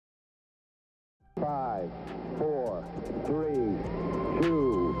5, 4, 3,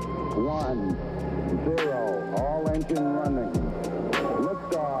 2, 1, 0. All engine running.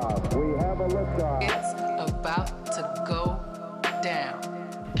 Liftoff. We have a liftoff. It's about to go down.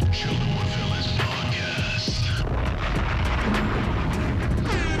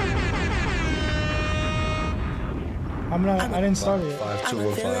 I didn't start it yet. 5, 2,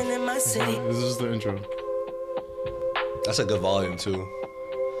 1, 5. This is just the intro. That's a good volume too.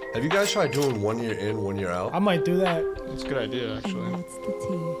 Have you guys tried doing 1 year in, 1 year out? I might do that. It's a good idea, actually.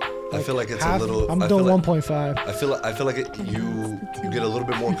 I feel like it's Half, a little. I'm I doing feel like, 1.5. I feel like you get a little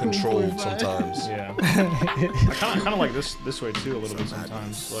bit more controlled sometimes. Yeah. I kind of like this way too a little bit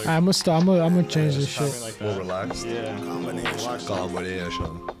sometimes. Like, I'm gonna change this having shit. like More that. relaxed. Yeah. Relaxed. Calm with it,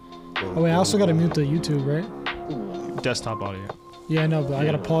 Sean. Oh wait, I also gotta mute the YouTube, right? Desktop audio. Yeah, I know, but I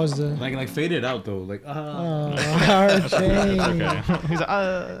gotta pause the. Like fade it out though. Like RJ. Okay. He's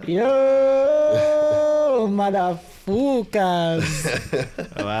like, Yo, motherfuckers.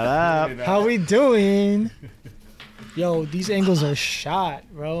 what up? How we doing? Yo, these angles are shot,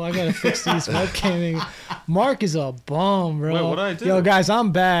 bro. I gotta fix these webcam angles. Marc is a bum, bro. Wait, what did I do? Yo, guys,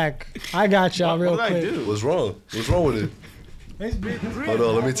 I'm back. I got y'all real what quick. did I do? What's wrong? What's wrong with it? Hold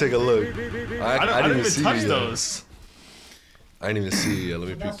on, let me take a look. I didn't even see touch it yet. those. I didn't even see it yet. Let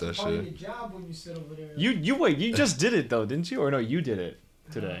me peep that shit. You wait. You just did it though, didn't you? Or no, you did it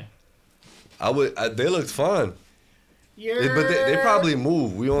today. They looked fine. Yeah. But they probably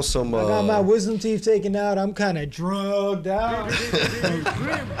moved. We on some. I got my wisdom teeth taken out. I'm kind of drugged out.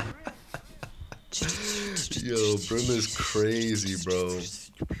 Yo, Brim is crazy, bro.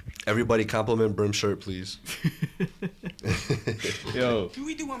 Everybody compliment Brim shirt, please. yo,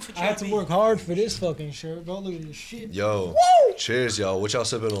 I had to work hard for this fucking shirt, bro. Look at this shit. Yo, cheers, y'all. What y'all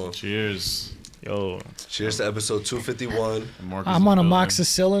sipping on? Cheers. Yo. Cheers to episode 251. I'm on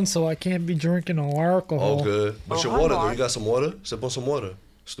amoxicillin, so I can't be drinking no alcohol. All good. But your water, though. You got some water? Sip on some water.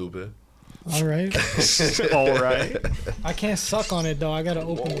 Stupid. All right. All right. I can't suck on it, though. I gotta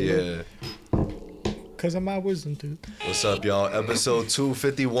open it. Yeah. Because of my wisdom tooth. What's up, y'all? Episode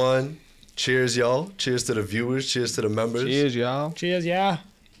 251. Cheers, y'all. Cheers to the viewers. Cheers to the members. Cheers, y'all. Cheers, yeah.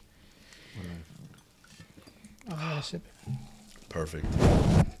 I gotta sip it. Perfect.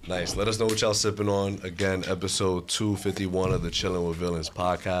 Nice. Let us know what y'all sipping on. Again, episode 251 of the Chillin' with Villains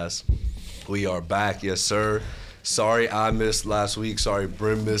podcast. We are back, yes, sir. Sorry I missed last week. Sorry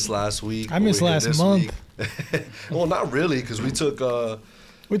Brim missed last week. I missed We're here last this month. week. Well, not really, because we took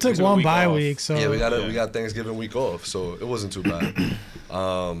We took a one week bye off. week, so we got Thanksgiving week off, so it wasn't too bad.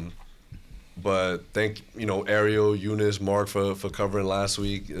 But thank Ariel, Eunice, Marc for covering last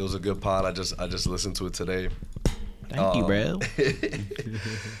week. It was a good pod. I just listened to it today. Thank you, bro.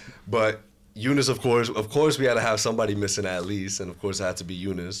 But Eunice, of course, we had to have somebody missing at least, and of course it had to be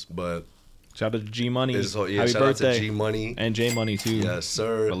Eunice. But Shout out to G Money. Happy Happy shout birthday. out to G Money. And J Money too. Yes,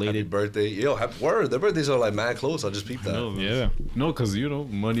 sir. Related. Happy birthday. Yo, happy word. Their birthdays are like mad close. I just peeped that. no, Yeah. no, cause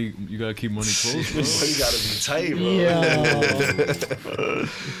money. You gotta keep money close, bro. You gotta be tight, bro. yeah.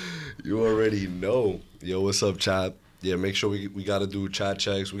 You already know. Yo, what's up, chat? Yeah, make sure we gotta do chat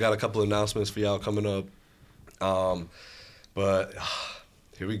checks. We got a couple announcements for y'all coming up. But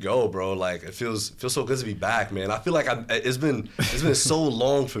here we go, bro. Like it feels so good to be back, man. I feel like it's been so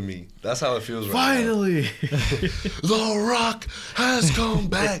long for me. That's how it feels right Finally. now. The Rock has come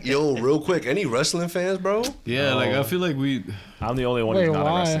back. Yo, real quick, any wrestling fans, bro? Yeah, like I feel like I'm the only one Wait, who's not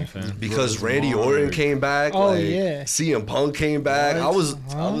why? a wrestling fan. Because Bro, Randy come on, Orton man. came back. Oh, like, yeah. CM Punk came back. I was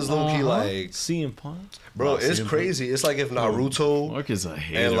low-key like, CM Punk. bro, Wow, it's CM crazy. It's like if Naruto Mark is a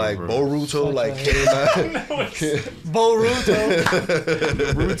hater, and like bro. Boruto like came back. Boruto.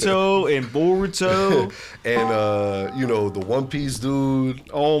 Naruto and Boruto. And the One Piece dude.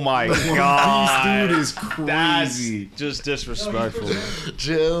 Oh my god. This dude is That's crazy. just disrespectful.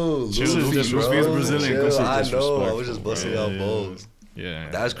 Chill, Luffy, Luffy, bro. bro. Luffy's Brazilian. Chill. That's I know. I disrespectful, was just busting bro. out balls. Yeah.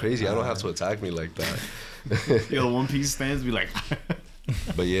 That's crazy. I don't have to attack me like that. Yo, One Piece fans be like,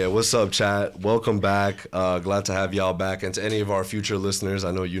 But yeah, what's up, chat? Welcome back. Glad to have y'all back. And to any of our future listeners,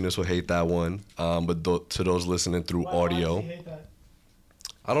 I know Eunice will hate that one. But to those listening through audio,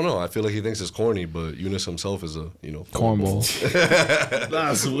 I don't know. I feel like he thinks it's corny, but Eunice himself is a Cornball.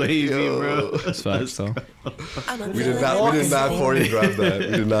 that's wavy, bro. That's facts, though. We did not choreograph that.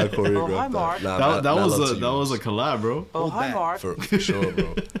 We did not choreograph hi, Marc. that. Nah, That mad was love to a Eunice. collab, bro. Oh, hi, Marc. For sure,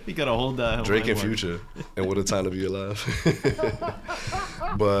 bro. You gotta hold that. Drake and Mark. Future, and what a time to be alive.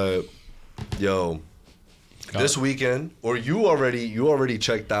 But yo, this weekend, or you already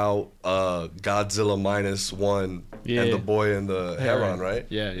checked out Godzilla -1 Yeah. and the boy and the heron, right?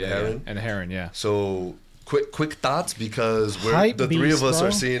 Yeah, The yeah. heron. And the heron, yeah. So quick thoughts because Hype the three of beast, us bro.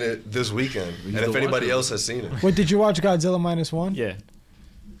 are seeing it this weekend, and need to if anybody watch it. else has seen it, Wait, did you watch Godzilla -1? Yeah,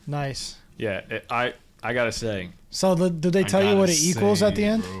 Nice. yeah. I gotta say, So did they tell you what it equals at the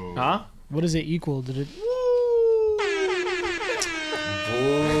end? huh? What does it equal? Did it?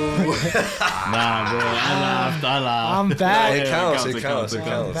 Nah, bro. I laughed. I'm back. it counts.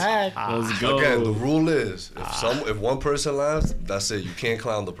 I'm back. Let's go. Again, the rule is if one person laughs, that's it. You can't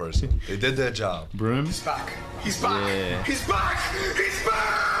clown the person. They did their job. Brim. He's back. He's back. Yeah. He's back. He's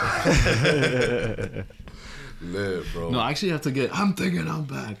back. Live, bro. No, I actually have to get. I'm thinking I'm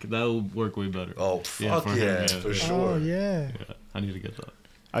back. That'll work way better. Oh fuck for him, yeah, yeah. for sure. Oh yeah. Yeah, I need to get that.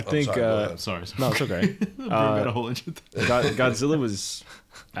 I think. sorry, go ahead. Sorry. No, it's okay. Brim got a whole intro. Godzilla was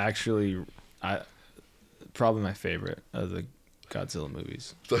actually probably my favorite of the Godzilla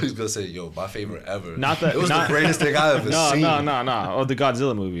movies. So he's gonna say, "Yo, my favorite ever." Not that it was not, the greatest thing I ever no, seen. no. Oh, the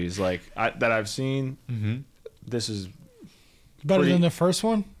Godzilla movies like that I've seen. This is Better Pretty- than the first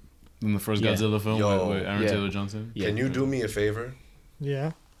one? In the first Yeah. Godzilla film Yo, with Aaron yeah. Taylor Johnson. yeah. Can you do me a favor?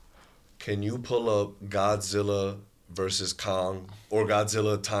 Yeah. Can you pull up Godzilla versus Kong or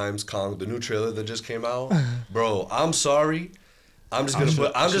Godzilla times Kong, the new trailer that just came out? Bro, I'm sorry. I'm just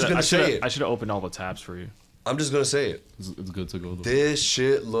gonna say it. I should have opened all the tabs for you. I'm just gonna say it. It's good to go though. This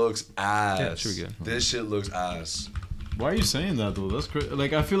shit looks ass. Yeah, it should be good. This shit looks ass. Why are you saying that though? That's crazy.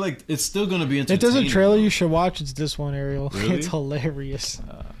 Like I feel like it's still gonna be If entertaining. there's a trailer you should watch, it's this one, Ariel. Really? It's hilarious.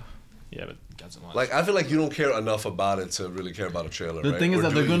 Yeah, but Godzilla. Like I feel like you don't care enough about it to really care about a trailer. The right? thing is Or that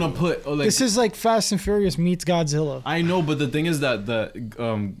do they're you? gonna put. Oh, like, This is like Fast and Furious meets Godzilla. I know, but the thing is that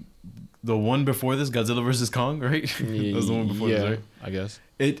the one before this, Godzilla versus Kong, right? That was the one before this, right? I guess.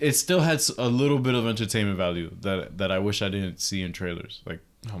 It still had a little bit of entertainment value that I wish I didn't see in trailers. Like,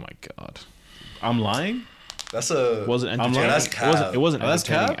 Oh my god. I'm lying. That's a. Wasn't I'm entertaining. lying. That's cap. It wasn't Oh, that's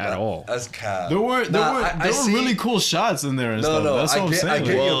entertaining cap? at all. That's cap. There were see- really cool shots in there and No, stuff. no, That's what I'm I saying.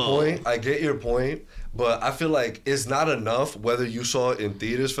 get Like, your point. I get your point. But I feel like it's not enough whether you saw it in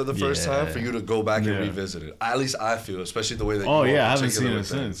theaters for the first Yeah. time for you to go back and Yeah. revisit it. At least I feel, especially the way that. Oh you yeah, are I haven't seen particular it with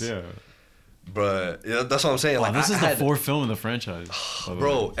since. things. Yeah. But yeah, that's what I'm saying. Wow, Like this I is the had- fourth film in the franchise, by the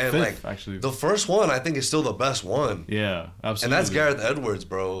bro, way. and Fifth, like actually. the first one, I think is still the best one. Yeah, absolutely. And that's Gareth Edwards,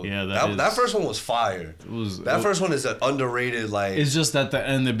 bro. Yeah, that is- first one was fire. That first one is an underrated, like, It's just at the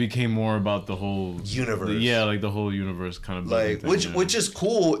end it became more about the whole Universe. like the whole universe kind of building like thing, which is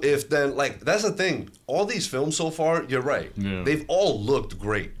cool. If then like that's the thing. All these films so far, you're right. Yeah. They've all looked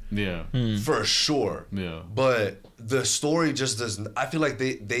great yeah, for sure. yeah. But the story just doesn't. I feel like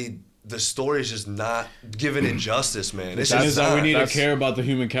the story is just not giving it justice, man. It's The thing just is that we not. need to That's- care about the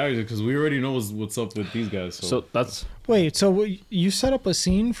human character because we already know what's up with these guys. So that's. Wait, so you set up a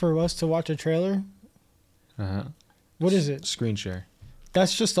scene for us to watch a trailer? What is it? Screen share.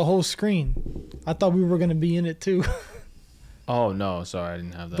 That's just the whole screen. I thought we were gonna be in it too. Oh no, sorry, I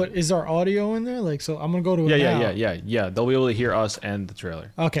didn't have that. But is our audio in there? Like, so I'm gonna go to it now. yeah. They'll be able to hear us and the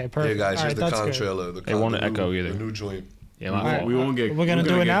trailer. Okay, Yeah, perfect. guys, All here's right, the that's con good. trailer. The It con, won't the echo new, either. The new joint. Yeah, All right. we won't get. We're gonna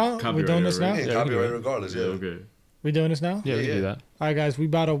do it get now? We doing this now? Yeah, we can do copyright it. regardless. Yeah. Okay. We doing this now? Yeah, we can Yeah. do that. All right, guys, we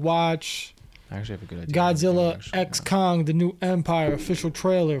about to watch I actually have a good idea. Godzilla X Kong: The New Empire official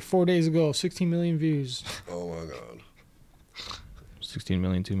trailer 4 days ago, 16 million views. Oh my god. 16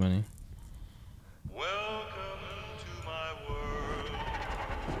 million too many. Welcome to my world.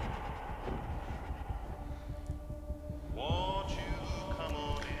 Won't you come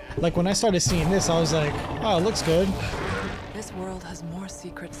on in? Like when I started seeing this, I was like, oh, it looks good. This world has more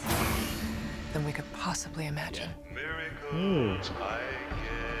secrets than we could possibly imagine. Miracles I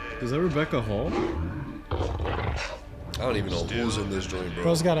get. Is that Rebecca Hall? I don't even know who's in this joint, bro.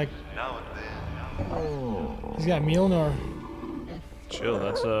 Bro's got a, Now and then. he's got Mjolnir. Chill,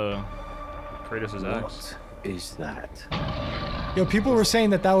 that's Kratos' axe. Is that? Yo, people were saying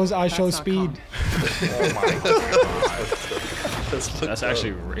that was I Show That's not Speed. That's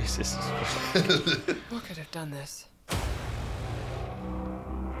actually racist. Who could have done this?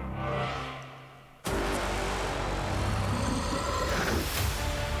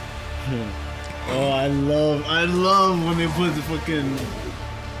 Oh, I love when they put the fucking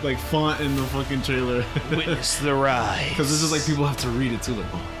like font in the fucking trailer. Witness the rise. Because it's just like people have to read it too. Like,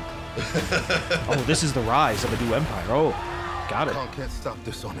 oh. Oh, this is the rise of a new empire. Oh, got it. Kong can't stop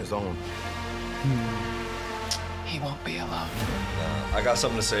this on his own. He won't be alone. I got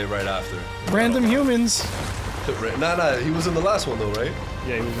something to say right after. Random humans. Nah, he was in the last one though, right?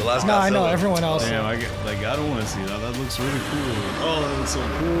 Yeah, he was The last No, I know Godzilla. everyone else. Damn, I don't want to see that. That looks really cool. Oh, that looks so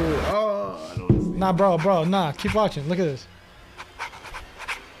cool. Oh, I don't want to see. Nah, bro, nah. Keep watching. Look at this.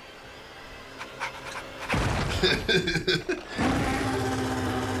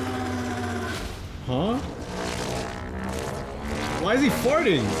 Huh? Why is he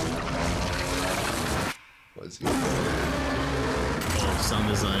farting? What's he? Oh, sound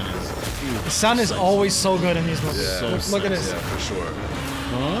design is. The sound is always so good in these movies. Yeah. Look at this. Yeah, for sure.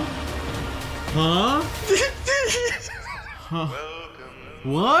 Huh? Huh?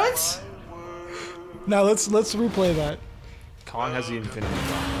 What? Now let's replay that. Kong has the Infinity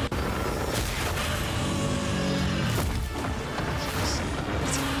Gauntlet.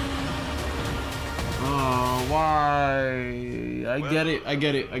 Oh, why? I get it. I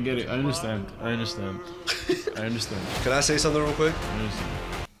understand. Can I say something real quick?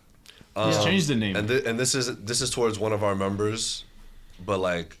 Just change the name. And this is towards one of our members, but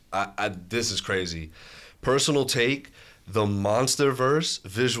like this is crazy. Personal take: the MonsterVerse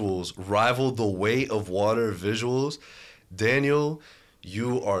visuals rival the Way of Water visuals. Daniel,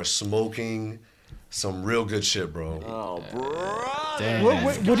 you are smoking some real good shit, bro. Oh, bro.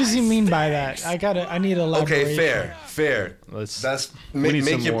 What does he mean by that? I need a elaboration. Okay, fair. Make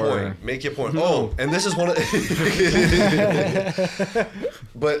some your more. point. Make your point. Oh, and this is one of.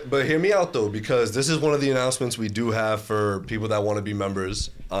 But hear me out though, because this is one of the announcements we do have for people that want to be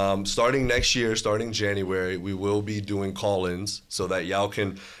members. Starting next year, starting January, we will be doing call-ins so that y'all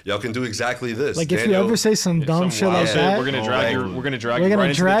can do exactly this. Like if you ever say some dumb shit like that, we're gonna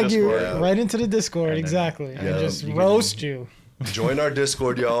drag you right right into the Discord, exactly, and just roast you. Join our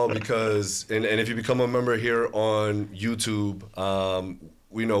Discord, y'all, because and if you become a member here on YouTube,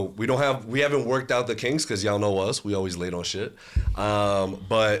 we haven't worked out the kinks because y'all know us. We always late on shit.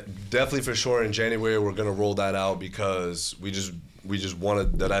 But definitely for sure in January we're gonna roll that out because we just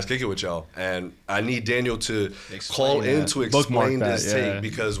wanted that ass kick it with y'all, and I need Daniel to call in to explain this take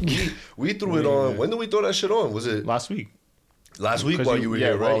because we threw it on. When did we throw that shit on? Was it last week? Last week while you were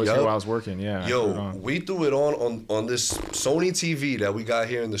here, right? While I was working, yeah. Yo, we threw it on this Sony TV that we got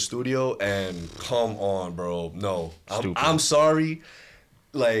here in the studio, and come on, bro. No, I'm sorry.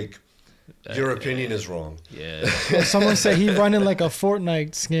 Like, your opinion is wrong. Yeah. Someone said he running like a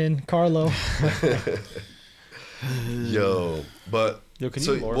Fortnite skin, Carlo. Yo, but can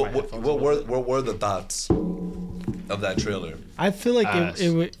so you lower my headphones what were the thoughts of that trailer? I feel like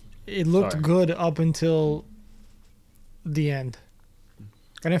it looked good up until the end,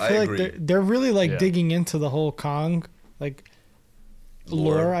 and I feel like they're really like digging into the whole Kong like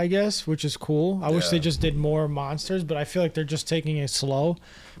lore, I guess, which is cool. I wish they just did more monsters, but I feel like they're just taking it slow.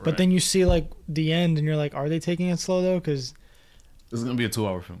 Right. But then you see like the end, and you're like, are they taking it slow though? Because this is gonna be a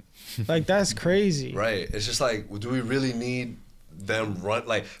 2-hour film. Like that's crazy. Right. It's just like, do we really need them run?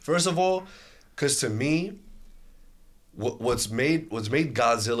 Like, first of all, because to me, what's made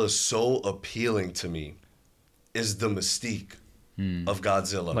Godzilla so appealing to me is the mystique of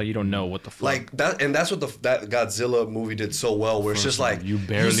Godzilla. Like you don't know what the fuck. Like that, and that's what that Godzilla movie did so well. Where it's just like you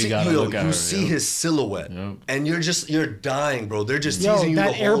barely gotta look at her. You see his silhouette, and you're dying, bro. They're just teasing you the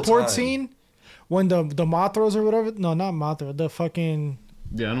whole time. That airport scene when the Mothras or whatever. No, not Mothra. The fucking.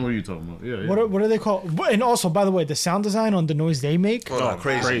 Yeah, I know what you're talking about. Yeah. What are they called? And also, by the way, the sound design on the noise they make. Oh,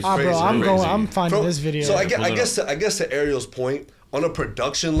 crazy. Bro, I'm finding this video. So I guess to Ariel's point, on a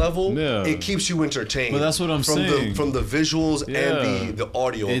production level, it keeps you entertained. But that's what I'm saying. From the visuals and the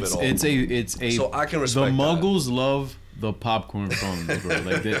audio of it all. It's a. So I can respect the Muggles love the popcorn films, bro.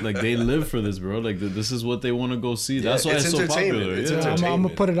 They live for this, bro. Like this is what they want to go see. That's why it's so popular. I'm gonna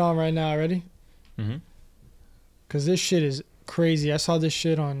put it on right now. Ready? Cause this shit is crazy. I saw this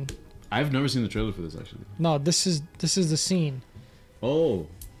shit on. I've never seen the trailer for this actually. No, this is the scene. Oh.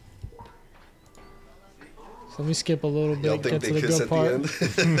 So let me skip a little bit. Y'all think get they to the kiss good at part.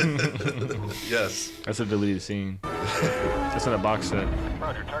 the end? Yes. That's a deleted scene. That's in a box set.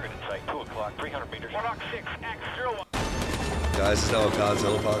 Roger, target in sight, 2 o'clock, 300 meters. 106, X01. Guys, it's now a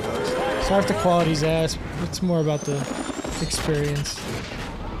Godzilla podcast. Sorry if the quality's ass. It's more about the experience.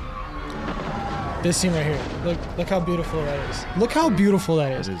 This scene right here. Look how beautiful that is. Look how beautiful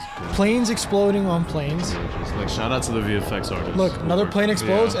that is. Planes exploding on planes. Like shout out to the VFX artists. Look, another plane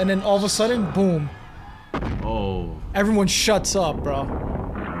explodes, and then all of a sudden, boom. Oh. Everyone shuts up, bro.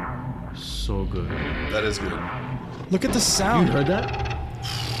 So good. That is good. Look at the sound. You heard that?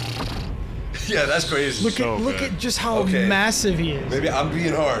 Yeah, that's crazy. Look at just how massive he is. Maybe I'm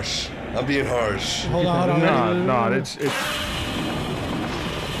being harsh. Hold on. No, it's.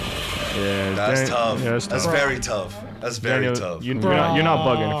 Yeah, that's tough. Yeah, that's very tough. That's very tough. You're not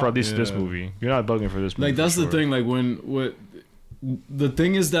bugging for this movie. You're not bugging for this movie. Like that's the thing. Like the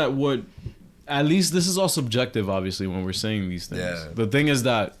thing is that at least this is all subjective, obviously, when we're saying these things. Yeah. The thing is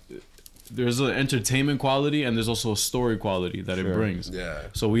that there's an entertainment quality and there's also a story quality that it brings. Yeah.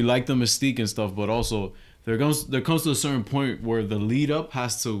 So we like the mystique and stuff, but also there comes to a certain point where the lead up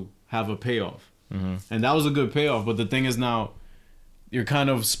has to have a payoff. And that was a good payoff. But the thing is now, you're kind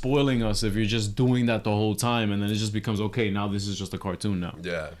of spoiling us if you're just doing that the whole time, and then it just becomes okay. Now this is just a cartoon now.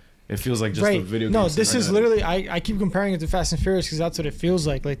 Yeah. It feels like just a video game. No, this is literally. I keep comparing it to Fast and Furious because that's what it feels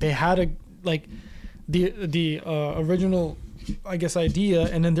like. Like they had the original, I guess, idea,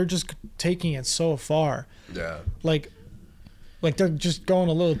 and then they're just taking it so far. Yeah. Like they're just going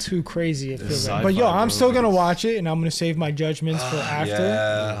a little too crazy. It feels like. But I'm still gonna watch it, and I'm gonna save my judgments for after.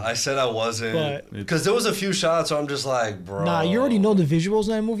 Yeah, I said I wasn't, because there was a few shots where I'm just like, bro. Nah, you already know the visuals in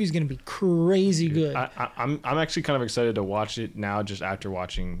that movie is gonna be crazy good. I'm actually kind of excited to watch it now, just after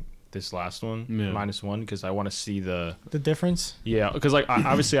watching this last one, -1, because I want to see the difference. Yeah, because like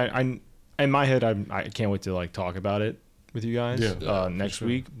obviously I in my head I can't wait to like talk about it with you guys next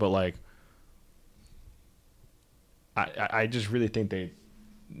week, but like. I just really think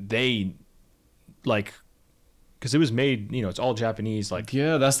they like, because it was made, it's all Japanese, like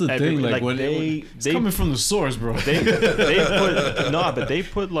that's the thing, like when it's coming from the source, bro. They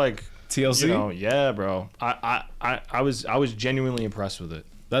put like TLC, bro. I was genuinely impressed with it.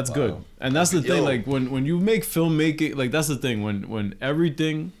 That's good, and that's the thing, like when you make filmmaking, like that's the thing, when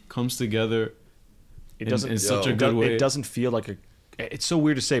everything comes together, it doesn't in such a good way. It doesn't feel like it's so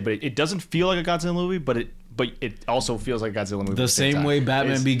weird to say, but it doesn't feel like a Godzilla movie, but it also feels like a Godzilla movie. The same way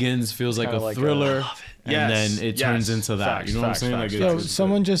Batman Begins feels like a thriller, and then it turns into that. Facts, you know what I'm saying? Facts, like,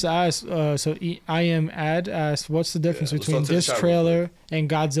 someone just asked. So I am Ad asked, "What's the difference between this trailer and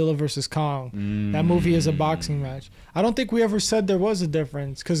Godzilla versus Kong?" That movie is a boxing match. I don't think we ever said there was a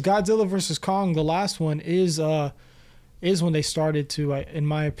difference, because Godzilla versus Kong, the last one, is when they started to, in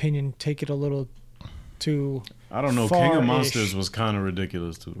my opinion, take it a little too. I don't know. King of Monsters was kind of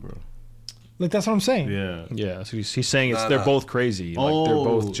ridiculous too, bro. Like, that's what I'm saying. Yeah. So he's saying they're both crazy. Like they're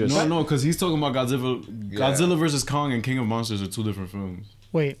both just no, because he's talking about Godzilla. Godzilla versus Kong and King of Monsters are two different films.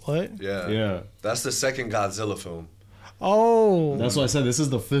 Wait, what? Yeah. That's the second Godzilla film. Oh. That's why I said this is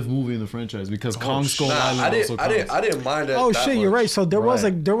the 5th movie in the franchise, because Kong Skull Island also counts. I didn't mind it. Oh shit, you're right. So there was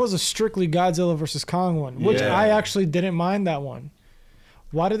a strictly Godzilla versus Kong one, which I actually didn't mind that one.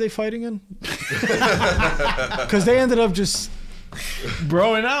 Why did they fight again? Because they ended up just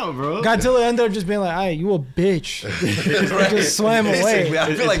broing out, bro. Godzilla ended up just being like, "Hey, you a bitch." Just swam away.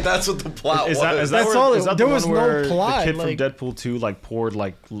 I feel like that's what the plot was. That's all. There was no plot. The kid from Deadpool 2 like poured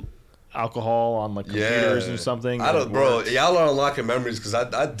like alcohol on like computers or something. I don't, bro. Y'all are unlocking memories, because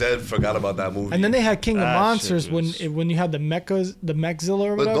I dead forgot about that movie. And then they had King of Monsters when you had the Mechzilla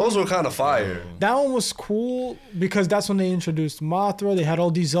or whatever. But those were kind of fire. That one was cool because that's when they introduced Mothra. They had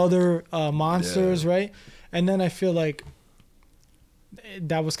all these other monsters, right? And then I feel like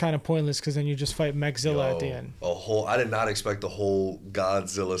that was kind of pointless, because then you just fight Mechzilla at the end. I did not expect the whole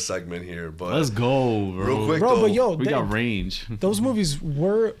Godzilla segment here, but let's go, bro. Real quick, but we got range. Those movies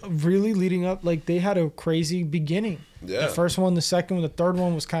were really leading up. Like, they had a crazy beginning. Yeah. The first one, the second one, the third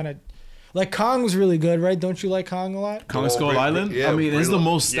one was kind of. Like, Kong was really good, right? Don't you like Kong a lot? Kong Skull Island? Yeah, I mean, it's the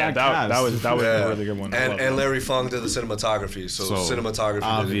most stacked cast. That was a really good one. And Larry Fong did the cinematography, so cinematography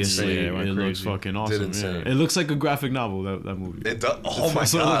obviously it looks fucking awesome. Yeah. It looks like a graphic novel, that movie. It does. Oh my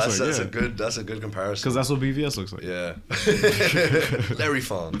god, that's a good comparison. Because that's what BVS looks like. Yeah. Larry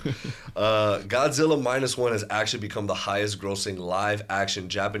Fong. Godzilla -1 has actually become the highest grossing live action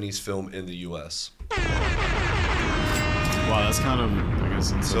Japanese film in the US. Wow, that's kind of, I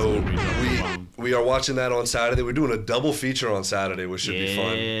guess. So we are watching that on Saturday. We're doing a double feature on Saturday, which should be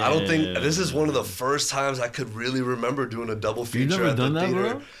fun. I don't think this is one of the first times I could really remember doing a double feature. You've never at done the that, theater.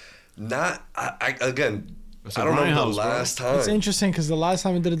 bro? Not again. I don't know the last time. It's interesting because the last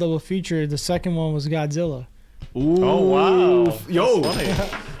time we did a double feature, the second one was Godzilla. Ooh. Oh wow, yo.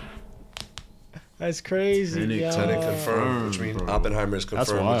 That's crazy. Tenet confirmed, which means Oppenheimer is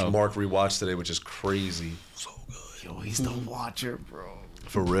confirmed, which Marc rewatched today, which is crazy. So good. Yo, he's the watcher, bro.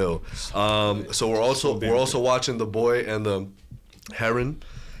 For real. So we're also watching The Boy and the Heron.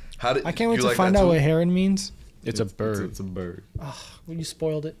 I can't wait to find out what heron means. It's a bird. It's a bird. Oh, well, you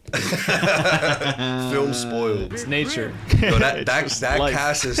spoiled it. Film spoiled. It's nature. Yo, that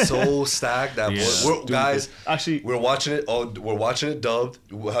cast is so stacked. Guys, actually, we're watching it. Oh, we're watching it dubbed.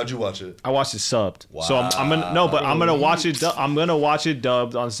 How'd you watch it? I watched it subbed. Wow. So I'm gonna watch it. I'm gonna watch it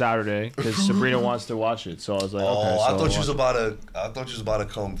dubbed on Saturday because Sabrina wants to watch it. So I was like, okay. So I thought you was about to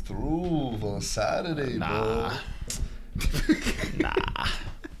come through on Saturday, bro. Nah.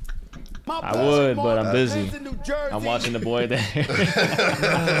 I would, but I'm busy. I'm watching the boy there.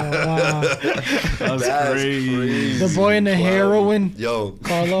 Wow. That's crazy. The boy in the heroin. Yo,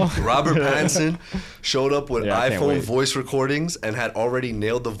 Carlo. Robert Pattinson showed up with I can't iPhone wait. voice recordings and had already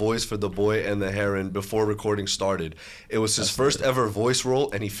nailed the voice for the boy and the heron before recording started. It was his first ever voice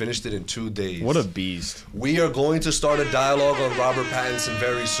role, and he finished it in 2 days. What a beast. We are going to start a dialogue on Robert Pattinson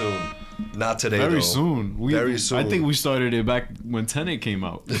very soon. Not today, though. Very soon. Very soon. I think we started it back when Tenet came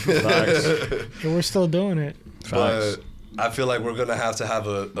out. Facts. And we're still doing it. Facts. But I feel like we're gonna have to have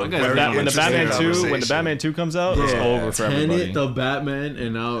a When very the interesting Batman 2 comes out, it's over for everybody. Tenet, the Batman,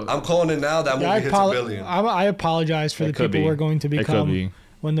 and now I'm calling it now. That movie hits $1 billion. I apologize for It the could people be. we're going to It could become be.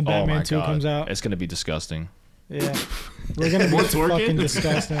 when the Oh my Batman 2 God. comes out. It's gonna be disgusting. Yeah. We're going to be fucking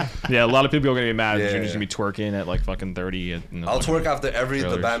disgusting. Yeah, a lot of people are gonna get mad. Yeah. You're just gonna be twerking at like fucking 30. I'll twerk after the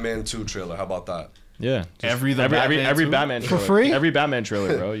trailers. Batman 2 trailer. How about that? Yeah, every Batman Batman For trailer. free? Every Batman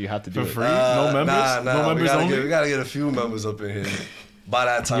trailer, bro. You have to do for it. free. No members. No members we gotta get a few members up in here by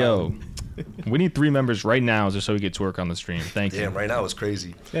that time. Yo, we need 3 members right now just so we get twerk on the stream. Thank you. Damn, right now it's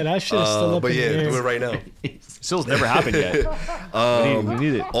crazy. Yeah, that shit is still up But in yeah, the air. do it right now. Still's never happened yet. We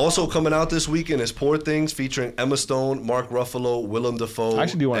need it. Also coming out this weekend is Poor Things featuring Emma Stone, Mark Ruffalo, Willem Dafoe, I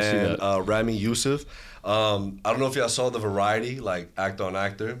actually do wanna see and that. Rami Youssef. I don't know if y'all saw the Variety, like actor on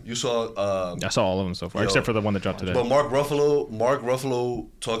actor. You saw. I saw all of them so far, Yo. except for the one that dropped today. But Mark Ruffalo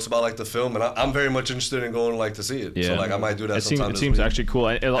talks about like the film, and I'm very much interested in going like to see it. Yeah. So like I might do that It seems, sometime it this seems week. actually cool.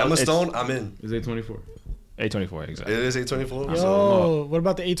 Emma Stone, I'm in. Is A24? A24, exactly. It is A24. Yo, what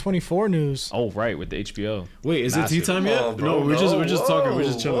about the A24 news? Oh, right, with the HBO. Wait, is Massive. it tea time yet? Come on, bro. No, we're just talking. We're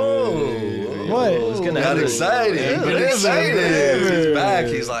just chilling. What? Got excited. He got excited. He's back.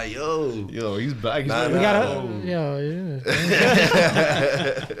 He's like, yo. Yo, he's back. He's Nah, back. We gotta, Oh. yeah.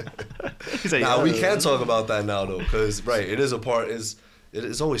 He's like, Nah, we can talk about that now though, because right, it is a part. It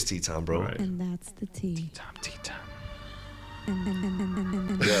is always tea time, bro. Right. And that's the tea. Tea time.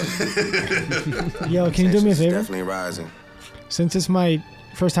 Yo, can you do me a favor? Definitely rising. Since it's my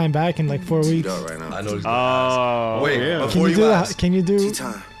first time back in like 4 weeks, Up right now. I know he's gonna ask. Oh, Wait, yeah. can before you you do ask, can you do Tea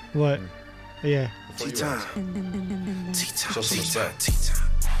time. what? Yeah. Tea time. Tea time. Show some Tea time. respect. Tea time.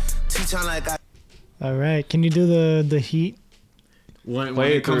 Tea time like I. All right. Can you do the heat? When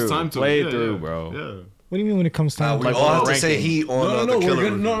Play it it comes through. time to Play it. it through, bro. Yeah. What do you mean when it comes time? We Like all have to ranking. say heat on No, the killer. we're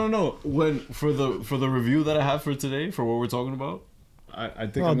review. no. When for the review that I have for today for what we're talking about, I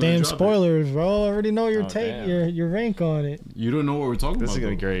think. Oh I'm gonna damn! drop it. Spoilers, bro. I already know your take, damn. your rank on it. You don't know what we're talking This about. is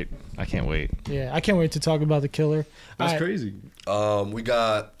gonna be though. great. I can't wait. Yeah, I can't wait to talk about the killer. That's All right. crazy. We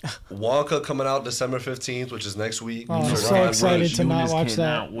got Wonka coming out December 15th, which is next week. Oh, I'm So so Ryan excited Reynolds- to not watch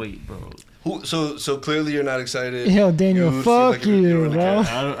that. Wait, bro. So clearly you're not excited. Yo, Daniel, seem fuck like you you, really bro.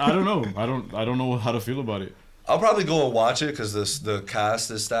 care. I don't know. I don't know how to feel about it. I'll probably go and watch it because the cast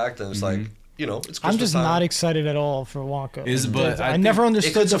is stacked and it's like it's. I'm Christmas just time. not excited at all for Wonka. But I I never It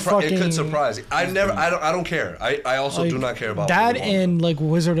understood could, the fucking. it could surprise you. I don't care. I also do not care about that Wonka. and like the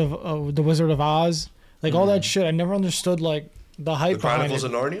Wizard of Oz, like all that shit. I never understood like the hype The behind Chronicles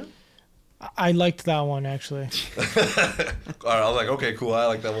it. of Narnia. I liked that one actually. All right, I was like, okay, cool. I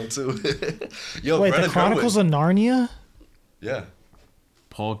like that one too. Yo, Wait, Greta the Chronicles Gerwig. of Narnia? Yeah,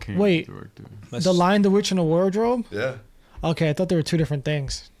 Paul King, Wait. director. The Lion, the Witch, and the Wardrobe? yeah. Okay, I thought they were two different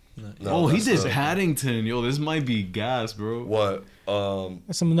things. No, He that's did the- Paddington. Yo, this might be gas, bro. What?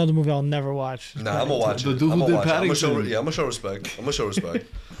 That's another movie I'll never watch. Nah, I'm gonna watch The it. dude I'm who gonna did watch it. I'm gonna show, Paddington. I'm gonna show respect.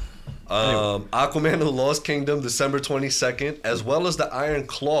 Aquaman and the Lost Kingdom, December 22nd, as well as the Iron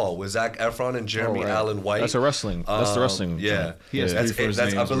Claw with Zac Efron and Jeremy Oh, right. Allen White. That's a wrestling. That's the wrestling. Yeah, He has that's, three first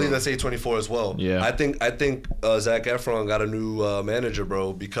that's I names, believe bro. that's A24 as well. Yeah. I think Zac Efron got a new manager,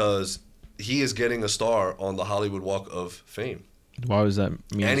 bro, because he is getting a star on the Hollywood Walk of Fame, Why was that?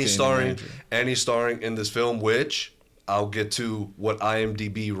 and he's starring in this film, which I'll get to what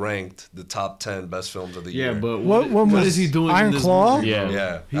IMDb ranked the top 10 best films of the year. Yeah, but What what is he doing? Iron in this Claw? movie, Yeah. bro?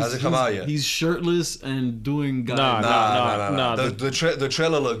 Yeah. He's- Hasn't come he's- out yet. He's shirtless and doing guys. Nah. The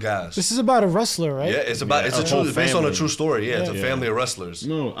trailer look gas. This is about a wrestler, right? Yeah, it's about Yeah, it's a whole based on a family. true story. Yeah, it's a Yeah. family of wrestlers.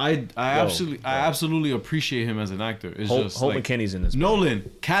 No, I absolutely appreciate him as an actor. It's Holt just like McKinney's in this. Nolan,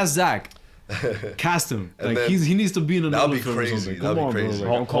 cast Zach, cast him. And Like then- he needs to be in another That'd be film or crazy. something. That'd Come be on, crazy.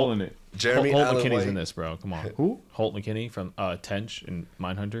 bro. Like, I'm calling it. Jeremy Holt Allen McKinney's White. in this, bro. Come on. Who? Holt McKinney from Tench and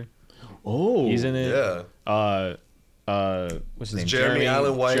Mindhunter. Oh, He's in it. Yeah. What's his name? Jeremy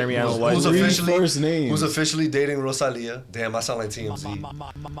Allen White. Jeremy who's- Allen White. Who's Three officially first names. Who's officially dating Rosalia? Damn, I sound like TMZ.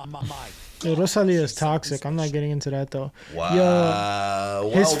 Yo, Rosalia is toxic. I'm not getting into that though. Wow.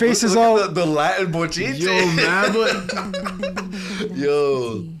 His Wow, face look is at all- the Latin bochite. yo, man, but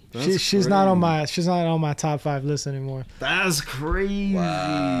Yo. She's not on my top 5 list anymore. That's crazy.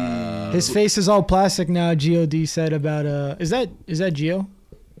 Wow. His face is all plastic now. God said about is that Gio?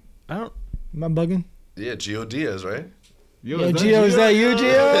 I don't. Am I bugging? Yeah, Gio Diaz, right? Yo, Gio, is that you, Gio?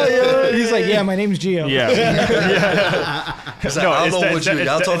 Yeah. He's like, yeah, my name's Gio. Yeah. Like, I don't know what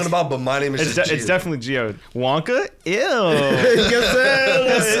y'all talking about, but my name is just Gio. It's definitely Gio. Wonka? Ew.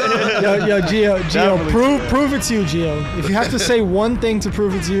 Yo, Gio, prove it to you, Gio. If you have to say one thing to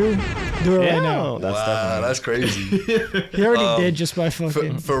prove it to you, do it right now. That's crazy. He already did just by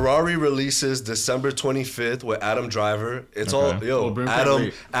fucking. Ferrari releases December 25th with Adam Driver. It's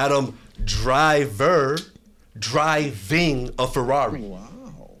Adam Driver driving a Ferrari. Wow.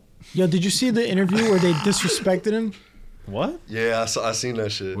 Yo, did you see the interview where they disrespected him? What? Yeah, I seen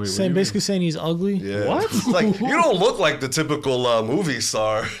that shit. Basically saying he's ugly. Yeah. What? Like, you don't look like the typical movie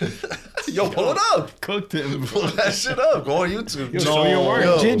star. Yo, pull it up. Cooked him. Pull that shit up. Go on YouTube. Show your work.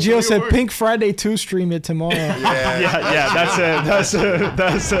 Gio said Pink Friday 2 stream it tomorrow. Yeah. That's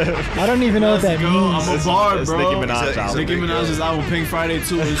it. I don't even know what that means. I'm a bar, bro. Nicki Minaj album. Nicki Minaj's album Pink Friday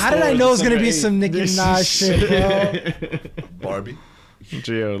 2. How did I know it was gonna be some Nicki Minaj shit, bro? Barbie.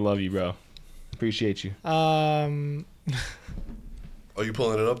 Gio, love you, bro. Appreciate you. Are you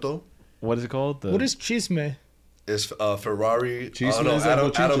pulling it up though? What is it called? What is Chisme? It's Ferrari.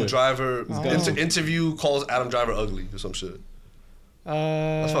 Chisme Adam Driver. Interview calls Adam Driver ugly or some shit.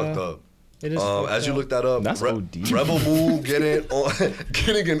 That's fucked up. It is. As you look that up, that's OD. Rebel Moon getting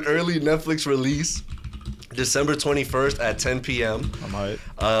an early Netflix release, December 21st at 10 p.m. I'm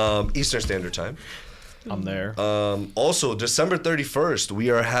hyped. Eastern Standard Time. I'm there. Also, December 31st, we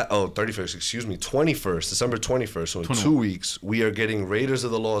are 21st, December 21st, so in 2 weeks, we are getting Raiders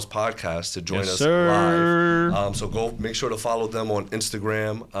of the Lost podcast to join us live. So go make sure to follow them on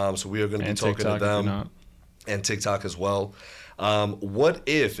Instagram. So we are going to be talking to them and TikTok as well. What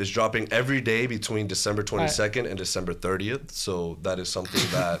If is dropping every day between December 22nd and December 30th. So that is something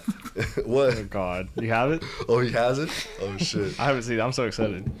that... What? Oh, God. You have it? Oh, he has it? Oh, shit. I haven't seen it. I'm so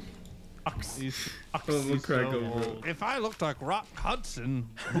excited. If I looked like Rock Hudson,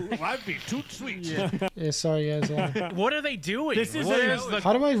 I'd be too sweet. Yeah, sorry guys. What are they doing?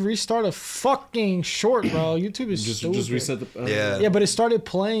 How do I restart a fucking short, bro? YouTube is stupid. Just reset the. Yeah, but it started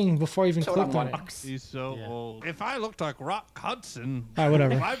playing before I even clicked on it. He's so old. If I looked like Rock Hudson,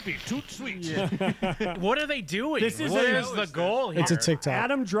 whatever. I'd be too sweet. What are they doing? What is the goal here? It's a TikTok.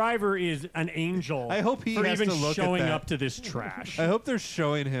 Adam Driver is an angel. I hope he for has even to look showing at that. up to this trash. I hope they're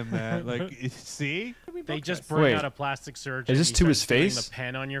showing him that. Like, see? They just bring out a plastic surgeon. Is this to his face? The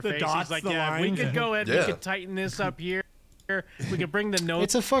pen on your The face. dots, He's like, the yeah, we lines. could go ahead. We could tighten this up here. We could bring the notes.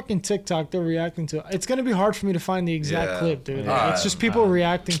 It's a fucking TikTok they're reacting to. It's gonna be hard for me to find the exact clip, dude. Yeah. It's just people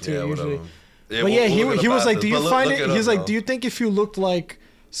reacting to it usually. Yeah, But he was like, do you find it? He He's like, do you think if you looked like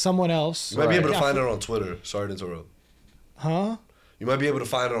someone else, you might be able to find it on Twitter. Sorry to interrupt. Huh? You might be able to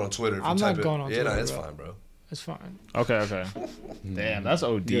find it on Twitter. If I'm you not type going on Twitter. Yeah, it's bro. fine, bro. It's fine. Okay. Damn, that's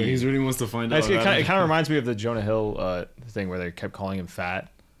OD. Yeah, he really wants to find out. It kind of reminds me of the Jonah Hill thing where they kept calling him fat.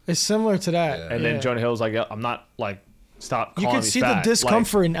 It's similar to that. Yeah. And then Jonah Hill's like, I'm not like, stop calling You me can see fat. the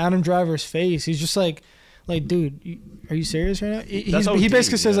discomfort in Adam Driver's face. He's just like, dude, are you serious right now? He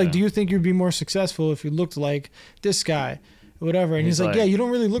basically says like, do you think you'd be more successful if you looked like this guy, whatever? And he's like, yeah, you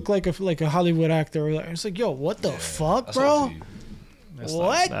don't really look like a Hollywood actor. It's like, yo, what the fuck, bro?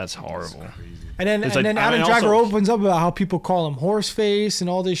 What? That's horrible. And then Adam Driver opens up about how people call him horseface and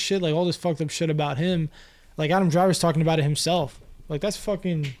all this shit, like all this fucked up shit about him. Like Adam Driver's talking about it himself. Like that's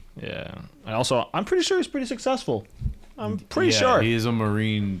fucking. Yeah. And also, I'm pretty sure he's pretty successful. I'm pretty sure. He is a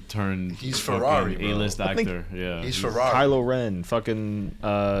Marine turned. He's Ferrari, bro. A-list actor. Yeah. He's Ferrari. Kylo Ren, fucking.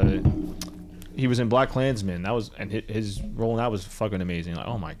 He was in Black Klansman. That was his role in that was fucking amazing. Like,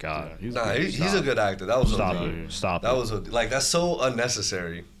 oh my god. He's a good actor. That was Stop. That was that's so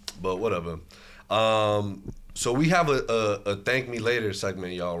unnecessary, but whatever. So we have a thank me later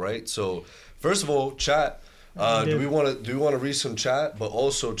segment, y'all, right? So first of all, chat. Do we want to read some chat? But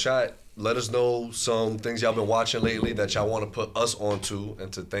also, chat. Let us know some things y'all been watching lately that y'all want to put us onto, and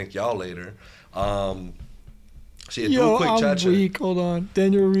to thank y'all later. So yeah, do a quick chat. Weak. Hold on,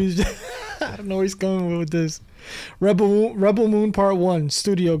 Daniel Reeves. I don't know where he's coming with this. Rebel Moon Part 1,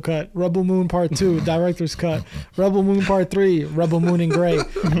 studio cut. Rebel Moon Part 2, director's cut. Rebel Moon Part 3, Rebel Moon in gray.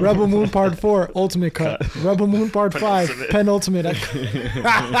 Rebel Moon Part 4, ultimate cut. Rebel Moon Part 5, penultimate.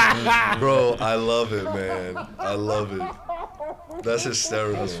 Bro, I love it, man. I love it. That's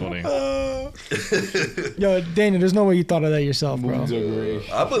hysterical. That's funny. Yo, Daniel, there's no way you thought of that yourself, bro.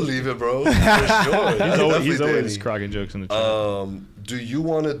 I believe it, bro. For sure. He's always cracking jokes in the chat. Do you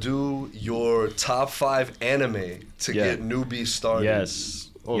want to do your top 5 anime to get newbies started?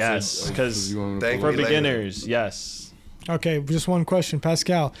 Yes. Yes, because for me beginners, yes. Okay, just one question.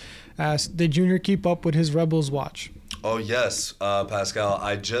 Pascal asked, did Junior keep up with his Rebels watch? Oh, yes, Pascal.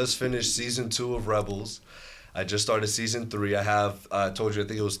 I just finished season 2 of Rebels. I just started season 3. I told you, I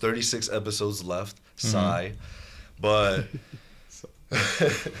think it was 36 episodes left. Sigh. But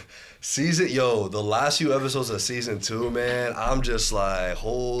the last few episodes of season 2, man, I'm just like,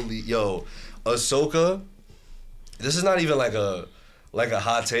 holy, Ahsoka, this is not even like a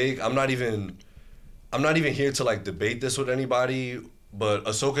hot take. I'm not even here to like debate this with anybody, but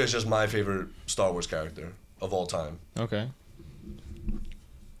Ahsoka is just my favorite Star Wars character of all time. Okay.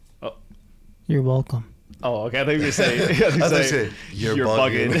 Oh. You're welcome. Oh, okay. I think you say you're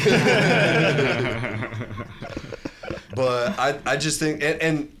bugging. But I just think,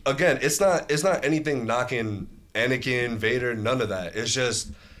 and again, it's not anything knocking Anakin, Vader, none of that. It's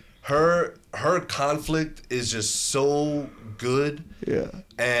just her conflict is just so good. Yeah.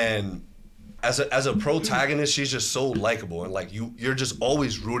 And as a protagonist, she's just so likable, and like you're just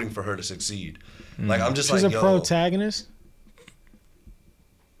always rooting for her to succeed. Like I'm just she's like, a protagonist.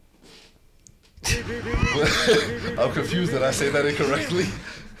 I'm confused. Did I say that incorrectly?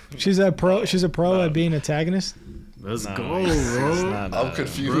 She's a pro at being antagonist. Let's go, bro. I'm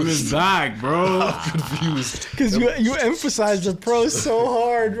confused. Brim is back, bro. I'm confused. Because you emphasize the pro so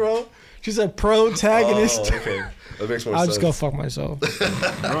hard, bro. She's a protagonist. Oh, okay. That makes more sense. I'll just go fuck myself.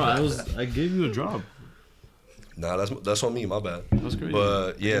 Bro, I gave you a drop. Nah, that's on me. My bad. That's crazy.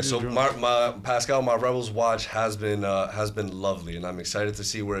 But yeah, so my Pascal, my Rebels watch has been lovely, and I'm excited to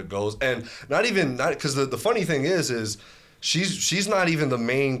see where it goes. And not because the funny thing is she's not even the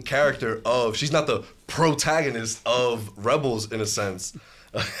main character of. She's not the protagonist of Rebels in a sense.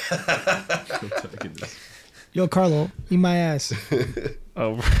 Yo, Carlo, eat my ass.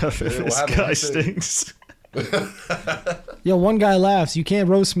 Oh, bro, this guy stinks. Yo, one guy laughs. You can't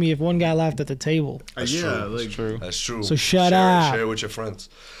roast me if one guy laughed at the table. That's true. That's true. So shut up. Share with your friends.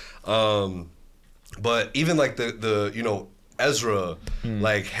 But even like the Ezra,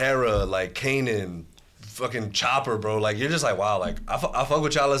 like Hera, like Kanan, fucking Chopper, bro. Like you're just like, wow, like I fuck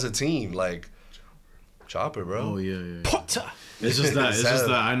with y'all as a team, like Chopper, bro. Oh yeah. Potter. It's just that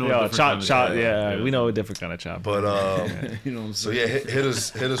I know. Yo, chop. Yeah, we know a different kind of chop. But you know what I'm so saying? yeah, hit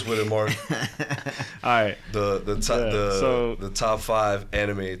us with it, Mark. All right. The top 5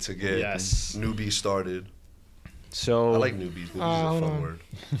 anime to get newbies started. So I like newbies. Newbies is a fun word.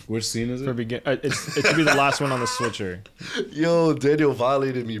 Which scene is it? It should be the last one on the switcher. Yo, Daniel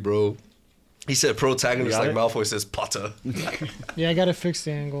violated me, bro. He said protagonist like Malfoy says Potter. Yeah, I gotta fix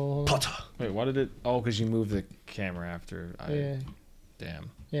the angle. Potter. Wait, why did it? Oh, because you moved the camera after. Yeah.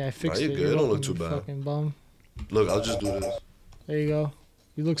 Damn. Yeah, I fixed it. You're good. It don't look too bad. Fucking bum. Look, I'll just do this. There you go.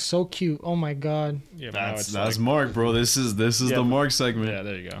 You look so cute. Oh my god. Yeah, that's Mark, bro. This is the Mark segment. Yeah,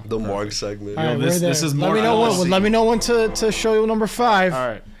 there you go. The Mark segment. All right, this is Mark. Let me know when to show you number 5. All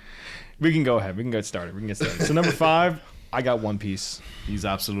right. We can go ahead. We can get started. So number 5, I got One Piece. He's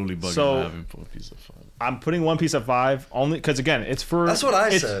absolutely bugging. So, I haven't put a piece of 5. I'm putting One Piece at 5 only because again, it's for. That's what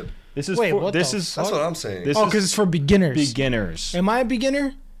I said. This is Wait, That's what I'm saying. Because it's for beginners. Beginners. Am I a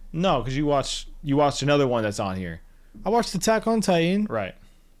beginner? No, because you watched another one that's on here. I watched Attack on Titan. Right.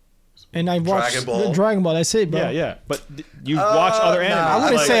 And I watched Dragon Ball. That's it, bro. Yeah. But you've watched other anime. I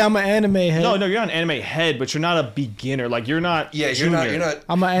wouldn't say I'm an anime head. No, you're an anime head, but you're not a beginner. Like you're not. Yeah, junior. you're not.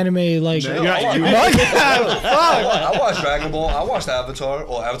 I'm an anime like. You're not. I watched Dragon Ball. I watched Avatar.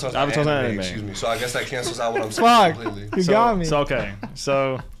 Well, Avatar's not anime. Excuse me. So I guess that cancels out what I'm saying completely. You got me. So okay.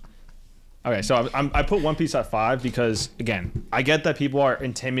 So I put One Piece at 5 because again, I get that people are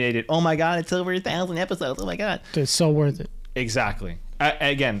intimidated. Oh my god, it's over 1,000 episodes. Oh my god. It's so worth it. Exactly.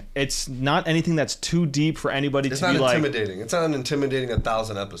 Again, it's not anything that's too deep for anybody to be like. It's not intimidating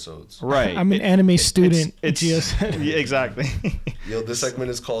 1,000 episodes. Right. I'm an anime student. It's yeah, exactly. Yo, this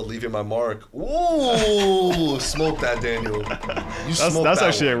segment is called Leaving My Mark. Ooh, smoke that, Daniel. That's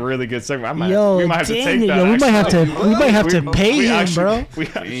actually a really good segment. We might have to take that. We might have to pay him, bro.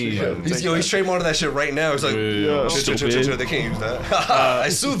 He's trademarking that shit right now. He's like, they can't use that. I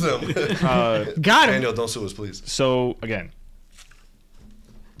sued them. Got him. Daniel, don't sue us, please. So again,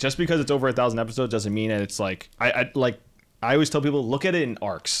 just because it's over 1,000 episodes doesn't mean that it's like I always tell people, look at it in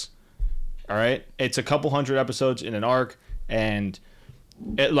arcs. All right, it's a couple hundred episodes in an arc, and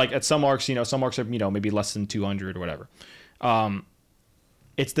at some arcs, some arcs are maybe less than 200 or whatever.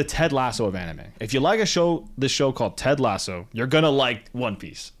 It's the Ted Lasso of anime. If you like this show called Ted Lasso, you're gonna like One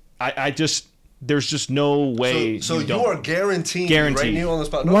Piece. There's just no way. So you are guaranteed. Right here on the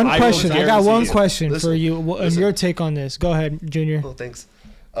spot. One question. I got one question for you. And your take on this. Go ahead, Junior. Oh, thanks.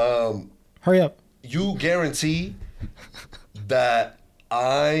 Hurry up. You guarantee that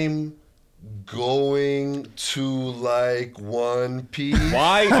I'm going to like One Piece.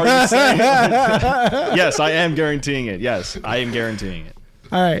 Why are you saying it? Yes, I am guaranteeing it. Yes, I am guaranteeing it.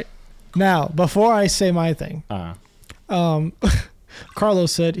 All right. Now, before I say my thing,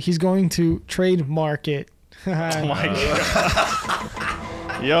 Carlos said he's going to trademark it. Oh my god.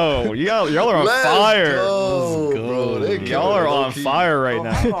 Yo, y'all are on fire. Go, bro. Y'all are on fire right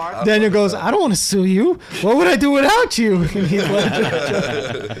now. Daniel goes, I don't want to sue you. What would I do without you? And he's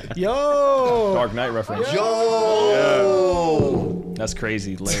like, yo. Dark Knight reference. Yo. Yeah. That's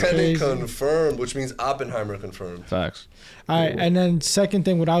crazy. Tenet confirmed, which means Oppenheimer confirmed. Facts. All right, and then second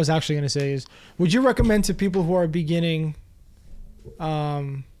thing, what I was actually going to say is, would you recommend to people who are beginning,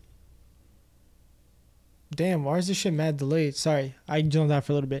 damn, why is this shit mad delayed? Sorry, I zoned out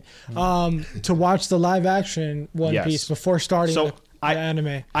for a little bit. To watch the live action One Piece before starting the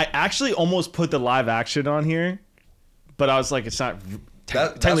anime. I actually almost put the live action on here, but I was like, it's not.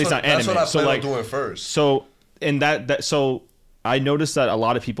 Technically, it's not anime. That's what I plan on doing first. So, so I noticed that a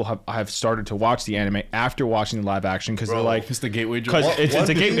lot of people have started to watch the anime after watching the live action because they're like, it's the gateway drug. Because it's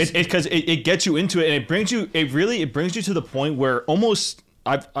a gateway. Because it gets you into it and it brings you. It brings you to the point where almost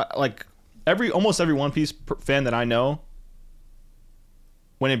almost every One Piece fan that I know,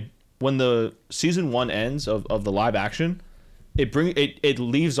 when the season 1 ends of the live action, it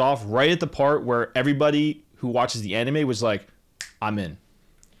leaves off right at the part where everybody who watches the anime was like, I'm in,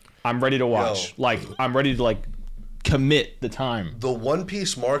 I'm ready to watch. Like I'm ready to commit the time. The One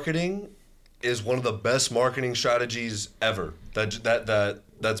Piece marketing is one of the best marketing strategies ever that's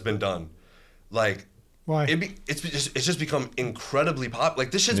been done. Like. Why? It's just become incredibly popular.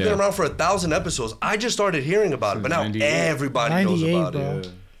 Like this shit's been around for 1,000 episodes. I just started hearing about it, but now everybody knows about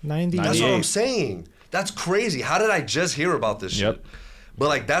it. 98. That's what I'm saying. That's crazy. How did I just hear about this shit? Yep.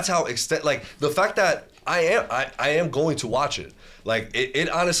 But that's how the fact that I am going to watch it. Like it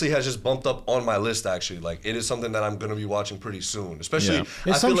honestly has just bumped up on my list. Actually, like it is something that I'm gonna be watching pretty soon. Especially,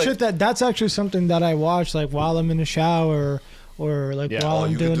 it's some shit that's actually something that I watch while I'm in the shower. Or while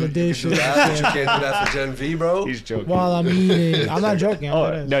I'm doing the dishes. You can't do that for Gen V, bro. He's joking. While I'm eating. I'm not joking.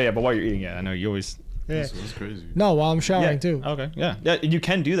 But while you're eating, I know you always. Yeah. That's crazy. No, while I'm showering too. Okay. Yeah. You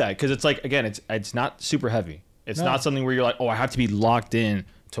can do that because it's it's not super heavy. It's not something where you're like, oh, I have to be locked in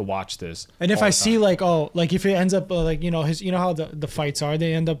to watch this. And if I see if it ends up how the fights are,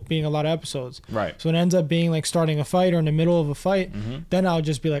 they end up being a lot of episodes. Right. So it ends up being starting a fight or in the middle of a fight. Mm-hmm. Then I'll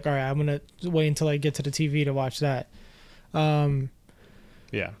just be like, all right, I'm gonna wait until I get to the TV to watch that.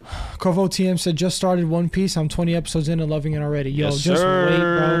 Yeah. Corvo TM said, just started One Piece. I'm 20 episodes in and loving it already. Yo, just wait,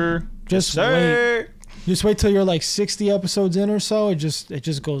 bro. Just wait. Just wait till you're 60 episodes in or so. It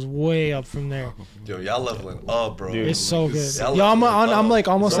just goes way up from there. Yo, y'all leveling up, bro. Dude, it's so good. Yo, I'm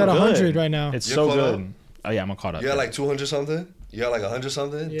almost at 100 right now. It's so good. Oh yeah, I'm caught up. You got 200 something? You got 100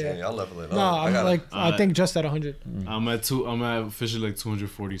 something? Yeah. Damn, y'all leveling up. No, I think just at 100. I'm at officially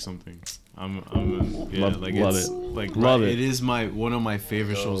 240 something. Love it. Love it. It is one of my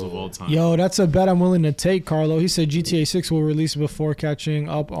favorite shows of all time. Yo, that's a bet I'm willing to take, Carlo. He said GTA 6 will release before catching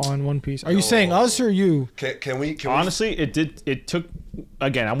up on One Piece. Are you saying us or you? Can we? Honestly, it took.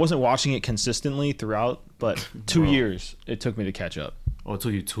 Again, I wasn't watching it consistently throughout, but 2 years it took me to catch up. Oh, it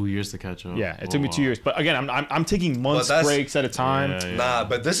took you 2 years to catch up. Yeah, it took me 2 years. But again, I'm taking months breaks at a time. Yeah. Nah,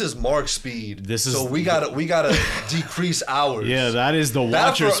 but this is Mark's speed. So we gotta decrease hours. Yeah, that is the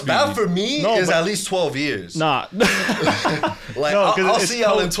watcher speed. That for me is at least 12 years. Nah. I'll see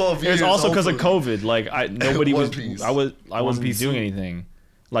y'all in 12 years. It's also because of COVID. Nobody was. Piece. I wasn't doing anything.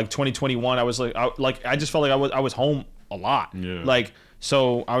 2021, I was I just felt like I was home a lot. Yeah.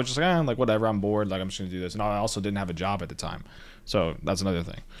 So I was just whatever. I'm bored. I'm just gonna do this. And I also didn't have a job at the time. So that's another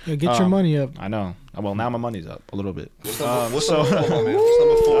thing. Yeah, get your money up. I know. Well, now my money's up a little bit. What's number 4, man? What's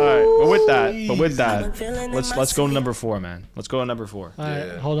number 4? All right, but with that, let's go to number 4, man. Let's go to number 4. All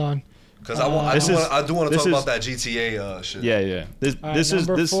right, hold on. Because I do want to talk about that GTA shit. Yeah. This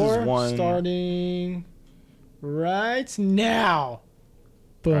is one starting right now.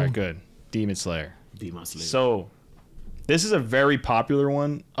 Boom. All right, good. Demon Slayer. So, this is a very popular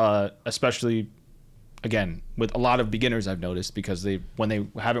one, especially. Again, with a lot of beginners, I've noticed because when they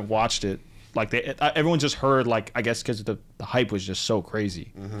haven't watched it, everyone just heard I guess because the hype was just so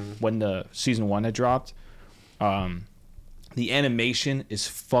crazy when the season 1 had dropped. The animation is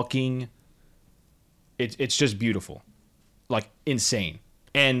fucking. It's just beautiful, insane,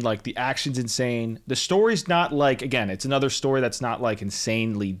 and the action's insane. The story's not again, it's another story that's not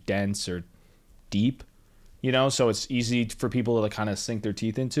insanely dense or deep, so it's easy for people to kind of sink their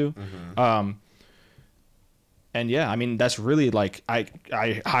teeth into. yeah, I mean that's really like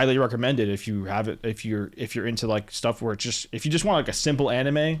I highly recommend it if you have it if you're into like stuff where it's just if you just want like a simple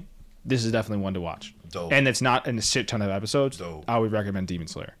anime, this is definitely one to watch. Dope. And it's not in a shit ton of episodes. Dope. I would recommend Demon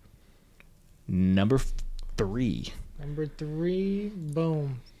Slayer. Number 3. Number 3,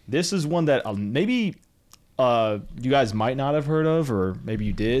 boom. This is one that maybe you guys might not have heard of, or maybe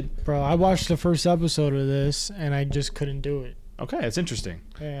you did. Bro, I watched the first episode of this and I just couldn't do it. Okay, it's interesting.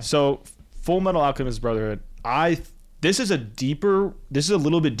 Yeah. So, Full Metal Alchemist Brotherhood. This is a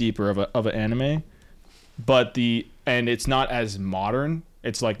little bit deeper of an anime, but it's not as modern.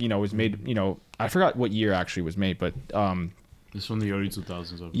 It's like, it was made, I forgot what year actually was made, but it's from the early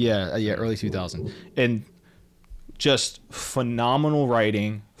 2000s. Yeah, early 2000s. And just phenomenal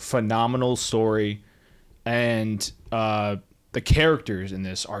writing, phenomenal story, and the characters in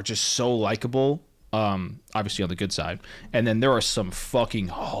this are just so likable. Obviously on the good side, and then there are some fucking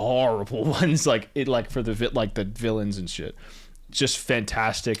horrible ones for the villains and shit. Just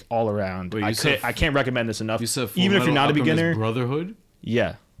fantastic all around. Wait, I can't recommend this enough. You said even if you're not a beginner. Brotherhood.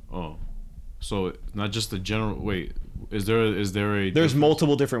 Yeah. Oh, so not just the general. Wait, is there a? There's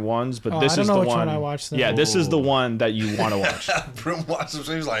multiple different ones, but this is the one. I watched them. Yeah, this is the one that you want to watch. Brim watched him,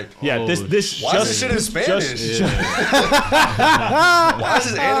 so he was like, yeah, this. Why is this shit in Spanish? Why is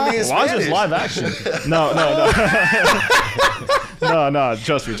this anime in Spanish? Why is this live action? No. No.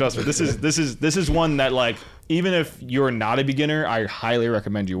 Trust me. This is one that like even if you're not a beginner, I highly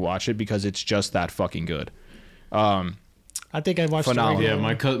recommend you watch it because it's just that fucking good. I think I watched phenomenal. it. Yeah,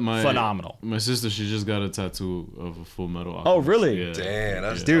 my phenomenal. My sister, she just got a tattoo of a Full Metal Alchemist. Oh, really? Yeah. Damn,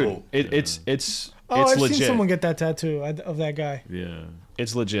 that's dude. dope. It's I've legit. seen someone get that tattoo of that guy. Yeah,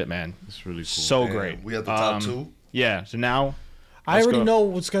 it's legit, man. It's really cool. So Damn, great. we at the top 2. Yeah. So now, I already know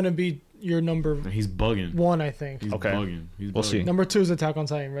what's gonna be your number. He's bugging. 1, I think. He's okay. bugging. We'll see. Number 2 is Attack on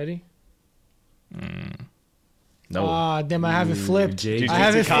Titan. Ready? No. Damn, I have it flipped. Jujutsu I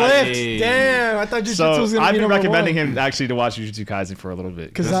have it Kaisen. flipped. Damn, I thought Jujutsu was gonna be I've been number recommending 1. him actually to watch Jujutsu Kaisen for a little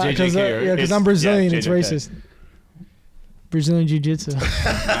bit. Because I'm Brazilian, it's racist. Brazilian Jiu-Jitsu. Okay.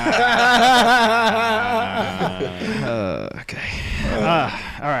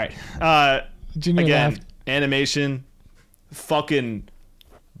 All right. Junior again, laughed. animation, fucking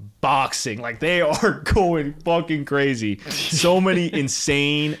boxing. Like they are going fucking crazy. So many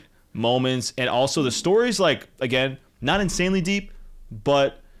insane moments, and also the story's like again not insanely deep,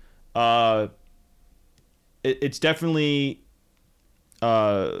 but it's definitely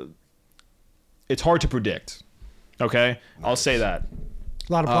it's hard to predict. Okay, I'll say that.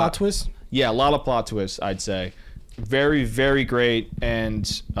 A lot of plot twists. Yeah, a lot of plot twists. I'd say very, very great, and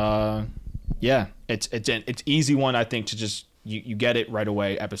yeah, it's easy one. I think to just you get it right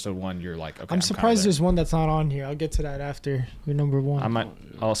away. Episode 1, you're like, okay. I'm surprised there's one that's not on here. I'll get to that after your number 1.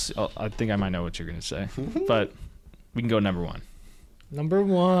 I think I might know what you're gonna say, but we can go number 1. Number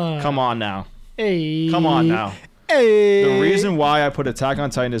 1. Come on now. Hey. Come on now. Hey. The reason why I put Attack on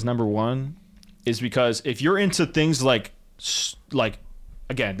Titan as number 1 is because if you're into things like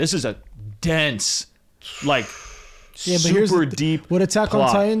again, this is a dense, like super deep. What Attack plot.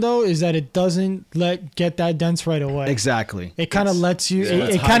 on Titan though is that it doesn't get that dense right away. Exactly. It kind of lets you.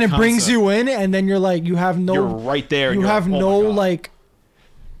 It kind of brings you in, and then you're like, you have no. You're right there. You have like, no oh like.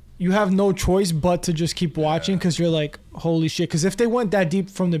 You have no choice but to just keep watching because you're like, holy shit. Because if they went that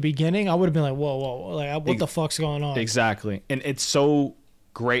deep from the beginning, I would have been like, whoa, like what the fuck's going on? Exactly, and it's so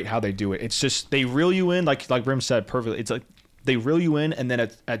great how they do it. It's just they reel you in, like Brim said perfectly. It's like they reel you in, and then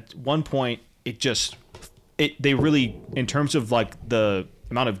at one point they really, in terms of like the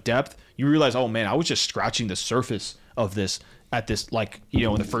amount of depth, you realize, oh man, I was just scratching the surface of this at this, like,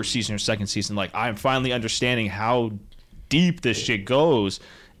 in the first season or second season. Like I'm finally understanding how deep this shit goes,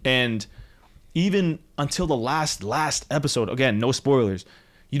 and even until the last episode, again, no spoilers,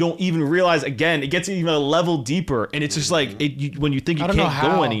 you don't even realize, again, it gets even a level deeper, and it's just like when you think you can't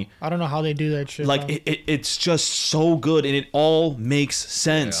go any. I don't know how they do that shit. Like it's just so good, and it all makes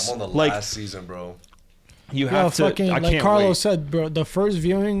sense. Yeah, I'm on the last season, bro. You have to. Fucking, I like can't Carlos wait. said, bro, the first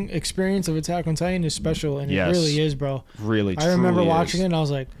viewing experience of Attack on Titan is special, and Yes. it really is, bro. Really, I remember truly watching is. it, and I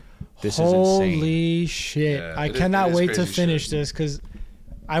was like, This is holy shit! Yeah, I it cannot is wait to crazy finish shit. this because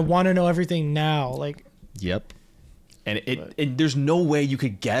I want to know everything now. Like, Yep. And there's no way you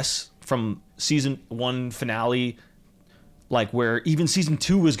could guess from season 1 finale, like where even season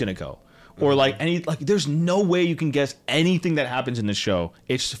 2 was gonna go, or there's no way you can guess anything that happens in the show.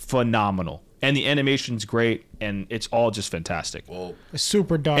 It's phenomenal, and the animation's great, and it's all just fantastic. Well, it's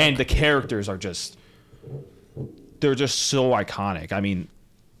super dark, and the characters are they're just so iconic. I mean,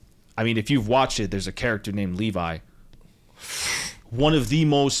 if you've watched it, there's a character named Levi. one of the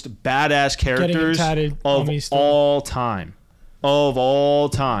most badass characters of all time. Of all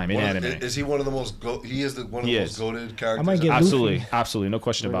time in anime. Is he one of the most? He is one of the most goated characters. I might get absolutely, no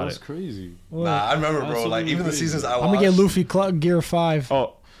question about That's crazy. Nah, I remember, bro. Like even the seasons I watched. I'm gonna get Luffy Gear 5.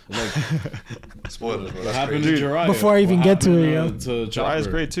 Oh, like spoilers, bro. What happened to Jiraiya? Before I even get to it, yo. Jiraiya's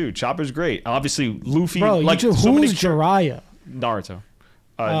great too. Chopper's great. Obviously, Luffy. Bro, like who's Jiraiya? Naruto.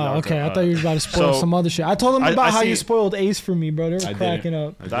 Oh, okay. I thought you were about to spoil some other shit. I told him about how you spoiled Ace for me, bro. They were cracking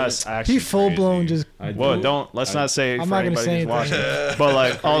up. That's actually he full blown just. Well, let's not say it I'm for not gonna anybody say who's watching. anything. But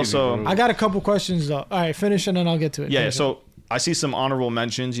like also, I got a couple questions though. All right, finish and then I'll get to it. Yeah. So I see some honorable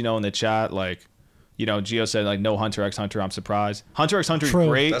mentions, in the chat. Like, Gio said like no Hunter x Hunter. I'm surprised. Hunter x Hunter is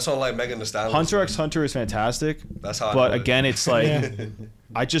great. That's all like Megan Thee Stallion. Hunter x Hunter is fantastic. That's how. But again, it's like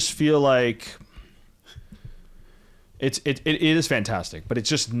I just feel like. It is fantastic, but it's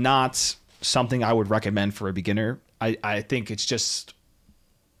just not something I would recommend for a beginner. I think it's just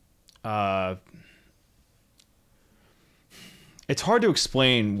it's hard to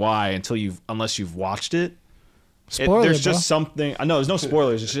explain why unless you've watched it. There's just something. I know there's no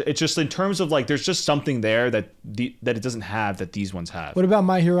spoilers. It's just in terms of like there's just something there that it doesn't have that these ones have. What about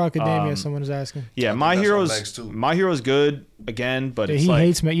My Hero Academia? Someone is asking. Yeah, My Hero's good again, but it's he like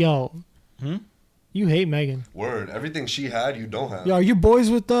hates me. Yo. You hate Megan. Word. Everything she had, you don't have. Yo, are you boys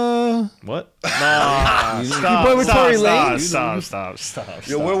with what? Nah, stop. You boy with Tory Lane? Stop.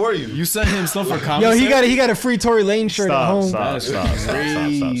 Yo, where were you? You sent him stuff for comments. Yo, he got a free Tory Lane shirt at home. Stop.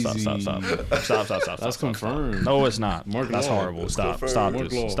 That's confirmed. No, it's not. That's horrible. Stop this.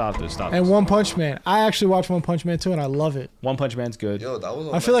 And One Punch Man. I actually watched One Punch Man too, and I love it. One Punch Man's good. Yo, that was.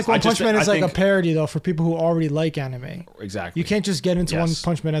 I feel like One Punch Man is like a parody though for people who already like anime. Exactly. You can't just get into One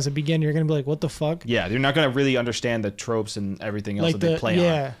Punch Man as a beginner. You're gonna be like, what the fuck? Yeah, they're not gonna really understand the tropes and everything else that they play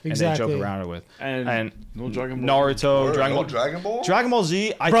on. Exactly. And they joke around with. And no Dragon Ball. Naruto, Dragon Ball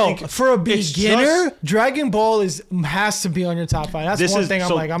Z. I think for a beginner, Dragon Ball has to be on your top 5. That's one thing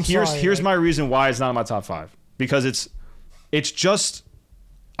I'm sorry. Here's my reason why it's not in my top 5. Because it's just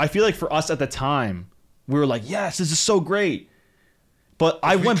I feel like for us at the time, we were like, yes, this is so great. But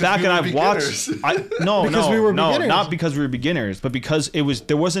I went back and I've watched. Not because we were beginners, but because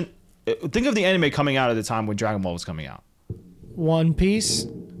there wasn't. Think of the anime coming out at the time when Dragon Ball was coming out. One Piece,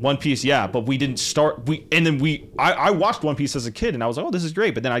 yeah, but we didn't start. I watched One Piece as a kid, and I was like, oh, this is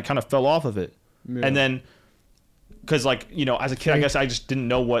great. But then I kind of fell off of it, and then because as a kid, I guess I just didn't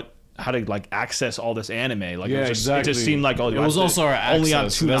know how to like access all this anime. Like it just seemed like it was also our access. Only on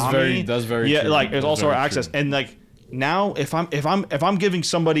Toonami. That's very yeah, true. like it was also our access, and like. Now, if I'm giving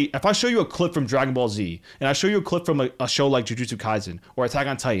somebody, if I show you a clip from Dragon Ball Z, and I show you a clip from a show like Jujutsu Kaisen or Attack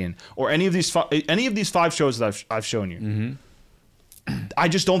on Titan or any of these 5 shows that I've shown you, I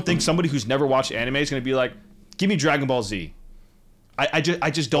just don't think somebody who's never watched anime is going to be like, give me Dragon Ball Z. I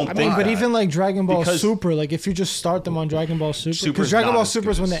just don't think. But even like Dragon Ball Super, like if you just start them on Dragon Ball Super, because Dragon Ball Super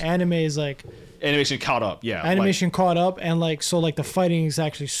is when the anime is like animation caught up, yeah. Animation caught up, and like so like the fighting is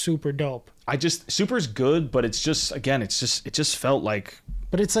actually super dope. Super's good, but it's just it just felt like.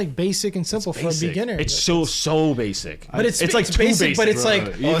 But it's like basic and simple for a beginner. It's so basic. But it's like too basic. But it's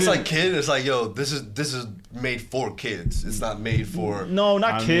like it's like kid. It's like yo, this is made for kids. It's not made for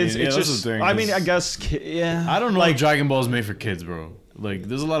not kids. It's just. I mean, I guess. Yeah. I don't know if Dragon Ball is made for kids, bro. Like,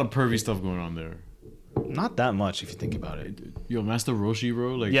 there's a lot of pervy stuff going on there. Not that much if you think about it. Yo, Master Roshi,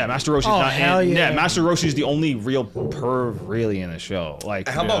 bro. Like, yeah, Master Roshi's Master Roshi's the only real perv really in the show. Like,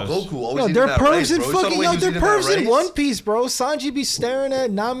 how about Goku? Always they're pervs in fucking they're pervs in One Piece, bro. Sanji be staring at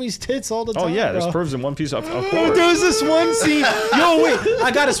Nami's tits all the time. Oh yeah, bro. There's pervs in One Piece. Of course. There's this one scene. Yo, wait,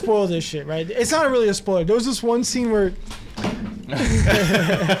 I gotta spoil this shit, right? It's not really a spoiler. There was this one scene where.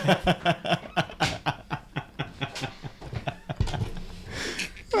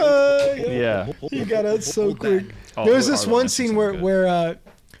 Yeah, you got out so quick. There's this one scene where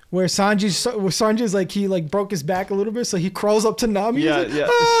Sanji's like he like broke his back a little bit, so he crawls up to Nami. Yeah, he's like,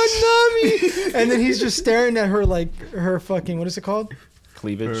 Nami, and then he's just staring at her like her fucking what is it called?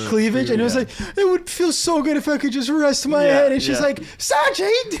 Cleavage, and it was like, it would feel so good if I could just rest my head. And she's like,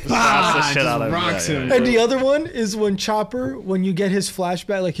 Sanji! And the other one is when Chopper, when you get his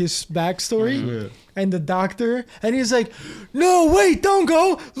flashback, like his backstory, and the doctor, and he's like, no, wait, don't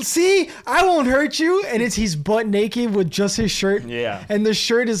go. See, I won't hurt you. And he's butt naked with just his shirt. Yeah. And the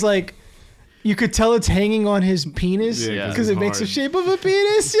shirt is like, you could tell it's hanging on his penis because it makes the shape of a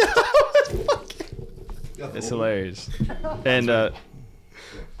penis. It's hilarious.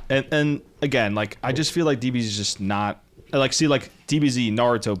 And again, like I just feel like DBZ is just not like DBZ,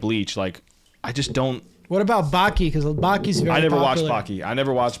 Naruto, Bleach. Like I just don't. What about Baki? Because Baki's very. I never popular. watched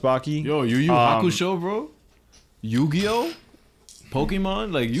Baki. Yo, Yu Yu Hakusho, bro. Yu-Gi-Oh.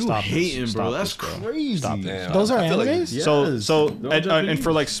 Pokemon, like you hating, bro. That's crazy. Damn, those are animes. Like, and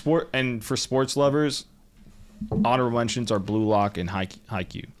for like sports lovers, honorable mentions are Blue Lock and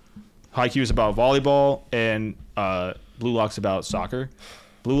Haikyuu. Haikyuu is about volleyball, and Blue Lock's about soccer.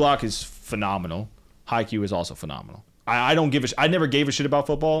 Blue Lock is phenomenal. Haikyuu is also phenomenal. I never gave a shit about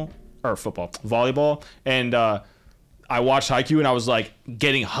volleyball, and I watched Haikyuu and I was like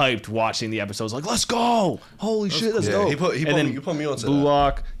getting hyped watching the episodes. Like, let's go! Holy shit, let's go! You put me on to Blue that.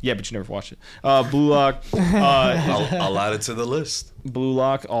 Lock. Yeah, but you never watched it. Blue Lock. I'll add it to the list. Blue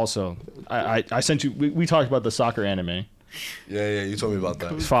Lock also. I sent you. We talked about the soccer anime. Yeah, you told me about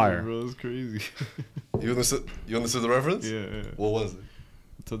that. It's fire. Bro, it's crazy. You understood the reference? Yeah. What was it?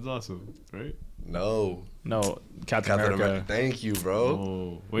 Tadzasu, right? No, Captain America. Thank you, bro.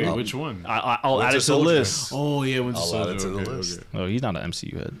 Oh, wait, which one? I'll add it to the list. Oh yeah, Winter Soldier. I'll add it to the list. Okay. Oh, he's not an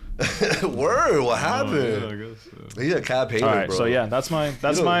MCU head. Word, what happened? Yeah, I guess so. He's a Cap hater, All right, bro. so yeah, that's my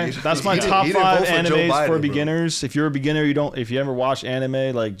top he didn't 5 vote for animes Joe Biden, for bro. beginners. If you're a beginner, if you ever watch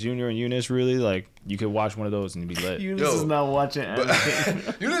anime like Junior and Eunice, really, like you could watch one of those and be lit. Eunice is not watching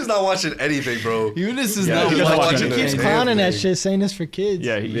anything. Eunice is not watching anything, bro. Eunice is Yeah, not he doesn't watch watching He keeps anything. clowning that shit, saying this for kids.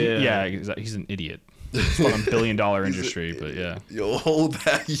 Yeah, he's an idiot. It's from $1 billion industry, but yeah. Yo, hold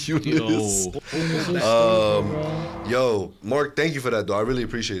that, Eunice. Yo, Marc, thank you for that, though. I really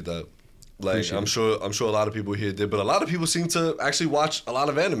appreciate that. Like, Appreciate I'm sure a lot of people here did, but a lot of people seem to actually watch a lot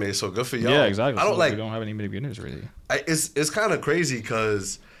of anime, so good for y'all. Yeah, exactly. I don't we don't have any beginners really. It's kind of crazy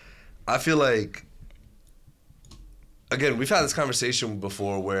because I feel like, again, we've had this conversation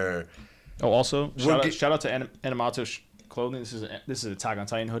before where. Oh, also shout out to Animato Clothing. This is Attack on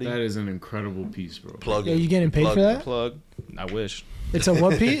Titan hoodie. That is an incredible piece, bro. Plug. Yeah, you getting paid for that? Plug. I wish. It's a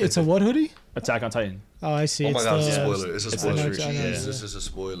what piece? It's a what hoodie? Attack on Titan. Oh, I see. Oh my god, it's a the- spoiler. It's a it's spoiler. a tree. Yeah. This is a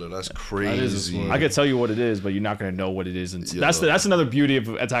spoiler. That's crazy. That is a spoiler. I could tell you what it is, but you're not gonna know what it is. That's another beauty of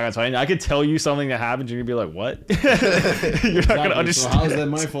Attack on Titan. I could tell you something that happens, you're gonna be like, "What?" You're not gonna understand. So how's that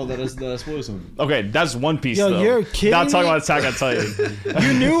my fault that I spoiled something? Okay, that's One Piece. Yo, though. you're kidding Not talking me? about Attack on Titan.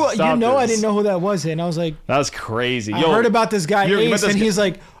 I didn't know who that was, and I was like, That's crazy. I heard about this guy you met Ace, this and guy- he's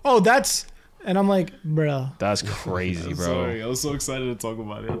like, oh, that's, and I'm like, bro, That's crazy, bro. Sorry, I was so excited to talk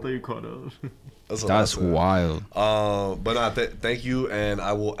about it. I thought you caught up. That's wild. But nah, thank you, and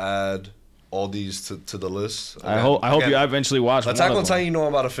I will add all these to the list. I hope you eventually watch Attack one on of Titan. You know I'm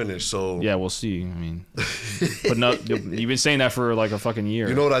about to finish, so yeah, we'll see. I mean, but no, you've been saying that for like a fucking year.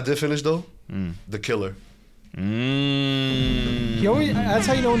 You know what I did finish though? The Killer. he always, that's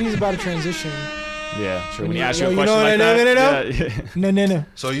how you know when he's about to transition. Yeah, sure. When he Yo, asks you a you question know, like that, No.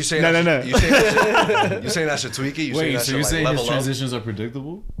 So you saying No. You saying I should tweak it? You saying Wait, I so should you're like saying his level up? transitions are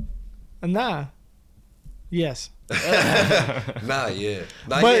predictable? Nah. Yes. Nah, yeah.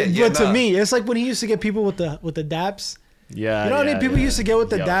 Nah, But yeah, to nah. me, it's like when he used to get people with the daps. yeah. You know how many people used to get with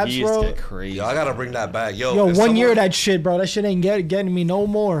the daps, he used bro? to get crazy. Yo, I gotta bring that back. Yo, Yo, if one year someone- that shit, bro. That shit ain't getting me no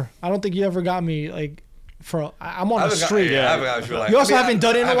more. I don't think you ever got me like for. I'm on I the haven't got- streak. yeah, I haven't got- I feel like- You also I mean, haven't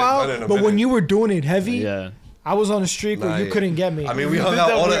done it in I a haven't while, done it in a but when minute. you were doing it heavy, Yeah. I was on a streak where you yeah. couldn't get me. I mean, we hung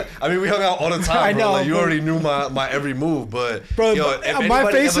out all the time, I bro. know, Like, you bro. already knew my every move, but Bro, yo, but if my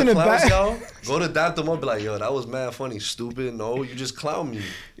anybody face ever in the clowns back- y'all, go to dap them up, be like, yo, that was mad funny, stupid. No, you just clown me.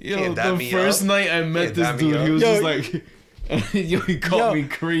 You Yo, can't dap the me first up. night I Can't met this dap me dude, up. he was Yo, just like, yo, he called me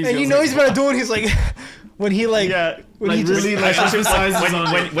crazy. And I you was know like, he's about to do it. He's like, when he like, when like he just, really like emphasizes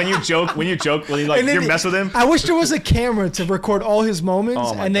on it. when you joke, when you like And then you mess with him. I wish there was a camera to record all his moments,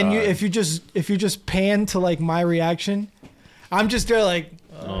 Oh my and then God. if you just pan to like my reaction, I'm just there like.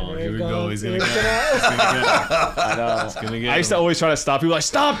 Oh, there here it we go. goes, He's here gonna it get goes. I know. He's gonna get I used to him. always try to stop people. Like,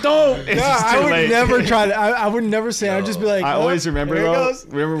 stop! Don't. It's No, just I too would late. never try to. I would never say. I'd just be like. I oh, always remember here it though. goes.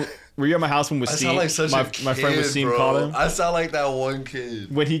 Remember, were you at my house when I Wasim, sound like such my a kid, my friend Wasim bro. called him? I sound like that one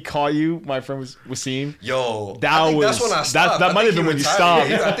kid. When he called you, my friend was Wasim. Yo, That I think was that's when I stopped. that I might think have been he when you retired. stopped.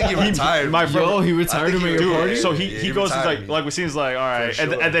 Yeah, I think he retired. My friend, Yo, he retired him at your party? So Yeah, he goes to retired like me. Wasim's like, all right, For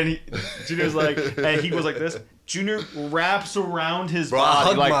sure. and then Junior's like, and he goes like this. Junior wraps around his Bro, I body.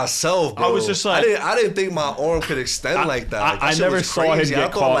 hugged like, myself, bro. I was just like, I didn't think my arm could extend like that. Like, that I shit never was saw him crazy. I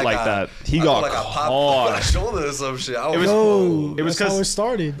get thought caught like that. He I got thought like I popped caught. my shoulder or some shit. I was, Yo, It was that's how 'cause- it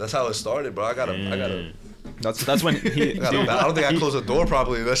started. That's how it started, bro. I gotta. That's when he. I don't think I closed the door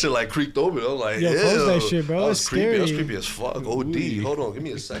properly. That shit like creaked open. I was like, Yo, ew. close that shit, bro. That was It's creepy. That was scary. creepy as fuck. OD. Hold on, give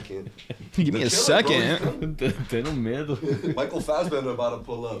me a second. Give me a second. Tengo miedo. Michael Fassbender about to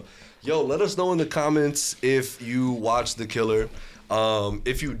pull up. Yo, let us know in the comments if you watched The Killer.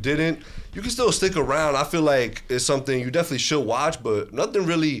 If you didn't, you can still stick around. I feel like it's something you definitely should watch, but nothing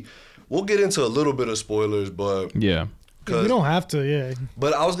really. We'll get into a little bit of spoilers, but Yeah. We don't have to, yeah.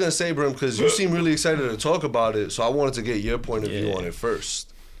 But I was gonna say, Brim, because you seem really excited to talk about it, so I wanted to get your point of view on it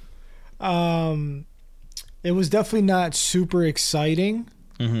first. It was definitely not super exciting.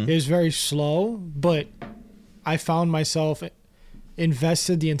 It was very slow, but I found myself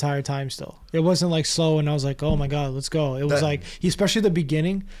invested the entire time still. It wasn't like slow and I was like, oh my God, let's go. It was like, especially the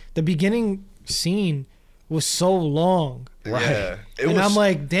beginning scene was so long. Right. Yeah. I'm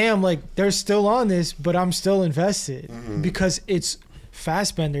like, damn, like they're still on this, but I'm still invested because it's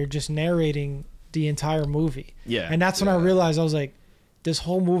Fassbender just narrating the entire movie. Yeah. And that's when I realized, I was like, this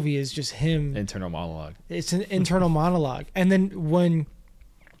whole movie is just him. Internal monologue. It's an internal monologue. And then when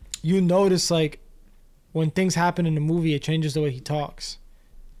you notice, like, when things happen in the movie, it changes the way he talks.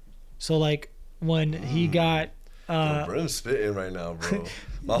 So, like, when he got... Brim's spitting right now, bro.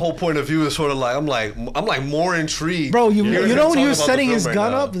 My whole point of view is sort of like, I'm like more intrigued. Bro, you know when he was setting his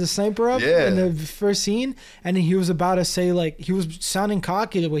gun up, the sniper up Yeah. in the first scene, and then he was about to say, like, he was sounding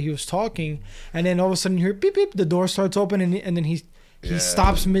cocky the way he was talking, and then all of a sudden you hear beep, beep, the door starts open, and then he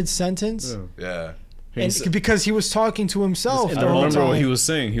stops mid-sentence. Yeah. And because he was talking to himself. I remember what he was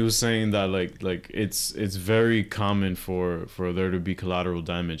saying. He was saying that like it's very common for there to be collateral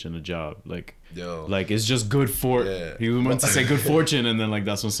damage in a job. Like it's just good for. Yeah. He meant to say good fortune, and then like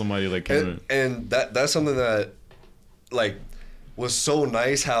that's when somebody like came in. And that's something that like was so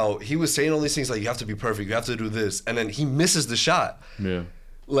nice. How he was saying all these things like you have to be perfect, you have to do this, and then he misses the shot. Yeah.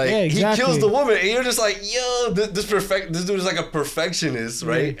 Like he kills the woman, and you're just like, yo, this dude is like a perfectionist,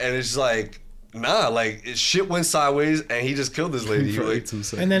 right? And it's like. Nah, like shit went sideways and he just killed this lady. Like,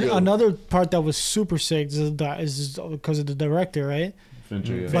 and then another part that was super sick is because of the director, right?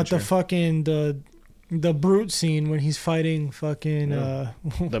 Fincher, yeah. But the fucking the brute scene when he's fighting fucking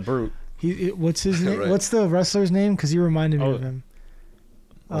the brute. What's his name? Right. What's the wrestler's name? Because you reminded me of him.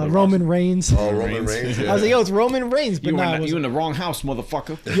 Roman Reigns. Oh, Roman Reigns. Yeah. I was like, yo, it's Roman Reigns, but you in the wrong house,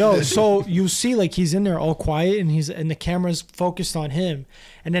 motherfucker. Yo, so you see, like he's in there all quiet, and the camera's focused on him,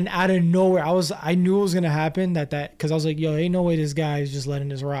 and then out of nowhere, I knew it was gonna happen because I was like, yo, ain't no way this guy is just letting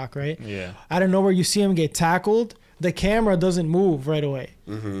this rock, right? Yeah. Out of nowhere, you see him get tackled. The camera doesn't move right away.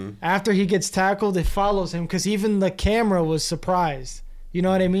 After he gets tackled, it follows him because even the camera was surprised. You know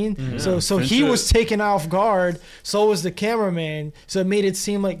what I mean? So he was taken off guard. So was the cameraman. So it made it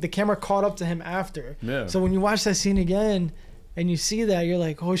seem like the camera caught up to him after. Yeah. So when you watch that scene again and you see that, you're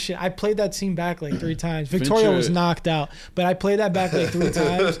like, oh shit. I played that scene back like 3 times. Victoria was knocked out, but I played that back like 3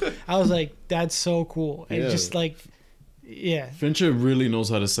 times. I was like, that's so cool. And just like, yeah. Fincher really knows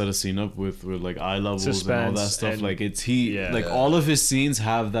how to set a scene up with like eye levels and all that stuff. And, like all of his scenes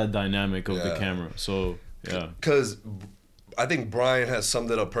have that dynamic of the camera. So yeah. Because I think Brian has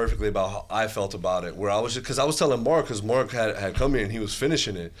summed it up perfectly about how I felt about it. Where I was because I was telling Marc, because Marc had come here and he was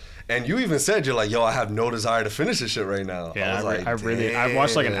finishing it, and you even said you're like, yo, I have no desire to finish this shit right now. Yeah, I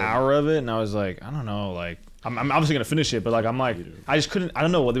watched like an hour of it and I was like, I don't know, like I'm obviously gonna finish it, but like I'm like I just couldn't. I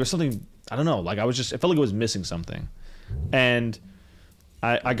don't know. There was something. I don't know. Like it felt like it was missing something, and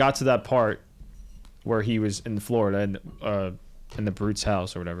I got to that part where he was in Florida and in the Brute's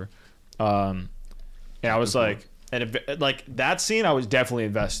house or whatever, and I was like. And like that scene, I was definitely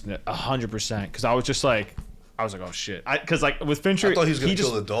invested in it 100% because I was just like, oh shit, because like with Fincher, I thought he was gonna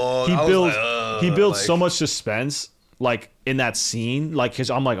kill the dog. He builds so much suspense like in that scene, like because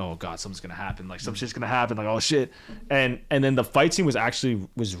I'm like, oh god, something's gonna happen, like some shit's gonna happen, like oh shit, and then the fight scene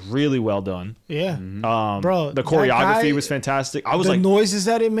was really well done. Yeah, bro, the choreography was fantastic. I was the like, noises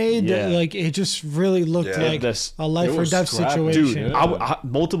that it made, like it just really looked like a life or death situation. Dude, I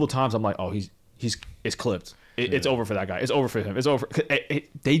multiple times I'm like, oh it's clipped. It's over for that guy. It's over for him. It's over.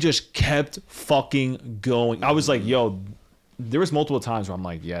 They just kept fucking going. I was like, yo, there was multiple times where I'm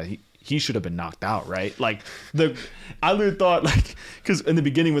like, yeah, he should have been knocked out, right? Like I literally thought like, because in the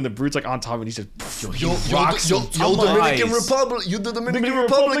beginning when the Brute's like on top and he said, yo, Dominican Republic, you the Dominican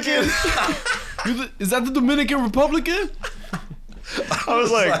Republican. Is that the Dominican Republican? I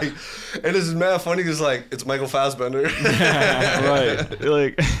was like, and this is mad funny because like it's Michael Fassbender. Right.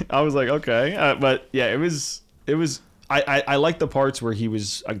 Like I was like, okay, but yeah, it was. I liked the parts where he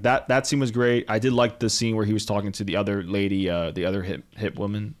was like that scene was great. I did like the scene where he was talking to the other lady, the other hip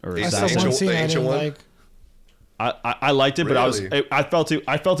woman, or the ancient one. Like. I liked it, really? But I felt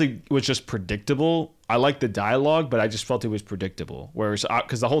it was just predictable. I liked the dialogue, but I just felt it was predictable. Whereas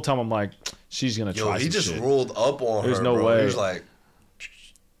because the whole time I'm like, she's gonna try. He just shit. rolled up on There's her. no bro. way. He was like,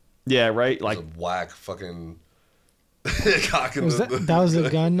 yeah, right. Like a whack fucking. That was a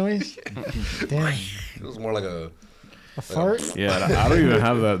gun noise. Damn. It was more like a fart. Yeah, I don't even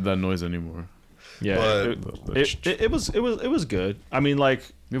have that noise anymore. Yeah, it was good. I mean, like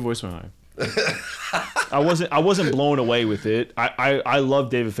your voice went high. I wasn't blown away with it. I love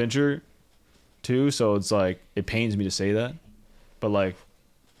David Fincher too, so it's like it pains me to say that, but like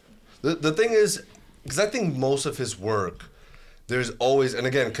the thing is, because I think most of his work, there's always, and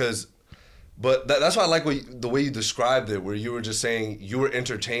again, but that's why I like the way you described it, where you were just saying you were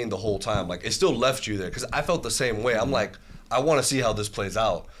entertained the whole time. Like, it still left you there, because I felt the same way. I'm like, I want to see how this plays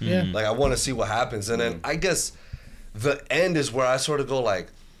out. Yeah. Like, I want to see what happens. And then I guess the end is where I sort of go like,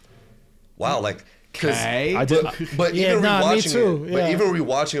 wow, like, because but Yeah, even nah, me too. rewatching it, Yeah. but even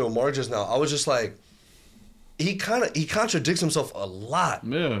rewatching it with Marc just now, I was just like, he contradicts himself a lot.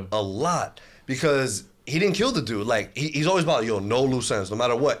 Yeah. A lot. Because he didn't kill the dude. Like, he's always about, no loose ends, no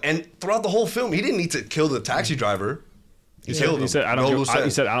matter what. And throughout the whole film, he didn't need to kill the taxi driver. He killed him. He said, I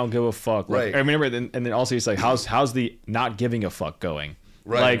don't give a fuck. Like, Right. I remember, and then also he's like, how's the not giving a fuck going?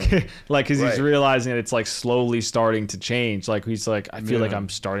 Right. Like, because he's realizing that it's like slowly starting to change. Like, he's like, I feel like I'm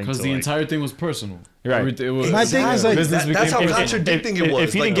starting to. Because the entire thing was personal. Right. It was, My thing is like that's how contradicting it was.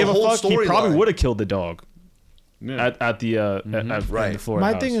 If he like, didn't give a fuck, he probably storyline. would have killed the dog. Yeah. At the Right. the Ford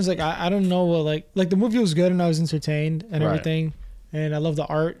My house. thing is like I don't know what like the movie was good and I was entertained and Right. everything, and I love the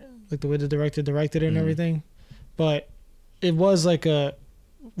art, like the way the director directed it and everything, but it was like a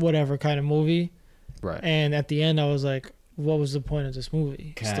whatever kind of movie, right? And at the end I was like, what was the point of this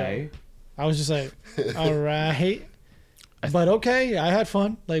movie? Okay. Still. I was just like, all right, but okay, I had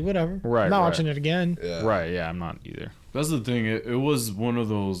fun, like whatever. Right, I'm not right. watching it again. Yeah. Right? Yeah, I'm not either. That's the thing. It was one of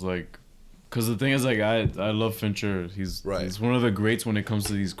those like, because the thing is like I love Fincher. He's one of the greats when it comes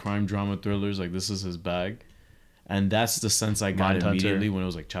to these crime drama thrillers. Like, this is his bag, and that's the sense I got Mindhunter. immediately when it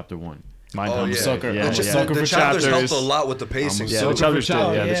was like chapter 1. I'm a sucker. Yeah, I'm a sucker the for chapters chapters. helped a lot with the pacing. I'm a Yeah, sucker the chapters for did.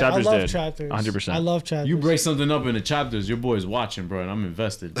 chapters. Yeah, the I chapters love did. chapters. 100%. I love chapters. You break something up into chapters, your boy is watching, bro, and I'm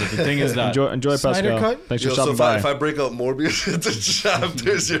invested. But the thing is that enjoy Snyder Pascal. Cut? Thanks for So stopping if by. I break up Morbius into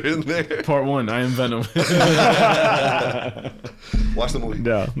chapters, you're in there. part 1, I am Venom. Watch the movie.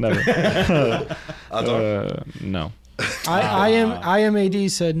 No, never. No. I am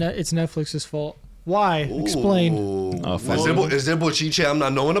AD said it's Netflix's fault. Why? Explain. Is there bochiche I'm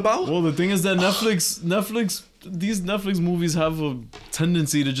not knowing about? Well, the thing is that these Netflix movies have a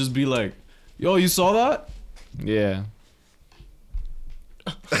tendency to just be like, yo, you saw that? Yeah.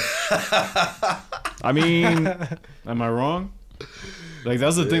 I mean, am I wrong? Like,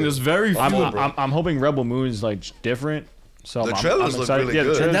 that's the thing. There's very few. I'm hoping Rebel Moon's like different. So The I'm trailers look excited. really Yeah, the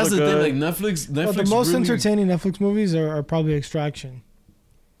good. trailers That's the look thing. good. Like, Netflix Well, the most really, entertaining Netflix movies are probably Extraction.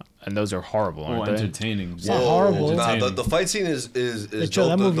 And those are horrible, aren't they? entertaining. It's not horrible. Nah, the fight scene is chill,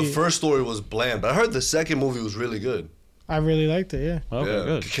 dope. that The movie- first story was bland, but I heard the second movie was really good. I really liked it. Yeah. Okay,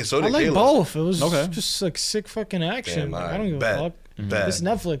 Yeah. good. So I did like Caleb. both. It was Okay. just like sick fucking action. Damn, Like, I don't give bet. a fuck. Bet. It's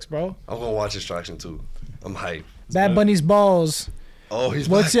Netflix, bro. I'm gonna watch Extraction too. I'm hyped. Bad Bunny's balls. Oh, he's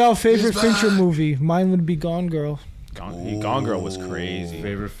What's back. y'all favorite He's Fincher back. movie? Mine would be Gone Girl. Gone Girl was crazy.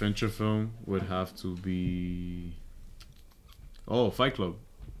 Favorite Fincher film would have to be Fight Club.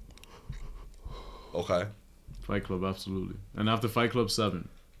 Okay. Fight Club, absolutely. And after Fight Club, 7.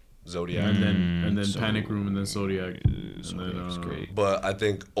 Zodiac. And then Panic Room, and then Zodiac. Zodiac's great. But I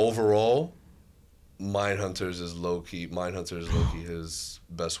think overall, Mindhunters is low key his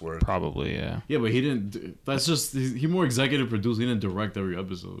best work. Probably, yeah. Yeah, but he didn't. That's just he more executive produced. He didn't direct every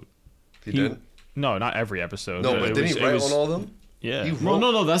episode. He did? No, not every episode. No, but It didn't was- he it write was- on all of them? Yeah. He No,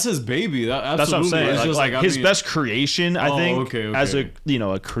 no, that's his baby. That's what I'm Absolutely. saying. It's Like, just like I his mean- best creation, I think, okay. as a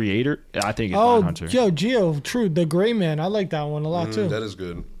creator, I think is Oh, Mindhunter. yo, Gio, true. The Gray Man. I like that one a lot too. That is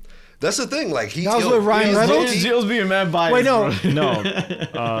good. That's the thing. Like That was with Ryan Reynolds? Gio's being mad biased. Wait, no. bro.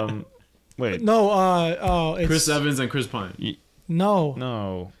 No. Wait. No, it's Chris Evans and Chris Pine.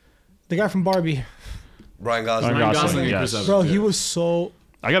 No. The guy from Barbie. Ryan Gosling. Ryan Gosling and yes. Chris Evans. Bro, yeah. he was so.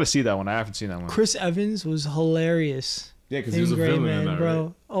 I got to see that one. I haven't seen that one. Chris Evans was hilarious. Yeah, because he was a Gray villain Man, in that, bro.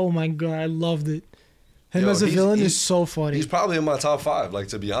 right? Oh my god, I loved it. Him Yo, as a he's- villain he's- is so funny. He's probably in my top 5. Like,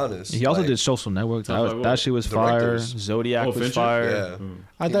 to be honest. He also Like, did Social Network. Top five That what? shit was fire. Directors. Zodiac was Fincher? fire. Yeah.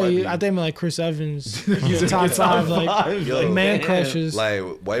 I he thought might you, be. I think like Chris Evans. He's top 5, like Yo, man crushes. Like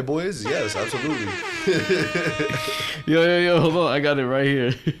white boys, yes, absolutely. Yo, hold on. I got it right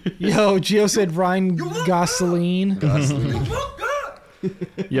here. Yo, Gio said Ryan Gosling.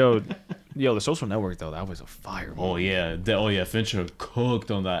 Yo, the Social Network though, that was a fire. Oh yeah, Fincher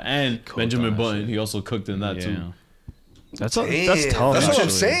cooked on that, and Benjamin Button, he also cooked in that too. That's Damn, tough. that's what I'm actually.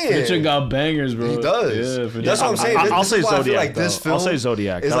 saying. Fincher got bangers, bro. He does. Yeah, Fincher- That's what I'm saying. I'll This say is why I feel Zodiac, like this though. I'll film say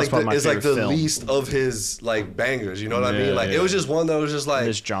Zodiac. is That was like probably my it's like the favorite film. least of his like bangers. You know what I Yeah, mean? Like yeah. it was just one that was just like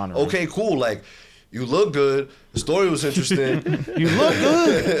This genre. Okay, cool. Like you look good. The story was interesting. You look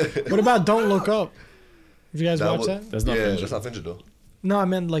good. What about Don't Look Up? Did you guys watch was- that? That's not yeah, Fincher. that's not Fincher though. No, I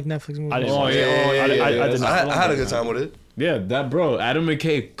meant like Netflix movies. I didn't Oh, watch it. yeah. I had a good time with it. Yeah, that bro, Adam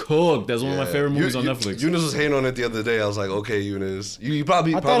McKay cooked. That's one of my favorite movies on Netflix. Eunice was hating on it the other day. I was like, okay, Eunice, you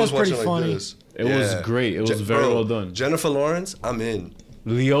probably thought it was watching pretty like funny. this. It was great. It was very well done. Jennifer Lawrence, I'm in.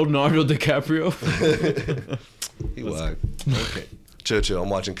 Leonardo DiCaprio. He whack. Okay. Chill. I'm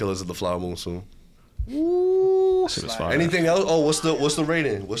watching Killers of the Flower Moon soon. Anything else? Oh, what's the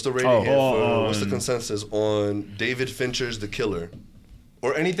rating? What's the rating here? What's the consensus on David Fincher's The Killer?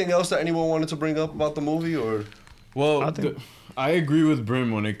 Or anything else that anyone wanted to bring up about the movie? Or Well, I agree with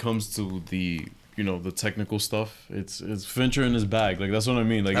Brim when it comes to the technical stuff. It's Fincher in his bag. Like that's what I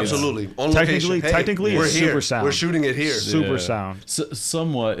mean. Like absolutely. On technically, we're it's here. super sound. We're shooting it here. Super sound.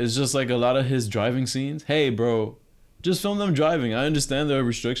 Somewhat. It's just like a lot of his driving scenes. Hey, bro, just film them driving. I understand there are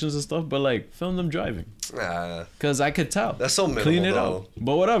restrictions and stuff, but like film them driving. Because I could tell. That's so minimal. Clean it out.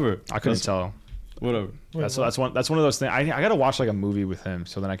 But whatever. I couldn't tell. Whatever. That's one of those things. I gotta watch like a movie with him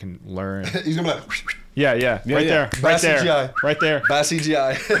so then I can learn. He's gonna be like, yeah, right there, CGI. right there. Bad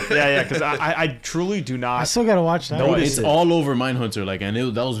CGI. yeah, because I truly do not. I still gotta watch that. No, it's all over Mindhunter. Like, and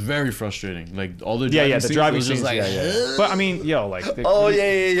that was very frustrating. Like all the driving the scenes, driving scenes. Like, But I mean, like. You're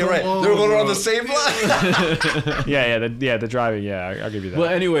right. They were going around the same block. The driving. Yeah, I'll give you that.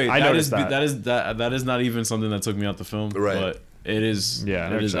 But anyway, I noticed that is not even something that took me out the film. Right. But it is.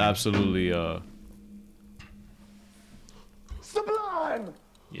 Yeah. It is absolutely. Sublime.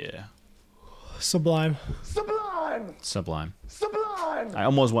 Yeah. Sublime. Sublime. I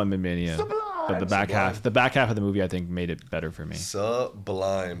almost went Mid-Mania, but the back half of the movie I think made it better for me.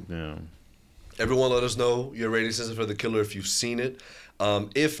 Sublime. Yeah. Everyone, let us know your rating system for The Killer if you've seen it.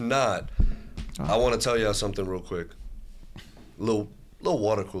 If not, I want to tell y'all something real quick. Little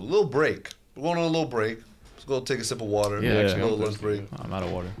water cool. Little break. We're going on a little break. Let's go take a sip of water. Yeah, actually, a little lunch break. I'm out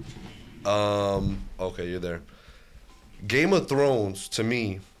of water. Okay, you're there. Game of Thrones, to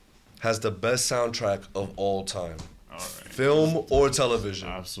me, has the best soundtrack of all time. All right. Film or television.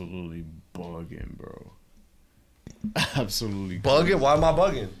 Absolutely bugging, bro. Absolutely bugging? Why am I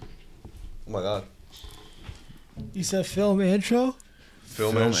bugging? Oh my god. You said film intro?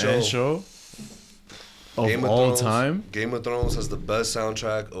 Film and show. Of all time? Game of Thrones has the best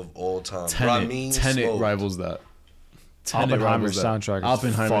soundtrack of all time. Tenet rivals that. Oppenheimer's soundtrack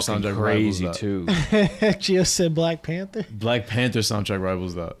is fucking crazy too. Gio said Black Panther. Black Panther soundtrack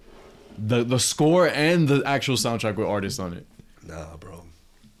rivals that. The score and the actual soundtrack with artists on it. Nah, bro.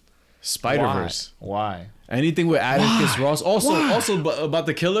 Spider-Verse. Why? Anything with Atticus Ross. Also about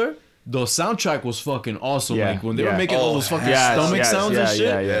The Killer, the soundtrack was fucking awesome. Yeah. Like when they were making all those fucking stomach sounds and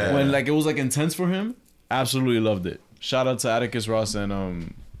shit. Yeah. When like it was like intense for him. Absolutely loved it. Shout out to Atticus Ross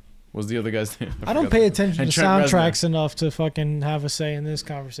and what's the other guy's name? I don't pay attention to Trent soundtracks enough to fucking have a say in this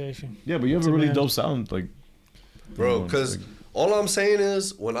conversation. Yeah, but you have a really dope sound, like, bro. Because all I'm saying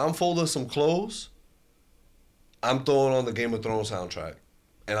is, when I'm folding some clothes, I'm throwing on the Game of Thrones soundtrack,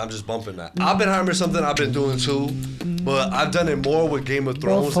 and I'm just bumping that. Oppenheimer's something I've been doing too, but I've done it more with Game of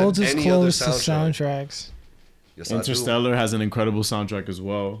Thrones than any other soundtracks. Yes, Interstellar has an incredible soundtrack as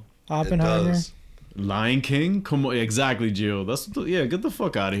well. Oppenheimer. Lion King? Come on, exactly, Gio. Get the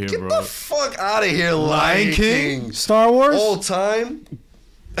fuck out of here, bro. Get the fuck out of here, Lion King. Star Wars? All time?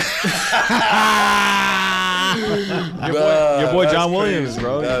 Your boy John Williams,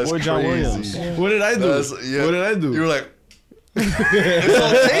 bro. Your boy John Williams. What did I do? What did I do? You were like,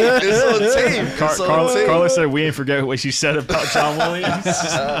 it's on tape. Carlos said we ain't forget what she said about John Williams.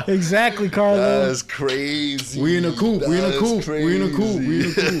 Exactly, Carlos. That's crazy. We in a coupe.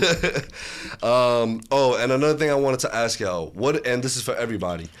 And another thing I wanted to ask y'all, and this is for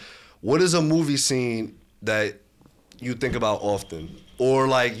everybody, what is a movie scene that you think about often? Or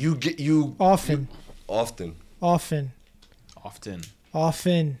like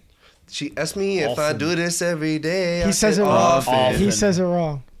Often. She asked me if I do this every day. He says it wrong. He says it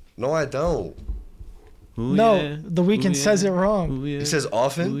wrong. No, I don't. Ooh, no, yeah. The Weeknd says it wrong. Ooh, yeah. He says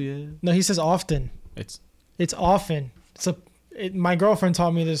often? Ooh, yeah. No, he says often. It's often. My girlfriend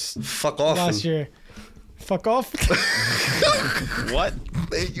taught me this last year. Fuck off. What?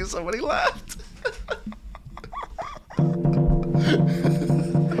 Thank you. Somebody laughed.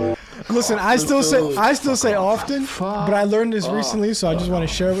 Listen, I still say often, but I learned this recently, so I just want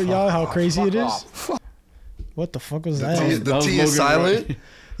to share with y'all how crazy it is. What the fuck was that? The T is silent? Right?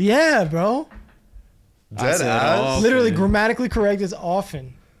 Yeah, bro. Dead ass? Literally grammatically correct is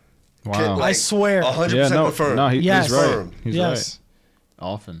often. Wow. I swear. 100% confirmed. No, he's right. He's right.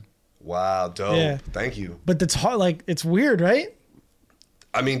 Often. Wow, dope. Yeah. Thank you. But that's hard. Like, it's weird, right?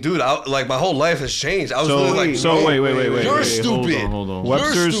 I mean, dude, my whole life has changed. I was really like, wait. You're stupid. Hold on.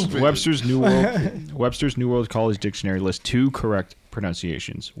 Webster's New World College Dictionary lists 2 correct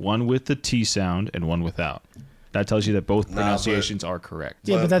pronunciations, one with the T sound and one without. That tells you that both pronunciations are correct.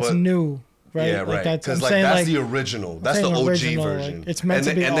 Yeah, but that's new. Right? Yeah, right. Because that's the original. That's the OG version. Like, it's meant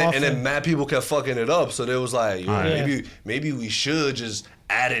to be and then mad people kept fucking it up. So they was like, maybe we should just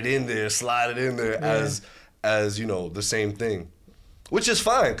add it in there, slide it in there as you know, the same thing. Which is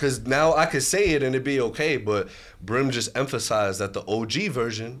fine, because now I could say it and it'd be okay, but Brim just emphasized that the OG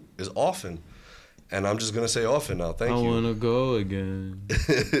version is often. And I'm just going to say often now. Thank you. I want to go again.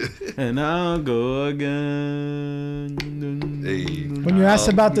 And I'll go again. Hey. When you asked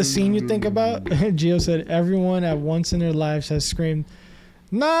about the scene you think about, Gio said everyone at once in their lives has screamed,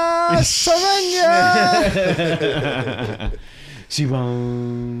 "Nah, surrender!"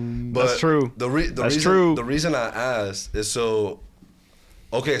 But that's true. The reason I asked is so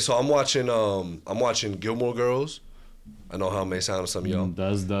I'm watching Gilmore Girls. I know how it may sound to some of y'all.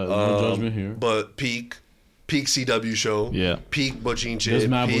 That's no judgment here. But peak CW show. Yeah. Peak Bochinche. There's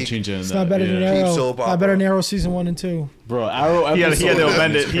mad Bochinche in that. It's not better than Arrow. Not better than Arrow season 1 and 2. Bro, Arrow episode. He had to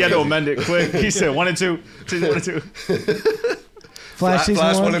amend it. He had to amend it quick. He said 1 and 2. Season 1 and 2. Flash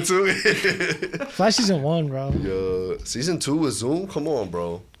season 1 and 2. Flash season 1, bro. Yo, season 2 was Zoom. Come on,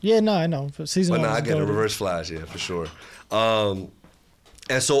 bro. Yeah, no, I know. But season 1. But I get a reverse Flash, yeah, for sure. And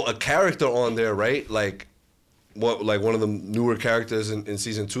so a character on there, right? Like one of the newer characters in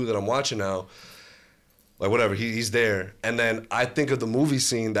season 2 that I'm watching now. Like whatever, he's there. And then I think of the movie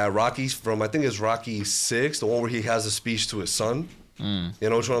scene that Rocky's from, I think it's Rocky 6, the one where he has a speech to his son. You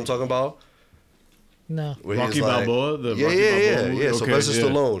know which one I'm talking about? No. Where Rocky Balboa? Yeah. Sylvester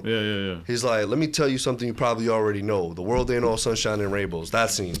Stallone. Yeah. He's like, let me tell you something you probably already know. The world ain't all sunshine and rainbows. That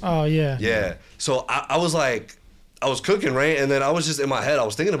scene. Oh, yeah. Yeah. So I was like, I was cooking, right? And then I was just in my head, I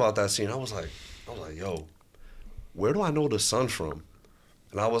was thinking about that scene. I was like, yo, where do I know the son from?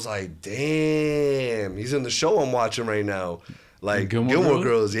 And I was like, damn, he's in the show I'm watching right now. Like Gilmore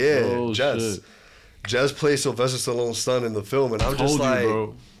Girls, yeah. Oh, Jess plays Sylvester Stallone's son in the film, and I'm just like,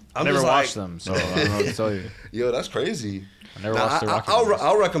 bro. I never watched them, so I don't know what to tell you. Yo, that's crazy. I never watched the Rocky.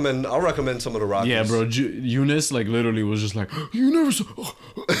 I'll recommend some of the Rockies. Yeah, bro. Eunice like literally was just like, you never saw.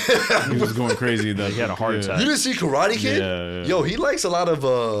 He was going crazy. That he had a heart attack. You didn't see Karate Kid? Yeah. Yo, he likes a lot of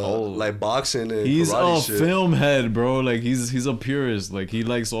like boxing and he's karate shit. He's a film head, bro. Like he's a purist. Like he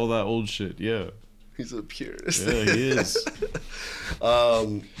likes all that old shit. Yeah. He's a purist. Yeah, he is.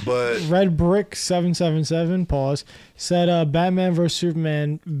 But Red Brick 777 said Batman vs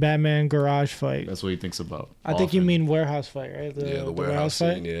Superman Batman garage fight. That's what he thinks about. I think you mean warehouse fight, right? The warehouse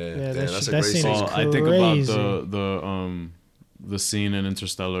fight. Scene, yeah. That's a great scene. I think about the scene in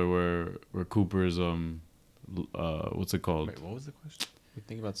Interstellar where Cooper's what's it called? Wait, what was the question? We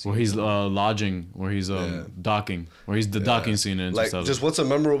think about where he's lodging, where he's docking, where he's the docking scene in Interstellar. Like, just what's a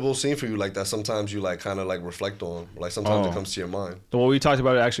memorable scene for you, like that sometimes you like kind of like reflect on, like sometimes it comes to your mind. Well, we talked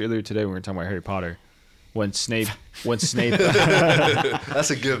about it actually earlier today when we were talking about Harry Potter. When Snape that's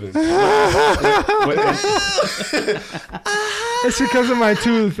a given. It's because of my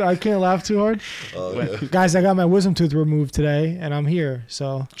tooth. I can't laugh too hard. Guys, I got my wisdom tooth removed today, and I'm here.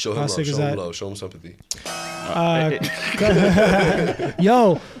 So show him love. Show him love. Show him sympathy.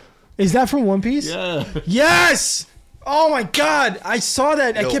 Yo, is that from One Piece? Yeah. Yes. Oh my God, I saw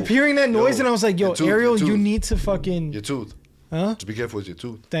that. I kept hearing that noise, and I was like, "Yo, Ariel, you need to fucking your tooth." Huh? Just be careful with your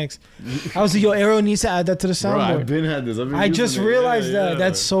tooth. Thanks. I was like, yo, Arrow needs to add that to the soundboard. Bro, I've been had this. I just realized that.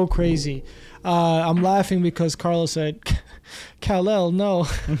 That's so crazy. I'm laughing because Carlos said, Kal-El, no.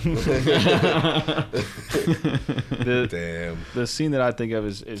 Damn. The scene that I think of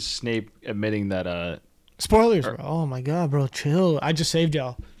is Snape admitting that... Spoilers, bro. Oh, my God, bro. Chill. I just saved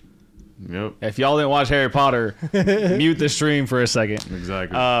y'all. Yep. If y'all didn't watch Harry Potter, mute the stream for a second.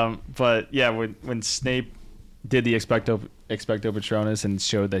 Exactly. But, yeah, when Snape did the Expecto Patronus and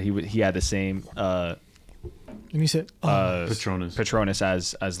showed that he had the same and he said Patronus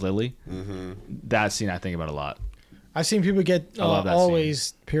as Lily. Mm-hmm. That scene I think about a lot. I've seen people get always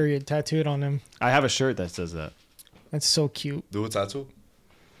scene. Period tattooed on them. I have a shirt that says that. That's so cute. Do a tattoo?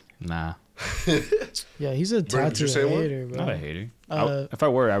 Nah. Yeah, he's a tattoo hater, bro. Not a hater. If I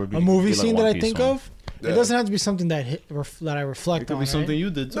were, I would be a movie scene like that I think of. Yeah. It doesn't have to be something that I reflect on. It could be something you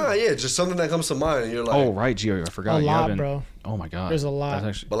did too. Nah, yeah, just something that comes to mind, and you're like, oh right, Gio, I forgot. A lot, bro. Oh my God, there's a lot.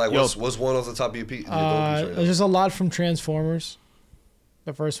 But like, what's one off the top of your piece? There's just a lot from Transformers,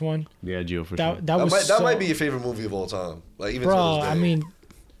 the first one. Yeah, Gio, for sure. That might be your favorite movie of all time. Like even bro, I mean,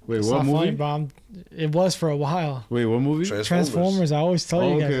 Wait, It's what not movie? funny, bro. It was for a while. Wait, what movie? Transformers. I always tell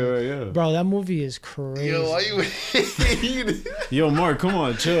you guys. Okay, right, yeah. Bro, that movie is crazy. Yo, why you? Yo, Mark, come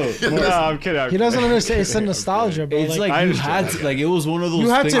on, chill. No, I'm kidding. He doesn't understand. It's the nostalgia, bro. It's like you had to, like it was one of those. You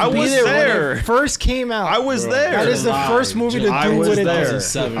had things. to be was there there. when it first came out. I was there. That is the first movie to I do was what it there.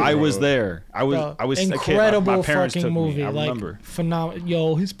 does. I was there. I was incredible a kid. My parents fucking took movie. me. I like remember. phenomenal.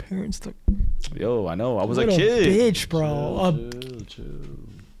 Yo, his parents took. Yo, I know. I was What a kid. Bitch, bro. Chill.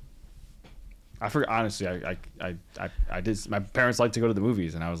 I forgot. Honestly, I did. My parents like to go to the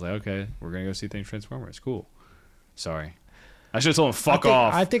movies, and I was like, okay, we're gonna go see things Transformers. Cool. Sorry, I should have told him fuck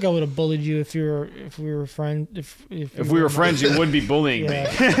off. I think I would have bullied you if we were friends. If we were friends, you wouldn't be bullying me.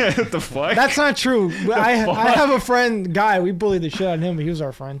 What the fuck? That's not true. I have a friend, guy. We bullied the shit out of him, but he was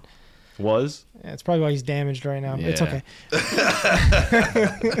our friend. Was? Yeah, it's probably why he's damaged right now. Yeah. It's okay.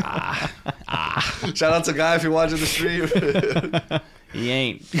 Shout out to Guy if you're watching the stream. He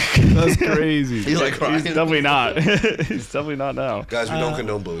ain't. That's crazy. He's like crying. He's definitely not. He's definitely not now. Guys, we don't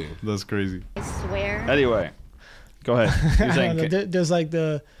condone bullying. That's crazy. I swear. Anyway, go ahead. You're saying There's like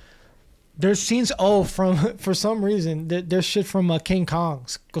there's scenes. For some reason there's shit from King Kong,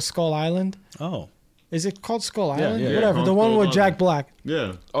 Skull Island. Oh. Is it called Skull Yeah, Island? yeah. Whatever. The one with Jack Black.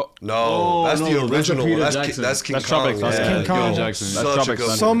 Yeah. No, that's the original one. That's King Kong. That's King Kong. Jackson. Such a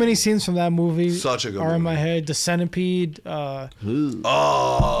good So many scenes from that movie Such a good are in movie. my head. The centipede, Oh.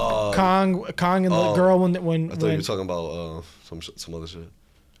 Kong and the girl when I thought you were talking about some other shit.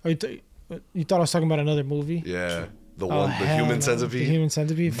 You thought I was talking about another movie? Yeah, the Hell human no. centipede. The human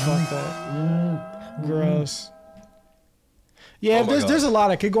centipede. Fuck that. Gross. Yeah, Oh my there's God. a lot.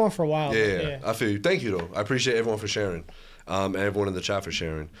 I could go on for a while. Yeah, I feel you. Thank you though. I appreciate everyone for sharing, and everyone in the chat for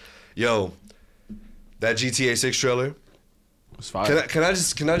sharing. Yo, that GTA 6 trailer. It's fire. Can I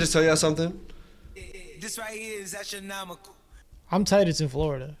just tell y'all something? This right here is astronomical. I'm tight. It's in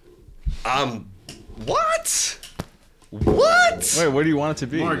Florida. What? What? Wait, where do you want it to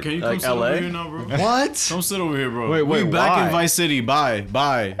be? Mark, can you come like sit LA? over here now, bro? What? Come sit over here, bro. Wait, we back why? in Vice City. Bye.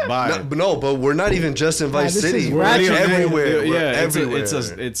 No, but we're not even just in Vice this City. is We're ratchet. everywhere. We're Yeah, everywhere.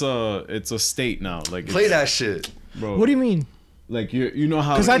 it's a state now. Like Play that shit, bro. What do you mean? Like you know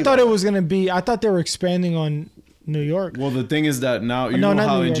how? Because I thought it was gonna be. I thought they were expanding on New York. Well, the thing is that now you No, know not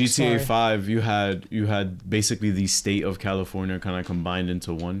how New in York, GTA sorry. 5 you had basically the state of California kind of combined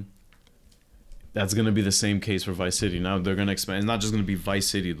into one. That's gonna be the same case for Vice City. Now they're gonna expand. It's not just gonna be Vice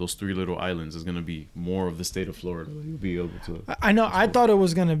City. Those 3 little islands is gonna be more of the state of Florida. You'll be able to. I know. I thought it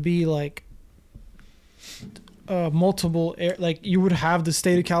was gonna be like multiple like you would have the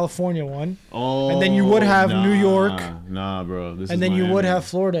state of California one, and then you would have New York, Nah, bro. This and is then you would Miami. have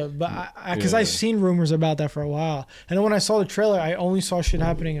Florida. But because I've seen rumors about that for a while, and then when I saw the trailer, I only saw shit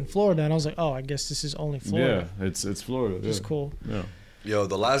happening in Florida, and I was like, oh, I guess this is only Florida. Yeah, it's Florida. Which is cool. Yeah. Yo,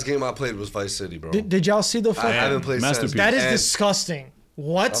 the last game I played was Vice City, bro. Did y'all see the? I haven't played since. That is And disgusting.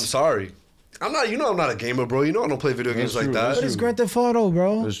 What? I'm sorry. I'm not. You know, I'm not a gamer, bro. You know, I don't play video games like that. What is Grand Theft Auto,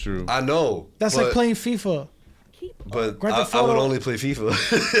 bro? That's true. I know. That's like playing FIFA. But Grand Theft I would Auto- only play FIFA.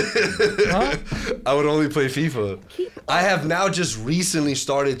 I would only play FIFA. I have now just recently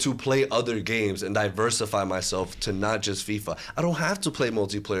started to play other games and diversify myself to not just FIFA. I don't have to play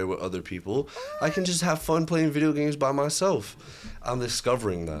multiplayer with other people. I can just have fun playing video games by myself. I'm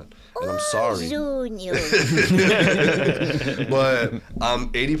discovering that. And I'm sorry. But I'm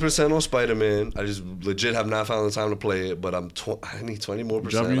 80% on Spider-Man. I just legit have not found the time to play it, but I need 20 more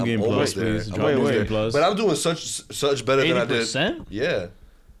percent. Drop New I'm Game almost Plus, there. please. I'm Drop New almost Game there. Plus. But I'm doing such better than I did. 80%? Yeah.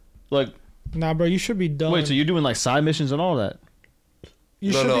 Like, Nah, bro, you should be done. wait, so you're doing like side missions and all that?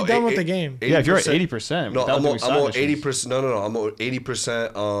 You should be done with the game. Yeah, if you're at 80%. No, without I'm doing on side missions. 80%. No, I'm on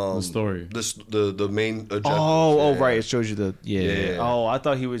 80%. The story. The main objective. Oh, right. It shows you the Yeah. Oh, I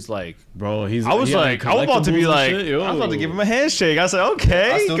thought he was like, bro. I was about to be like, I was about to give him a handshake. I said,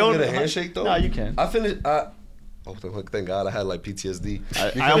 okay, I still go don't get a handshake though. No, you can. I finished. Thank God, I had like PTSD.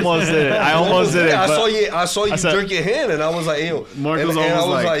 I almost did it. I saw you jerk your hand, and I was like, yo. Mark and was I almost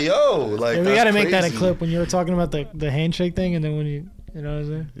was like- like, yo, like Yeah, we that's gotta make that a crazy. clip when you were talking about the handshake thing, and then when you know what I'm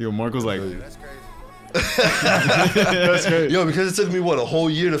saying? Yo, Mark was like, That's great. Yo, because it took me a whole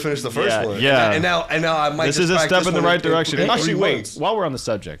year to finish the first one. Yeah. And now I might. This just is a crack step this in the one right direction. in Actually, 3 wait. months. While we're on the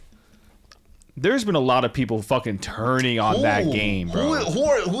subject, there's been a lot of people fucking turning on that game, bro.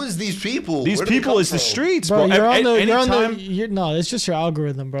 Who is these people? These Where do they people come is the from? streets, Bro, bro. you're on the, Anytime- no, it's just your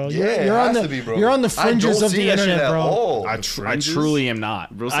algorithm, bro. Yeah, you're it on has the, to be, bro. you're on the I fringes don't of see the that shit internet, at bro. all. I truly am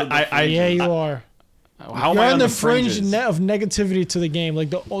not. Bro said I Yeah, you are. How am You're I on the fringes? fringe of negativity to the game.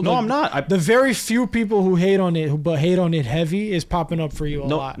 Like No, I'm not. The very few people who hate on it, but hate on it heavy, is popping up for you a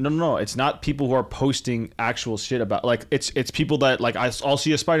lot. No. It's not people who are posting actual shit about. Like it's people that like I'll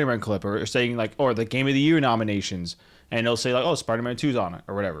see a Spider-Man clip or saying like or the Game of the Year nominations, and they'll say like, oh, Spider-Man 2's on it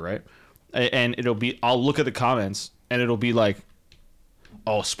or whatever, right? And it'll be I'll look at the comments and it'll be like,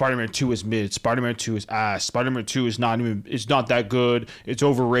 oh, Spider-Man 2 is mid. Spider-Man 2 is ass. Spider-Man 2 is not that good. It's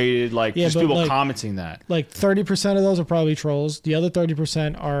overrated. Like, just people like, commenting that. Like 30% of those are probably trolls. The other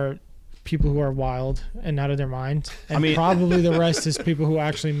 30% are people who are wild and out of their minds. And probably the rest is people who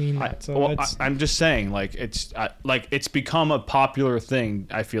actually mean that. So I'm just saying, like, it's become a popular thing,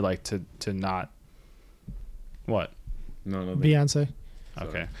 I feel like, to not... What? No. Beyonce.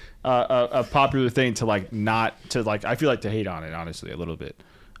 Okay. A popular thing to like not to like I feel like to hate on it honestly a little bit.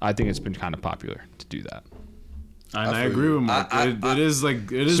 I think it's been kind of popular to do that. And I agree with Marc. It is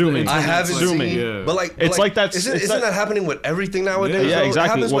zooming. I haven't zooming. Yeah. But like it's like that. Isn't that happening with everything nowadays? Yeah,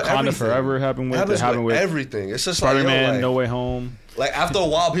 exactly. Wakanda Forever happened with everything. It's just Spider-Man, like, No Way Home. Like after a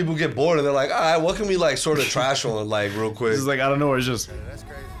while, people get bored and they're like, all right, what can we like sort of trash on like real quick? It's like I don't know. It's just. That's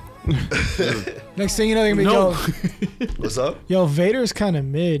crazy. Next thing you know, they're gonna be what's up? Yo, Vader's kind of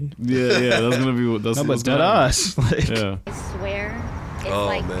mid. Yeah, that's gonna be what. That's dead us. I swear, it's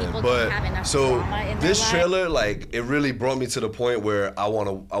like people don't have enough drama in this their trailer, like, it really brought me to the point where I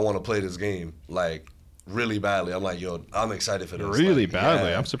wanna play this game, like, really badly. I'm like, yo, I'm excited for this. Really like,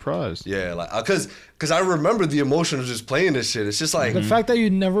 badly? Yeah. I'm surprised. Yeah, like, cause I remember the emotion of just playing this shit. It's just like the fact that you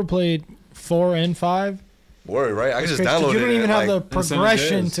never played 4 and 5. Word, right? I can just download it. You don't even have like, the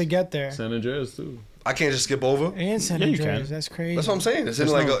progression to get there. San Andreas too. I can't just skip over. And San Andreas, that's crazy. That's what I'm saying. It's in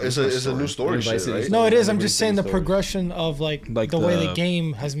like it's a new story shit, right? No, it is. I'm just saying the progression of like the way the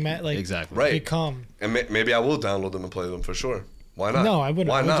game has become. And maybe I will download them and play them for sure. Why not? No, I wouldn't.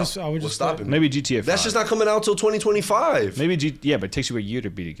 Why not? I would just stop it. Maybe GTA 5. That's just not coming out till 2025. Maybe but it takes you a year to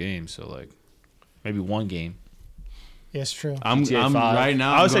beat a game. So like, maybe one game. Yeah, it's true. I'm right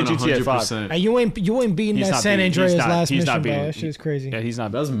now. I would say GTA 5. Hey, you ain't beating that San Andreas last mission, bro. That shit is crazy. Yeah, he's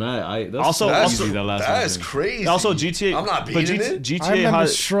not. That's mad. That's crazy. Also, GTA. I'm not beating it. GTA. I remember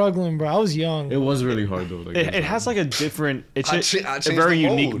struggling, bro. I was young. It was really hard though. Like, it has like a different. It's a very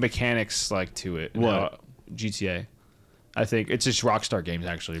unique mechanics like to it. What? GTA. I think it's just Rockstar games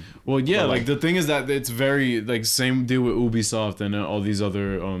actually. Well, yeah, like the thing is that it's very like same deal with Ubisoft and all these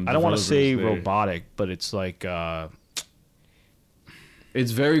other. I don't want to say robotic, but it's like.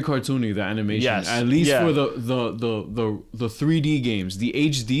 It's very cartoony, the animation. Yes. At least for the 3D games. The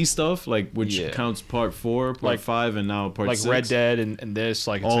HD stuff, like which counts part 4, part 5, and now part 6. Like Red Dead and this,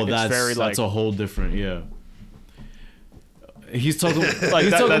 like it's, that's very that's like a whole different He's talking like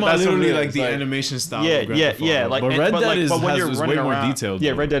he's talking about literally like the animation style. Yeah. Like, but Red Dead is way more around, detailed.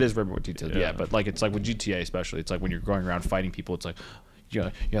 Yeah, Red Dead is way more detailed. Yeah, but like it's like with GTA especially, it's like when you're going around fighting people, it's like. You're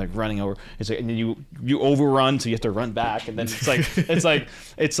like running over. It's like, and then you overrun, so you have to run back, and then it's like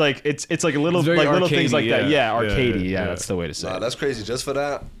a little like little things like that. Yeah, arcadey. Yeah, that's the way to say it. That's crazy. Just for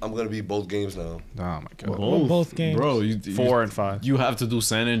that, I'm gonna beat both games now. Oh my god, both games, bro. 4 and 5. You have to do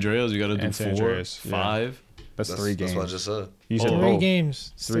San Andreas. You got to do 4, 5. That's 3 games. That's what I just said. You said 3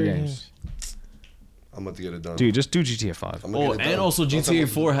 games. 3 games. I'm about to get it done. Dude, just do GTA 5. And also GTA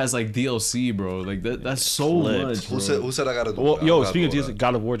 4 has like DLC, bro. Like that's so much. Who said I gotta do? Well, yo, speaking of DLC,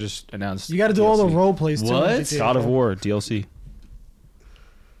 God of War just announced. You got to do all the role plays too. What? God of War DLC.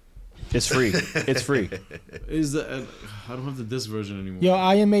 It's free. It's free. Is that? I don't have the disc version anymore. Yo,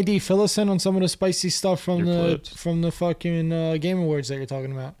 IMAD, fill us in on some of the spicy stuff from the fucking Game Awards that you're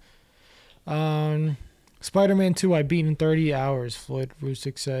talking about. Spider-Man 2, I beat in 30 hours. Floyd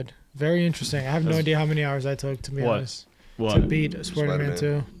Rusick said. Very interesting. I have no idea how many hours I took, to be honest. To beat Spider-Man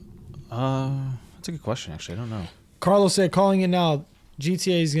 2. That's a good question, actually. I don't know. Carlos said, calling it now,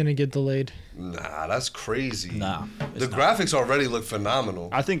 GTA is going to get delayed. Nah, that's crazy. Nah. The graphics already look phenomenal.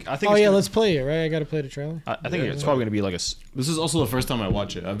 I think. Oh, yeah, let's play it, right? I got to play the trailer. I think it's probably going to be like a... This is also the first time I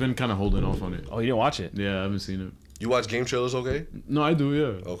watch it. I've been kind of holding off on it. Oh, you didn't watch it? Yeah, I haven't seen it. You watch game trailers, okay? No, I do,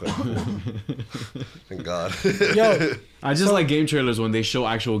 yeah. Okay. Thank God. Yo, I just like game trailers when they show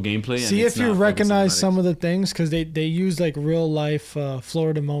actual gameplay. See if you recognize some of the things, because they use like real life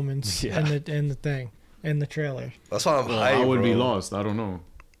Florida moments in the trailer. That's why I'm hyped, I would be lost. I don't know.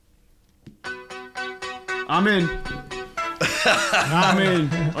 I'm in. I'm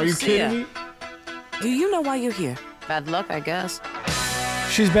in. Are you kidding me? Do you know why you're here? Bad luck, I guess.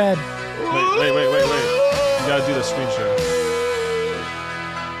 She's bad. Wait. You gotta do the screen share.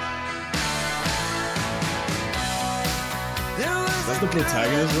 That's the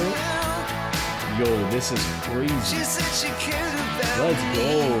protagonist, bro? Yo, this is crazy. Let's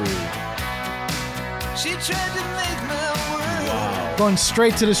go. She tried to make my world. Going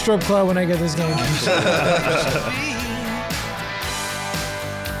straight to the strip club when I get this game.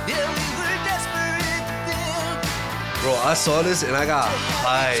 Bro, I saw this and I got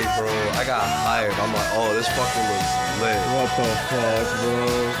hyped, bro. I got hyped. I'm like, oh, this fucking looks lit. What the fuck, bro?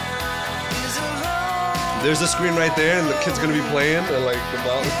 There's a screen right there, and the kid's gonna be playing, and like the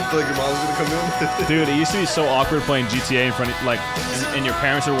mom, like your mom's gonna come in. Dude, it used to be so awkward playing GTA in front of, like, and your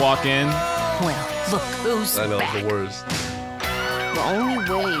parents would walk in. Well, look who's I know, back. the worst. The only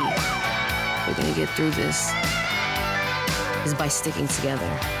way we're gonna get through this is by sticking together,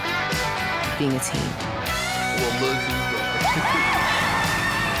 being a team. Well, look who's back.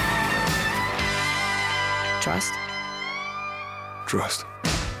 Trust? Trust.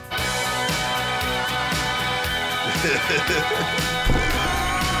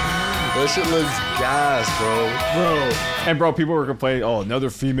 That shit looks gas, bro. And bro, people were complaining, oh, another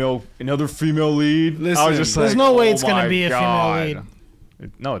female lead. Listen, I was just there's like, no way oh it's gonna my be a female God.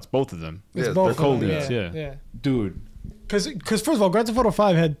 lead. No, it's both of them. It's Yeah, both they're of them, co-leads, yeah. Dude. Because first of all, Grand Theft Auto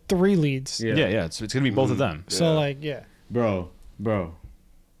 5 had 3 leads. Yeah, it's gonna be both of them. So like, yeah. Bro.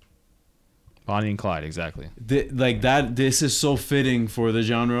 Bonnie and Clyde, exactly. Like that. This is so fitting for the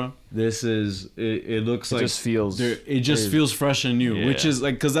genre. This is. It looks like just feels. It just feels fresh and new, which Yeah. is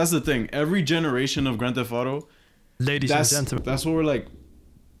like, because that's the thing. Every generation of Grand Theft Auto, Ladies and gentlemen. that's what we're like.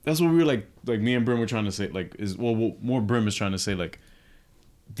 That's what we were like me and Brim were trying to say. Like, more Brim is trying to say, like,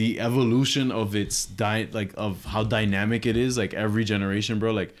 the evolution of its of how dynamic it is. Like every generation,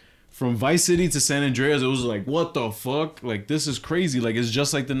 bro. Like from Vice City to San Andreas, it was like, what the fuck? Like, this is crazy. Like, it's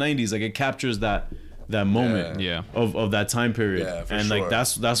just like the 90s. Like, it captures that moment of that time period. Yeah, for and sure. like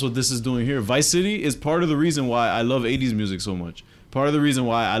that's what this is doing here. Vice City is part of the reason why I love 80s music so much. Part of the reason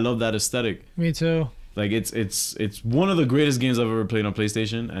why I love that aesthetic. Me too. Like it's one of the greatest games I've ever played on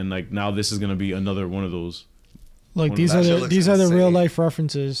PlayStation, and like now this is gonna be another one of those. Like these are the real life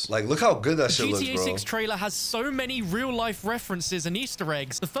references. Like, look how good that shit The looks, GTA bro. 6 trailer has so many real-life references and Easter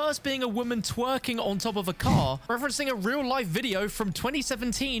eggs. The first being a woman twerking on top of a car, referencing a real-life video from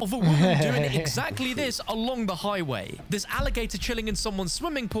 2017 of a woman doing exactly this along the highway. There's alligator chilling in someone's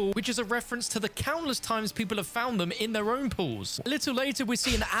swimming pool, which is a reference to the countless times people have found them in their own pools. A little later, we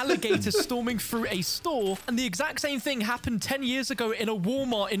see an alligator storming through a store, and the exact same thing happened 10 years ago in a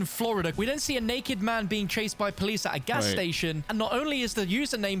Walmart in Florida. We then see a naked man being chased by police at a gas station, and not only is the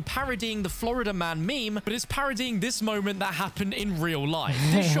username parodying the Florida man meme, but it's parodying this moment that happened in real life.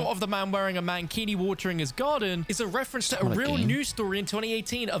 This shot of the man wearing a mankini watering his garden is a reference to a real news story in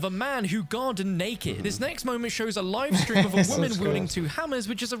 2018 of a man who gardened naked. This next moment shows a live stream of a woman wielding 2 hammers,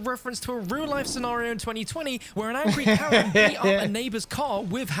 which is a reference to a real life scenario in 2020 where an angry Karen beat up a neighbor's car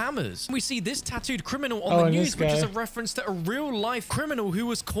with hammers. We see this tattooed criminal on the news, which is a reference to a real life criminal who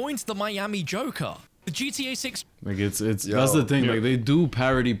was coined the Miami Joker. The GTA 6, like it's that's the thing. Like they do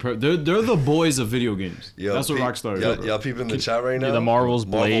parody. They're the boys of video games. That's what Rockstar is. Y'all people in the chat right now. Yeah, the Marvel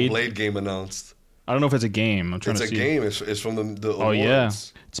Blade game announced. I don't know if it's a game. I'm trying to see. It's a game. It's from the Oh awards. yeah,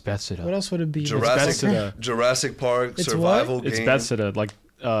 it's Bethesda. What else would it be? Jurassic Park It's survival what? game. It's Bethesda, like.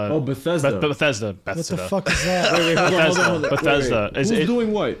 Bethesda. Bethesda. What the fuck is that? Wait, hold on. Bethesda. Who's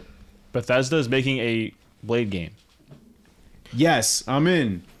doing what? Bethesda is making a Blade game. Yes, I'm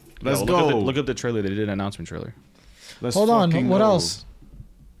in. Let's go. Look at the trailer. They did an announcement trailer. Hold on. What go. else?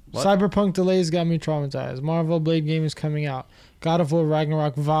 What? Cyberpunk delays got me traumatized. Marvel Blade game is coming out. God of War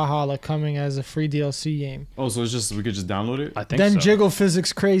Ragnarok Valhalla coming as a free DLC game. Oh, so it's just we could just download it? I think Then so. jiggle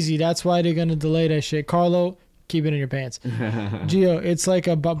physics crazy. That's why they're gonna delay that shit. Carlo, keep it in your pants. Gio, it's like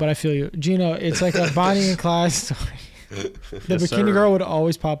a but I feel you. Gino, it's like a Bonnie and Clyde story. The bikini girl would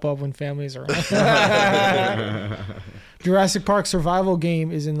always pop up when families are around. Jurassic Park survival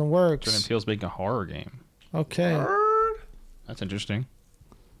game is in the works. Jordan Peele's making a horror game. Okay. That's interesting.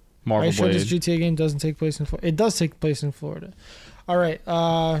 Are Marvel you sure Blade. this GTA game doesn't take place in Florida? It does take place in Florida. All right.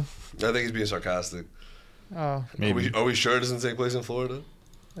 I think he's being sarcastic. Maybe. Are we sure it doesn't take place in Florida?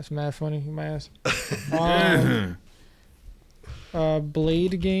 That's mad funny. My ass.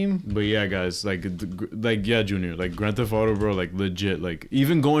 Blade game. But yeah, guys, like yeah, Junior, like Grand Theft Auto, bro, like legit, like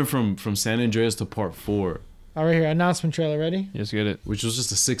even going from San Andreas to Part 4. All right, here announcement trailer. Ready? Yes, get it. Which was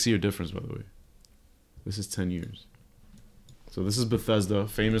just a 6-year difference, by the way. This is 10 years. So this is Bethesda,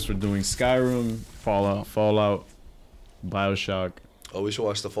 famous for doing Skyrim, Fallout, BioShock. Oh, we should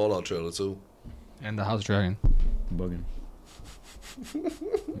watch the Fallout trailer too. And the House Dragon. Bugging.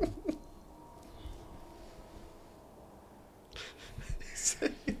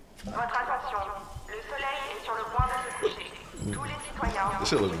 Votre attention, le soleil est sur le point de se coucher. Tous les citoyens This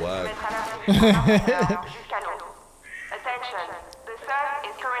shit look whack. jusqu'à nous. Attention, the sun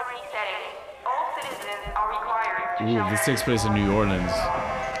is currently setting. All citizens are required to Ooh, this takes place in New Orleans.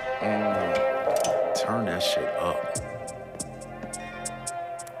 Turn that shit up.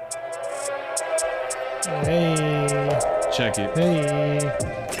 Hey. Check it. Hey.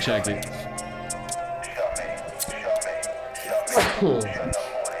 Check it.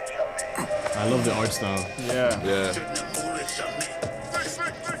 I love the art style. Yeah.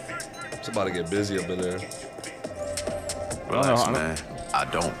 It's about to get busy up in there. Relax, man. I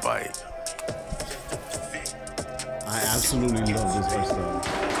don't bite. I absolutely love this art style.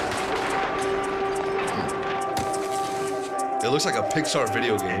 It looks like a Pixar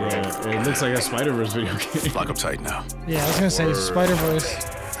video game, bro. Yeah, it looks like a Spider-Verse video game. Lock up tight now. Yeah, I was gonna say Spider-Verse.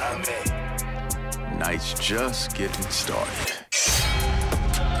 Night's just getting started.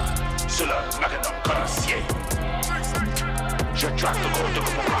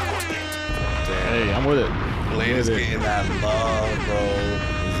 Hey, I'm with it. Blade is getting that love,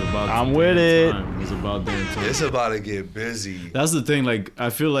 bro. I'm with it. It's about damn time. It's about to get busy. That's the thing. Like, I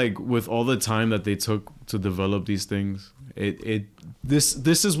feel like with all the time that they took to develop these things, this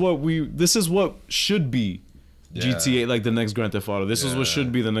is what should be GTA, like the next Grand Theft Auto. This is what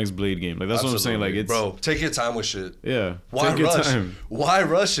should be the next Blade game. Like that's what I'm saying. Like it's bro, take your time with shit. Yeah. Why take your rush? time. Why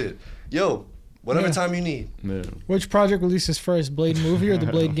rush it? Yo, whatever time you need. Yeah. Which project releases first, Blade movie or the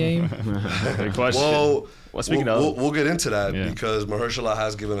Blade game? Good question. Well, speaking of, we'll get into that because Mahershala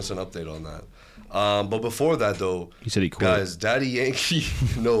has given us an update on that. But before that, though, he said he quit. Guys, Daddy Yankee,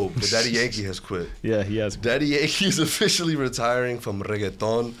 no, but Daddy Yankee has quit. Yeah, he has. Daddy Yankee is officially retiring from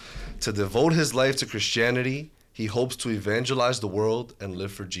reggaeton to devote his life to Christianity. He hopes to evangelize the world and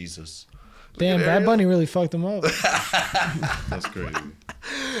live for Jesus. Damn, Bad Bunny really fucked him up. That's crazy.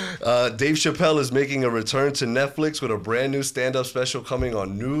 Dave Chappelle is making a return to Netflix with a brand new stand-up special coming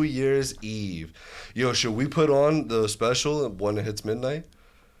on New Year's Eve. Yo, should we put on the special when it hits midnight?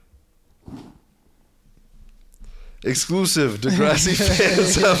 Exclusive. Degrassi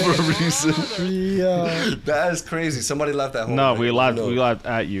fans have a reason. Yeah. That is crazy. Somebody laughed at home. No, we laughed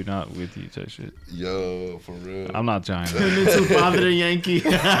at you, not with you. Type shit. Yo, for real. I'm not trying. Padre Yankee.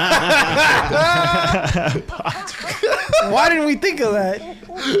 Why didn't we think of that?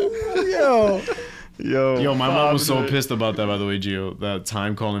 Yo, my mom was so pissed about that, by the way, Gio. That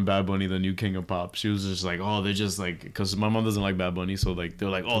time calling Bad Bunny the new king of pop. She was just like, oh, they're just like, because my mom doesn't like Bad Bunny, so like they're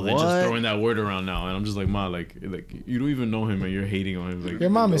like, oh, they're just throwing that word around now. And I'm just like, ma, like you don't even know him and you're hating on him. Like,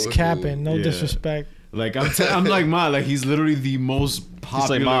 your mom is capping. No disrespect. Like I'm like, ma, like he's literally the most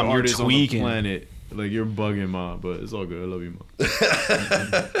popular artist on the planet. Like you're bugging, ma, but it's all good. I love you, ma.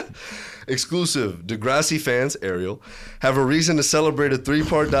 Exclusive. Degrassi fans, Ariel, have a reason to celebrate a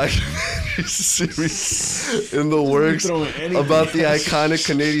 3-part documentary series in the works about the iconic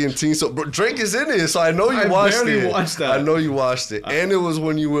Canadian team. So Drake is in it, so I know you watched it. Watched that. I know you watched it. And it was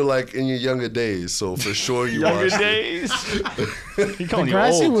when you were like in your younger days, so for sure you watched days. He calling you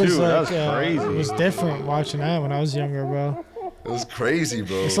Degrassi old was too. like, That's crazy. It was different watching that when I was younger, bro. It was crazy,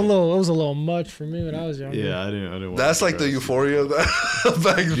 bro. It was a little much for me when I was younger. Yeah, I didn't. That's like the euphoria back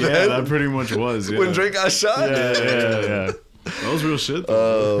then. Yeah, that pretty much was. Yeah. When Drake got shot. Yeah. That was real shit,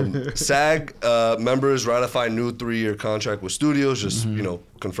 though. SAG members ratify new 3-year contract with studios, just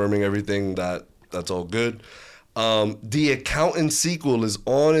confirming everything that's all good. The Accountant sequel is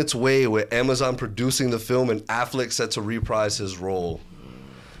on its way with Amazon producing the film and Affleck set to reprise his role.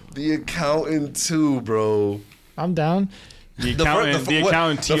 The Accountant 2, bro. I'm down. The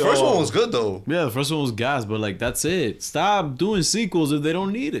Accountant. The first one was good though. Yeah, the first one was gas, but like that's it. Stop doing sequels if they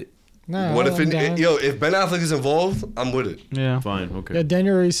don't need it. No, what if if Ben Affleck is involved, I'm with it. Yeah, fine, okay. Yeah,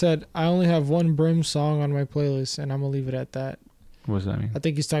 Daniel already said I only have one Brim song on my playlist, and I'm gonna leave it at that. What does that mean? I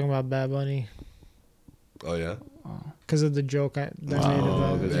think he's talking about Bad Bunny. Oh yeah. Because of the joke I made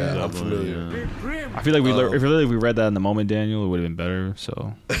about it. Yeah, I'm familiar. I feel like if we read that in the moment, Daniel, it would have been better.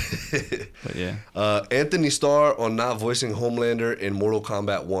 So, but yeah. Anthony Starr on not voicing Homelander in Mortal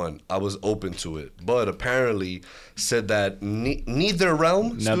Kombat 1. I was open to it, but apparently said that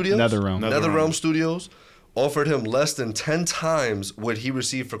NetherRealm Studios offered him less than 10 times what he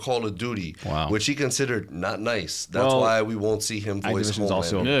received for Call of Duty, which he considered not nice. That's why we won't see him voice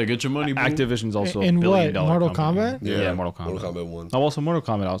Homelander. Get your money, boo. Activision's also in $1 billion what? Mortal company. Kombat? Yeah, Mortal Kombat. Mortal Kombat 1. Oh, also Mortal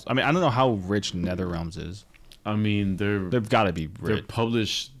Kombat. Also, I mean, I don't know how rich NetherRealms is. I mean, they've got to be rich. They're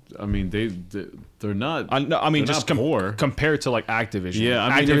published. I mean, they're not. I mean, just compared to like Activision. Yeah,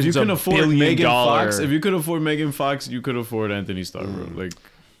 I mean, if you can afford Megan Fox, you could afford Anthony Starr, bro. Like.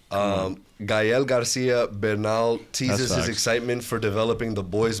 Gael Garcia Bernal teases his excitement for developing the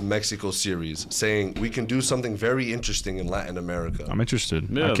Boys Mexico series, saying, "We can do something very interesting in Latin America." I'm interested.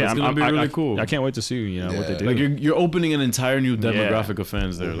 Yeah, that's gonna be really cool. I can't wait to see what they do. Like you're opening an entire new demographic of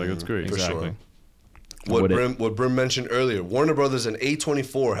fans there. Like it's great. For sure. what Brim mentioned earlier, Warner Brothers and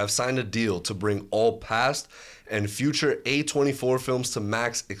A24 have signed a deal to bring all past and future A24 films to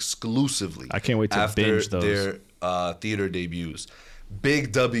Max exclusively. I can't wait to binge those. Their theater debuts.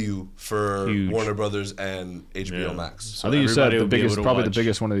 Big W for Warner Brothers and HBO Max. So I think you said the biggest, probably the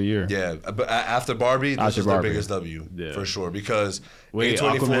biggest one of the year. Yeah, but after Barbie, this is their biggest W for sure. Because wait,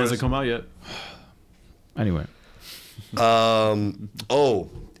 Aquaman hasn't come out yet. Anyway,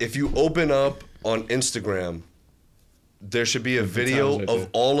 if you open up on Instagram, there should be a video of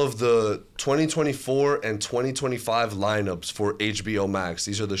all of the 2024 and 2025 lineups for HBO Max.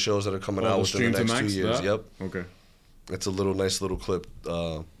 These are the shows that are coming out within the next 2 years. That? Yep. Okay. It's a nice little clip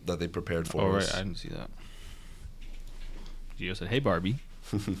that they prepared for us. Oh, right. I didn't see that. Gio said, hey, Barbie.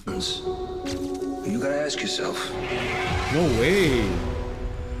 You gotta ask yourself. No way.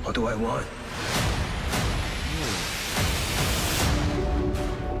 What do I want?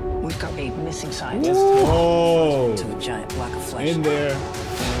 We've got a missing scientist. Oh. To a giant block of flesh. In there.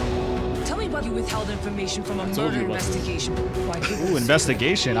 Tell me why you withheld information from a murder investigation. Ooh,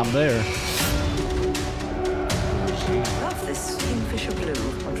 investigation. I'm there. Love this kingfisher blue.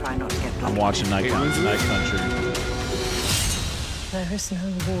 I'll try not to get blood. I'm watching Night Country. There is no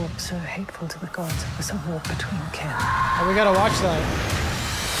war so hateful to the gods as a war between kin. Oh, we gotta watch that.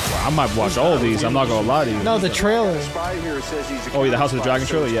 Well, I might watch all of these. I'm not gonna lie to you. No, the trailer. Oh, yeah, the House of the Dragon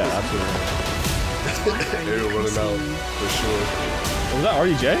trailer? Yeah, absolutely. They're running out for sure. Was that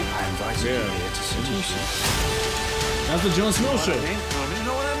RDJ? I invited you here to seduce you. That's the Jon Snow show. I'm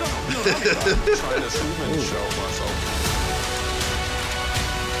trying to show myself.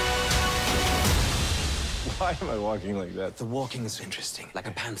 Why am I walking like that? The walking is interesting, like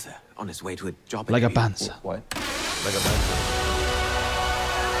a panther on his way to a job. Like a panther. What? Like a panther.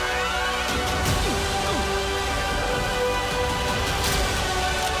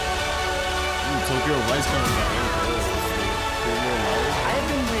 Tokyo Vice coming back.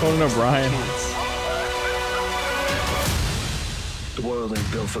 Conan O'Brien. The world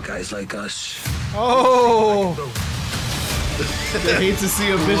ain't built for guys like us. Oh! They hate to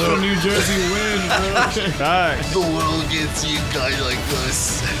see a bitch from New Jersey win, bro. The world gets you guys like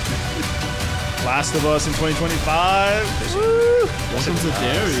us. Last of Us in 2025. Woo! Welcome to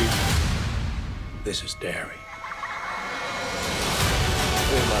Derry. This is Derry.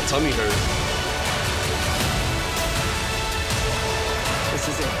 Oh, my tummy hurt. This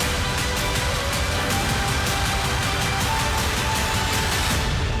is it.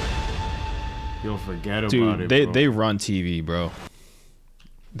 You'll forget about Dude, it, they run TV, bro.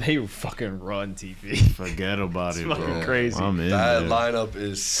 They fucking run TV. Forget about it, It's bro. fucking crazy. That lineup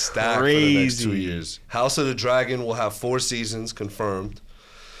is stacked for the next 2 years. House of the Dragon will have 4 seasons confirmed.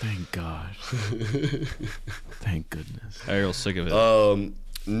 Thank God. Thank goodness. Ariel's sick of it.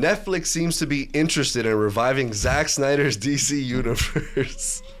 Netflix seems to be interested in reviving Zack Snyder's DC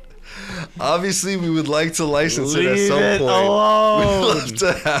universe. Obviously, we would like to license it at some point. Alone. We'd love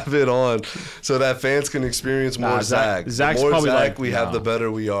to have it on so that fans can experience more Zack. Zach's the more probably Zack like, we have, the better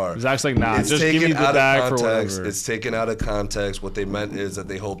we are. Zach's like, nah, it's just give me taken the out bag of for context. whatever. It's taken out of context. What they meant is that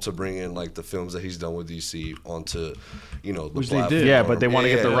they hope to bring in like the films that he's done with DC onto, the Which platform. they did. Yeah, but they want to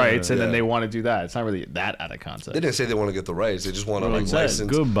get the rights, and then they want to do that. It's not really that out of context. They didn't say they want to get the rights. They just want to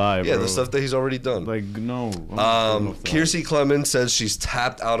license. Goodbye, yeah, bro. the stuff that he's already done. Like, no. Kiersey Clemens says she's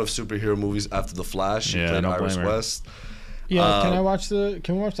tapped out of superhero movies after The Flash. She played Iris West. Yeah, can we watch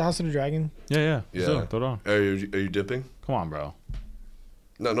the House of the Dragon? Yeah. Yeah. Throw it on. Are you dipping? Come on, bro.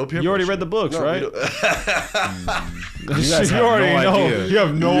 No peer You already pressure. read the books, No, right? we don't- You already know. You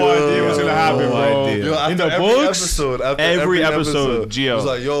have no idea what's gonna happen, bro. Yo, In the every books, episode, after every episode, Gio. It's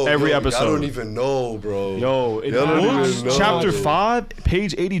like, every I episode. don't even know, bro. Yo, in the Y'all don't books, even know. chapter 5,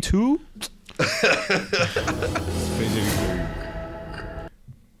 page 82.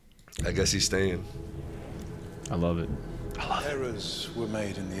 I guess he's staying. I love it. Errors were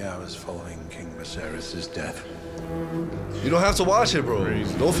made in the hours following King Viserys' death. You don't have to watch it, bro.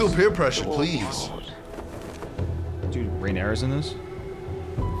 Don't feel peer pressure, please. Dude, Rhaenyra's in this?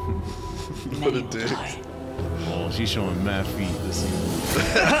 What a dick. Oh, she's showing mad feet this season.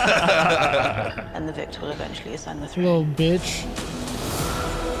 And the victor will eventually ascend the throne. Little bitch.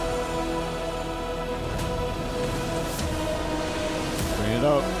 Bring it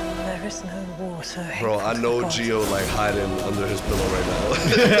up. There is no war so hateful. Bro, I know Gio like hiding under his pillow right now.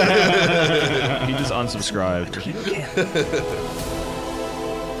 He just unsubscribed.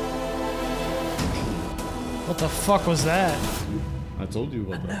 What the fuck was that? I told you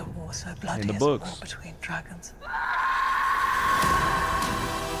about that. No war so bloody In the as books. a war between dragons.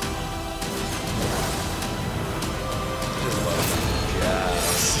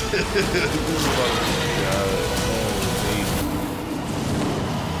 Yes.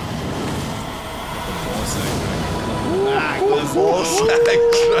 false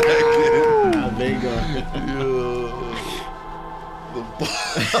dragon.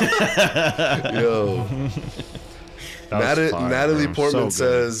 Yo. Natalie Portman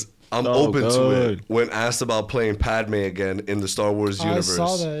says, I'm open to it when asked about playing Padme again in the Star Wars universe. I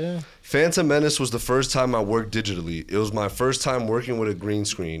saw that, yeah. Phantom Menace was the first time I worked digitally. It was my first time working with a green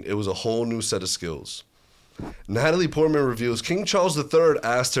screen. It was a whole new set of skills. Natalie Portman reveals King Charles III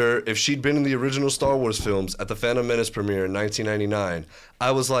asked her if she'd been in the original Star Wars films at the Phantom Menace premiere in 1999.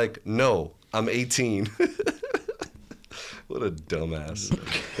 I was like, no, I'm 18. What a dumbass.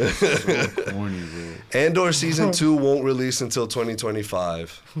 So corny, bro. Andor Season 2 won't release until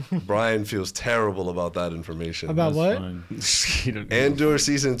 2025. Brian feels terrible about that information. About what? Andor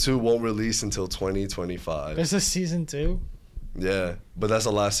Season 2 won't release until 2025. This is Season 2? Yeah, but that's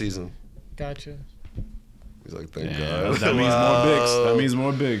the last season. Gotcha. He's like, thank God. That means more bigs. That means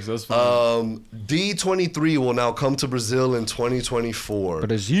more bigs. That's fine. D23 will now come to Brazil in 2024.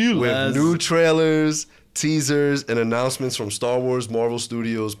 Brazil. With new trailers, teasers, and announcements from Star Wars, Marvel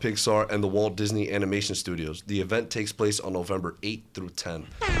Studios, Pixar, and the Walt Disney Animation Studios. The event takes place on November 8th through 10th.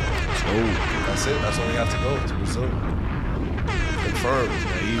 Oh, that's it. That's all we have to go to Brazil. Confirmed.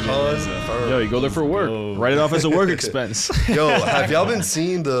 Confirmed. Yo, you go there for work. Write it off as a work expense. Yo, have y'all been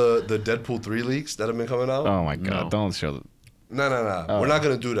seeing the Deadpool 3 leaks that have been coming out? Oh my God, don't show them. No. Oh. We're not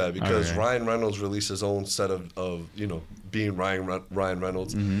going to do that because Okay. Ryan Reynolds released his own set of being Ryan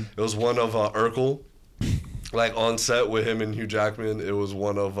Reynolds. Mm-hmm. It was one of Urkel, like on set with him and Hugh Jackman. It was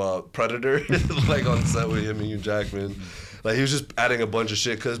one of Predator, like on set with him and Hugh Jackman. Like he was just adding a bunch of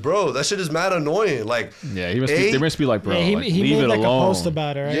shit because, bro, that shit is mad annoying. Like, Yeah, they must be like, bro, Yeah, like, he leave made it like alone. a post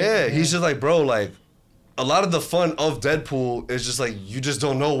about it, right? yeah, he's just like, bro, like a lot of the fun of Deadpool is just like you just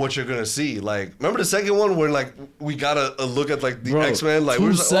don't know what you're gonna see. Like, remember the second one where like we got a look at like the X-Men? Like, 2 we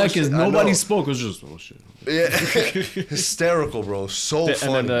were just like, seconds, oh, shit, I nobody know. spoke. It was just, oh shit. Yeah, hysterical, bro. So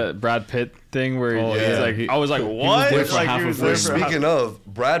funny. And then the Brad Pitt thing where Oh, he's yeah. like, I was like, He was what? there for Like, half he a was frame. there for half- Speaking of,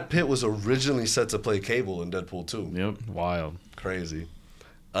 Brad Pitt was originally set to play Cable in Deadpool 2. Yep. Wild. Crazy.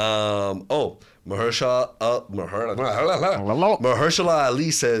 Mahershala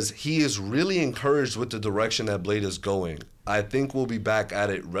Ali says he is really encouraged with the direction that Blade is going. I think we'll be back at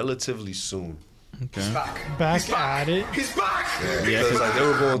it relatively soon. Okay. Back at it. He's back! Yeah, because like they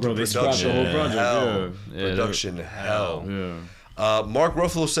were going through Bro, they scrapped production the whole project, hell. yeah. Production hell. Yeah. Mark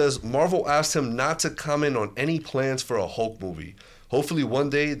Ruffalo says Marvel asked him not to comment on any plans for a Hulk movie. Hopefully one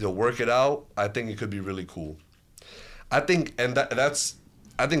day they'll work it out. I think it could be really cool. I think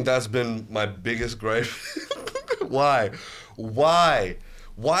that's been my biggest gripe. Why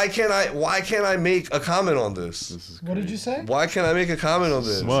can't I make a comment on this? What did you say? Why can't I make a comment on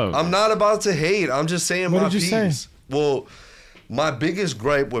this? Whoa. I'm not about to hate. I'm just saying What my did you say? piece. Well, my biggest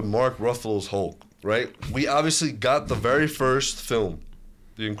gripe with Mark Ruffalo's Hulk, right? We obviously got the very first film,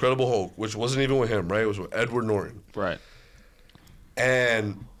 The Incredible Hulk, which wasn't even with him, right? It was with Edward Norton. Right.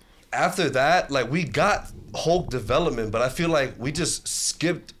 And after that, like, we got Hulk development, but I feel like we just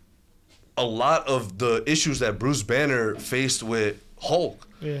skipped a lot of the issues that Bruce Banner faced with Hulk.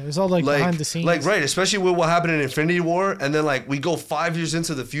 Yeah, it's all like behind the scenes. Like, right, especially with what happened in Infinity War, and then like we go 5 years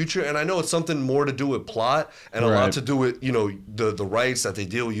into the future, and I know it's something more to do with plot and a lot Right. to do with, you know, the rights that they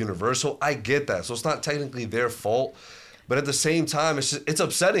deal with Universal. I get that. So it's not technically their fault. But at the same time, it's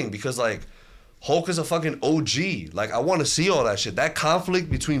upsetting because like Hulk is a fucking OG. Like, I want to see all that shit. That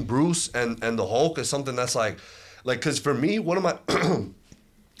conflict between Bruce and the Hulk is something that's like, because for me, one of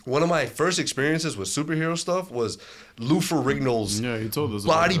my first experiences with superhero stuff was Lou Ferrigno's he told us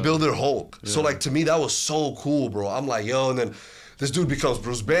about that. bodybuilder Hulk. Yeah. So like to me that was so cool, bro. I'm like, yo, and then this dude becomes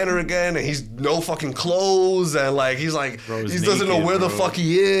Bruce Banner again, and he's no fucking clothes, and like he's like Bro, he he's doesn't know naked, where the bro. fuck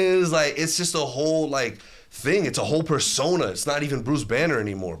he is. Like it's just a whole like thing. It's a whole persona. It's not even Bruce Banner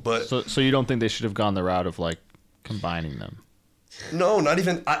anymore. But So you don't think they should have gone the route of like combining them? no, not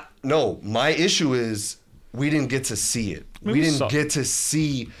even. No, my issue is we didn't get to see it. I mean, We didn't get to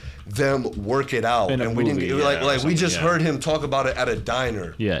see them work it out, In a and we movie, didn't yeah, like or we something, just yeah. heard him talk about it at a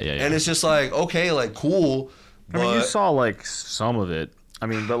diner. Yeah. And it's just like, okay, like cool. I mean, you but- saw like some of it. I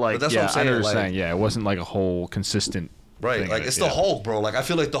mean, but like, But that's what yeah, I'm saying, I know what you're like- saying. Yeah, it wasn't like a whole consistent. Right, thing like of it, it's yeah. the Hulk, bro. Like I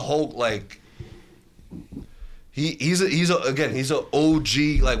feel like the Hulk, like he's a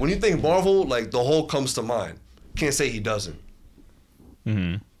OG. Like when you think Marvel, like the Hulk comes to mind. Can't say he doesn't.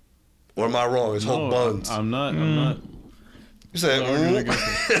 Mm-hmm. Or am I wrong? It's Hulk Buns. I'm not. You said, I'm not arguing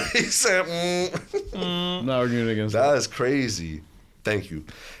against it. he said, I'm not arguing against that is crazy. Thank you.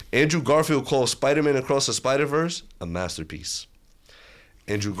 Andrew Garfield calls Spider-Man Across the Spider-Verse a masterpiece.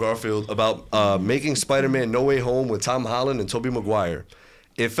 Andrew Garfield about making Spider-Man No Way Home with Tom Holland and Tobey Maguire.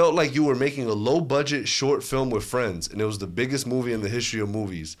 It felt like you were making a low-budget short film with friends, and it was the biggest movie in the history of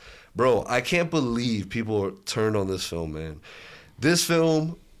movies. Bro, I can't believe people turned on this film, man. This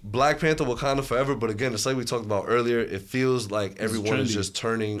film, Black Panther Wakanda Forever, but again, it's like we talked about earlier, it feels like everyone is just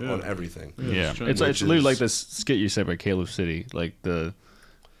turning on everything. Yeah. It's literally like this skit you said by Caleb City. Like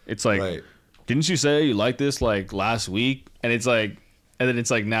it's like, didn't you say you liked this like last week? And it's like, and then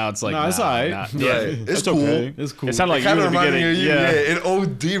it's like now it's like, it's alright. Yeah, it's cool. Okay. It's cool. It sounded like it you were reminded me of you. yeah. It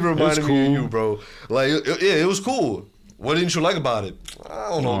OD reminded me of you, bro. Like, it was cool. What didn't you like about it? I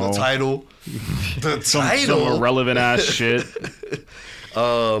don't know, the title. Some irrelevant ass shit.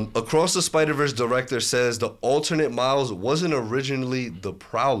 Across the Spider-Verse director says the alternate Miles wasn't originally the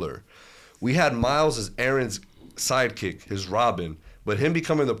Prowler. We had Miles as Aaron's sidekick, his Robin, but him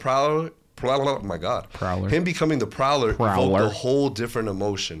becoming the Prowler, oh my God. Prowler. Him becoming the Prowler evoked a whole different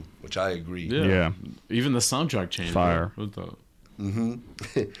emotion, which I agree. Yeah. Even the soundtrack changed. Fire.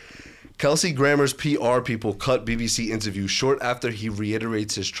 Kelsey Grammer's PR people cut BBC interview short after he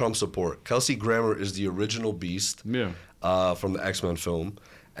reiterates his Trump support. Kelsey Grammer is the original Beast from the X-Men film.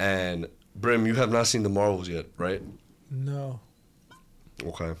 And Brim, you have not seen the Marvels yet, right? No.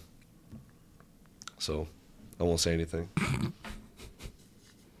 Okay. So, I won't say anything.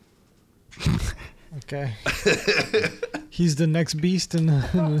 Okay. He's the next Beast in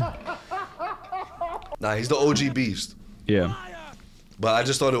Nah, he's the OG Beast. Yeah. But I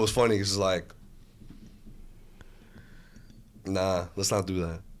just thought it was funny because it's like, nah, let's not do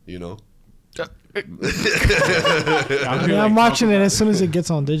that, you know? I'm watching it as soon as it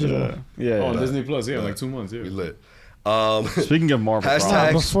gets on digital. On Disney Plus, like 2 months, We lit. Speaking of Marvel,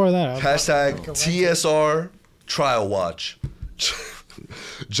 before that, hashtag TSR Trial Watch.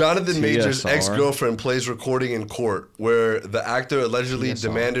 Jonathan Major's ex-girlfriend plays recording in court where the actor allegedly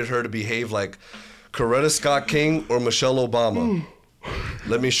demanded her to behave like Coretta Scott King or Michelle Obama.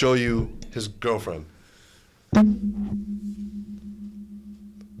 Let me show you his girlfriend.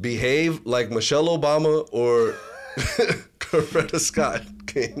 Behave like Michelle Obama or Coretta Scott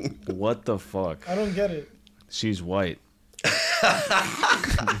King. What the fuck? I don't get it. She's white.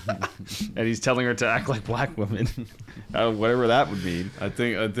 And he's telling her to act like black women. Whatever that would mean. I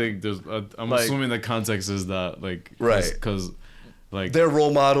think there's. I'm assuming the context is that because their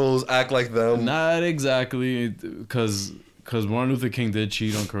role models act like them. Not exactly, because Martin Luther King did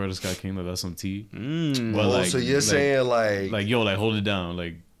cheat on Coretta Scott King. That's some tea. But so you're saying yo, hold it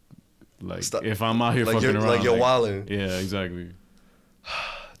down, if I'm out here fucking around, you're wilding. Yeah, exactly.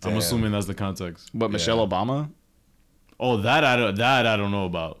 I'm assuming that's the context. But Michelle Obama. Oh, that I don't know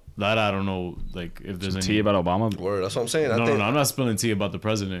about. That I don't know. If there's any tea about Obama. Word, that's what I'm saying. No, I'm not spilling tea about the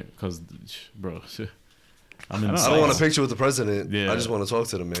president because, bro, I don't want a picture with the president. Yeah. I just want to talk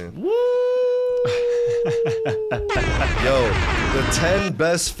to the man. Woo! Yo, the 10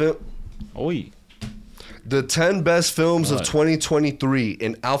 best The 10 best films of 2023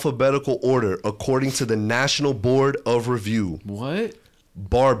 in alphabetical order according to the National Board of Review. What?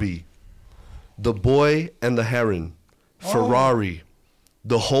 Barbie, The Boy and the Heron, Ferrari,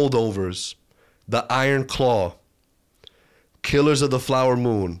 The Holdovers, The Iron Claw, Killers of the Flower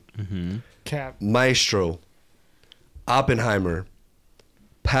Moon, Cap, Maestro, Oppenheimer,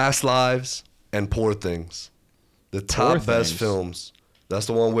 Past Lives, and Poor Things. The top best films. That's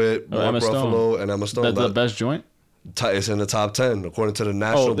the one with Mark Ruffalo and Emma Stone. That's the best joint? It's in the top 10 according to the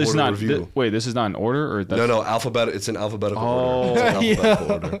National Board of Review. Wait, this is not in order? Or No, alphabetical. It's in alphabetical order. It's in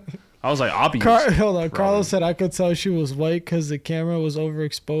alphabetical order. I was like, obvious. Hold on. Carlos said I could tell she was white because the camera was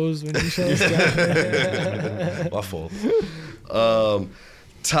overexposed when he showed us. My fault.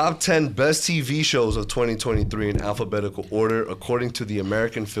 Top 10 best TV shows of 2023 in alphabetical order according to the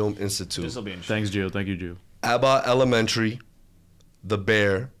American Film Institute. This will be interesting. Thanks, Gio. Thank you, Gio. Abbott Elementary, The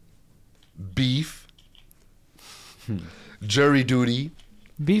Bear, Beef, Jury Duty.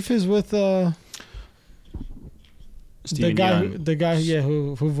 Beef is with the guy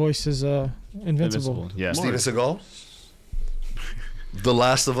who voices Invincible. Yeah, Steven Seagal. The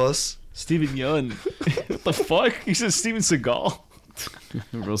Last of Us. Steven Yeun. What the fuck? He says Steven Seagal.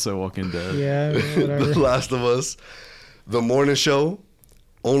 Real so Walking Dead. Yeah, whatever. The Last of Us. The Morning Show.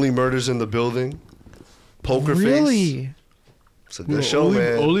 Only Murders in the Building. Poker Really? Face. It's a good show,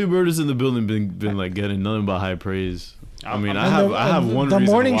 man. Only Murders in the Building been getting nothing but high praise. I mean, I have one. The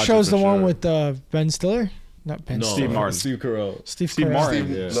reason Morning to watch Show's it for the one sure. with Ben Stiller. Not Ben. No, Steve Martin. Steve Carell. Steve Martin.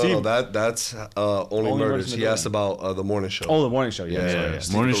 Carell. No, that's Only Murders. He asked about the Morning Show. Oh, the Morning Show. Yeah.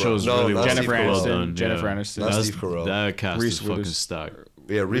 Morning Show is really well Jennifer Aniston. done. Jennifer Aniston. Not Steve Carell. That cast Reese is fucking stacked.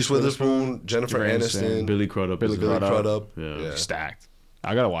 Yeah, Reese Witherspoon, Jennifer Aniston, Billy Crudup. Billy Crudup. Yeah. Stacked.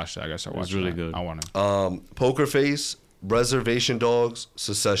 I gotta watch that. I gotta start watching. It's really good. I want to. Poker Face, Reservation Dogs,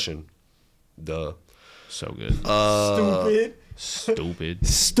 Secession. Duh. So good.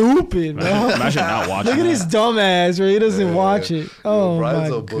 Stupid, bro. Imagine not watching. Look at his dumb ass, where he doesn't watch it. Oh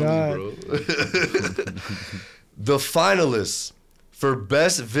Brian's my a bully, god. bro. The finalists for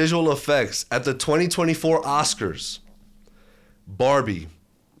Best Visual Effects at the 2024 Oscars: Barbie,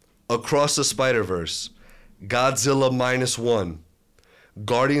 Across the Spider-Verse, Godzilla -1,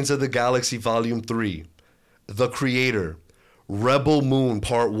 Guardians of the Galaxy Volume 3, The Creator, Rebel Moon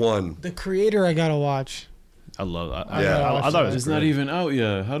Part 1. The Creator, I gotta watch. I love that. Yeah. I thought it was It's great. not even out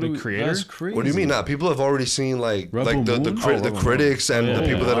yet. How do The we? Creator? That's crazy. What do you mean not? People have already seen like Rebel the Moon? the critics and the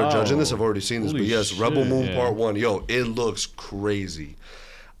people that are judging this Wow. have already seen this. Holy But yes, Rebel shit, Moon yeah. Part 1. Yo, it looks crazy.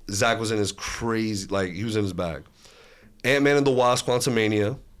 Zach was in his crazy, like he was in his bag. Ant-Man and the Wasp: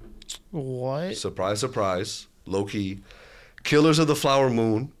 Quantumania. What? Surprise, surprise. Low key. Killers of the Flower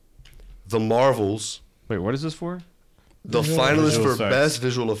Moon. The Marvels. Wait, what is this for? The Visual finalists for effects. Best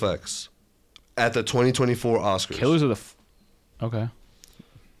Visual Effects at the 2024 Oscars. Killers of the. Okay.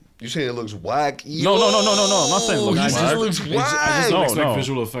 You saying it looks whack? No. I'm not saying it looks He whack. says it looks I whack. just don't expect No.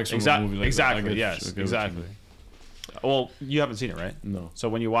 visual effects from a movie like exactly. that. I get- Yes. I get what you Exactly. mean. Well, you haven't seen it, right? No. So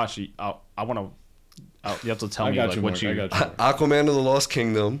when you watch it, I want to. You have to tell I me got like you, what Marc, you. I got you. Aquaman and the Lost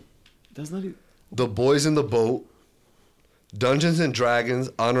Kingdom. That's not even. The Boys in the Boat. Dungeons and Dragons: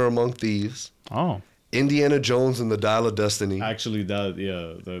 Honor Among Thieves. Oh. Indiana Jones and the Dial of Destiny. Actually, that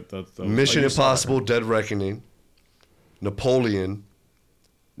Mission Impossible: Dead Reckoning. Napoleon.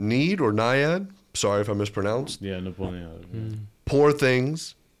 Need or Naiad? Sorry if I mispronounced. Yeah, Napoleon. Poor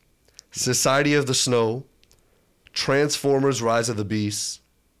Things. Society of the Snow. Transformers: Rise of the Beasts.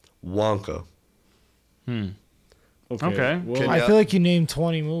 Wonka. Okay. Well, I feel like you named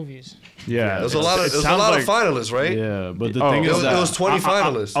 20 movies. Yeah. There's a lot of finalists, right? Yeah, but the thing is that it was 20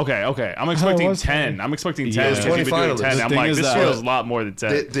 finalists. Okay. I'm expecting was 10. I'm expecting 10. It was 20 finalists. I'm The like, thing is this that- feels a lot more than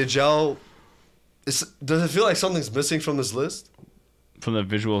 10. Did y'all? Does it feel like something's missing from this list? From the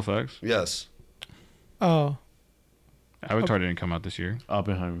visual effects? Yes. Oh. Avatar didn't come out this year.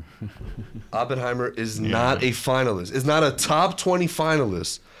 Oppenheimer. Oppenheimer is not a finalist. It's not a top 20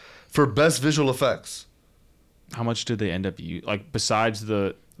 finalist for Best Visual Effects. How much did they end up like besides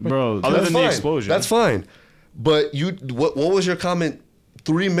the Bro, other That's than fine. the explosion? That's fine. But what was your comment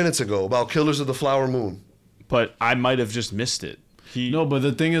 3 minutes ago about Killers of the Flower Moon? But I might have just missed it. No, but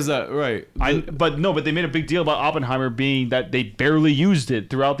the thing is that but they made a big deal about Oppenheimer being that they barely used it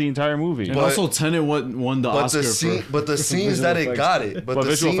throughout the entire movie. And also Tenet won the Oscar but the scenes that it got it, but the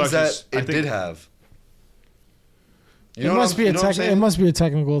visual scenes that effects is- it did have. It must be a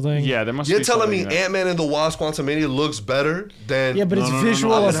technical thing. Yeah, there must You're be telling me something that- Ant-Man and the Wasp: Quantumania looks better than Yeah, but it's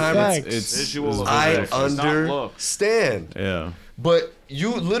visual Oppenheimer? effects. It's visual I effects. It's not look. understand. Yeah. But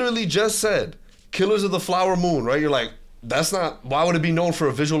you literally just said Killers of the Flower Moon, right? You're like, that's not. Why would it be known for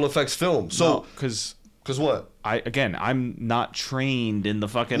a visual effects film? So, because what? I'm not trained in the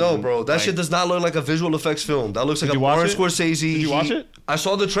fucking. No, bro, that shit does not look like a visual effects film. That looks like Did a you watch Martin it? Scorsese. Did you watch it? I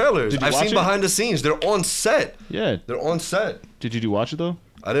saw the trailers. Did you I've watch seen it? behind the scenes. They're on set. Yeah. They're on set. Did you watch it though?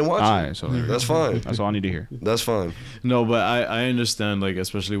 I didn't watch Alright, it. so That's fine. That's all I need to hear. That's fine. No, but I understand, like,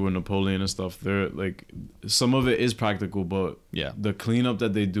 especially with Napoleon and stuff, they're like, some of it is practical, but yeah, the cleanup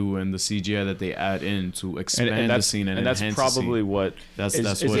that they do and the CGI that they add in to expand the that's, scene and that's enhance probably the scene. what That's is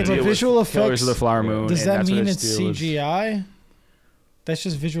what the it But deal visual with effects. Killers of the Flower Moon. Does and that that's what mean its it's deal is. CGI? That's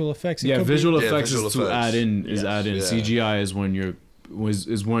just visual effects. It Yeah, could be- visual Yeah, effects visual is to effects. add in. Yes. Yeah. CGI is when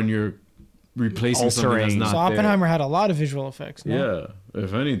you're replacing something that's Altering. not So there. Oppenheimer had a lot of visual effects. No? Yeah,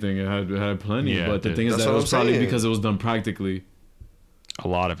 if anything, it had plenty. Yeah, but the it thing did. is That's that it what was I'm probably saying. because it was done practically. A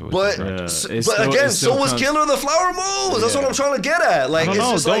lot of it was. But Yeah, s- it's but still- again, it's still so was cons- Killer of the Flower Moon. That's what I'm trying to get at. Like, I it's don't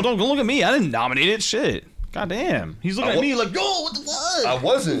know. just like Don't look at me. I didn't nominate it. Shit. God damn. He's looking I at wa- me like, yo, what the fuck? I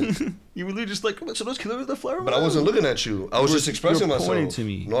wasn't, You were literally just like, so those Killers of the Flower Moon. but I wasn't looking at you. I was just expressing you were myself. pointing to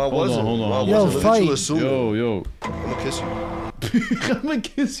me. No, I wasn't. hold on. No, I Yo, wasn't. Look at you fight. assuming. Yo, I'm gonna kiss you. I'm gonna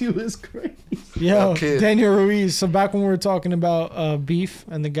kiss you is crazy. Yo, Okay. Daniel Ruiz. So back when we were talking about Beef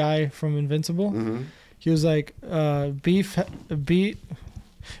and the guy from Invincible, he was like, Beef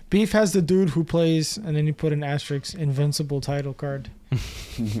has the dude who plays, and then he put an asterisk, Invincible title card. Oh,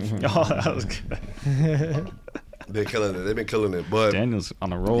 that was good. They're killing it. They've been killing it. But Daniel's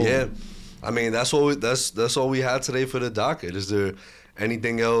on a roll. yeah, I mean that's all we had today for the docket. Is there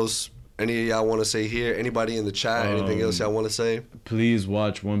anything else? Any of y'all want to say here? Anybody in the chat? Anything else y'all want to say? Please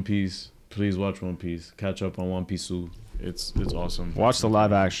watch One Piece. Please watch One Piece. Catch up on One Piece. It's awesome. Watch the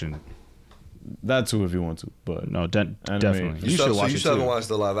live action. That too if you want to, but No, Anime. definitely. You should watch you it still too. haven't watched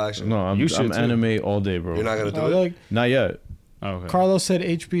the live action. no, I'm You should too. anime all day, bro. You're not gonna do it. Like, Not yet. Okay. Carlos said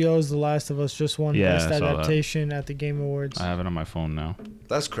HBO's The Last of Us just won Yeah, Best I saw that. Adaptation at the Game Awards. I have it on my phone now.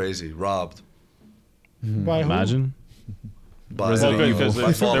 That's crazy. Robbed. By who? Imagine. By Resident Evil.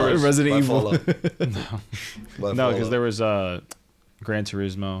 Resident Evil. No, because there was Gran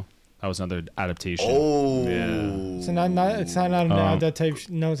Turismo. That was another adaptation. Oh. Yeah. So it's not an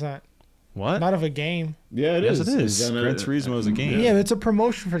adaptation. No, it's not. What? Not of a game. Yeah, it Yes, is. it is. Gran Turismo is a game. Yeah, it's a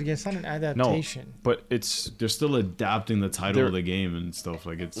promotion for the game. It's not an adaptation. But it's they're still adapting the title of the game and stuff.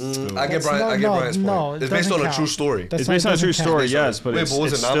 Like it's. Still, I get Brian's point. No, it's based on a true story. It's based on a true story, yes. But wait, but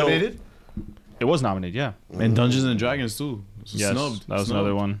was it nominated? It was nominated, yeah. And Dungeons and Dragons too. Yes, Snubbed. that was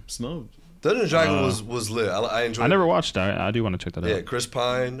another one. Snubbed. Dungeons and Dragons was lit. I enjoyed. I never watched that. I do want to check that out. Yeah, Chris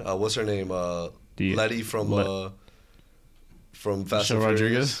Pine. What's her name? Letty from Fast and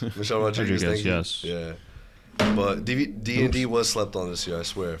Furious. Michelle Rodriguez. Thank you. Yes. Yeah. But D&D was slept on this year, I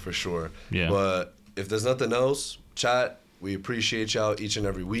swear, for sure. Yeah. But if there's nothing else, chat, we appreciate y'all each and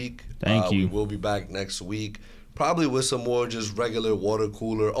every week. Thank you. We will be back next week, probably with some more just regular water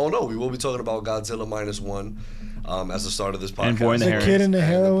cooler. Oh, no, we will be talking about Godzilla -1 as the start of this podcast. And Boy and the Heron. Kid and the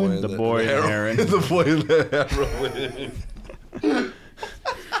Heroine. The Boy and the Heron. The Boy and the Heroine.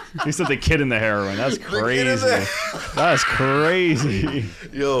 You said the Kid and the Heroine. That's crazy. That's crazy.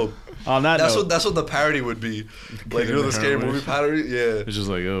 Yo. On that note, that's what the parody would be. Like, you know the scary movie parody? Yeah. It's just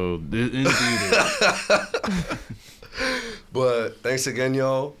like, oh, in theater. But thanks again,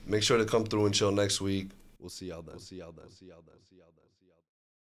 y'all. Make sure to come through and chill next week. We'll see y'all then.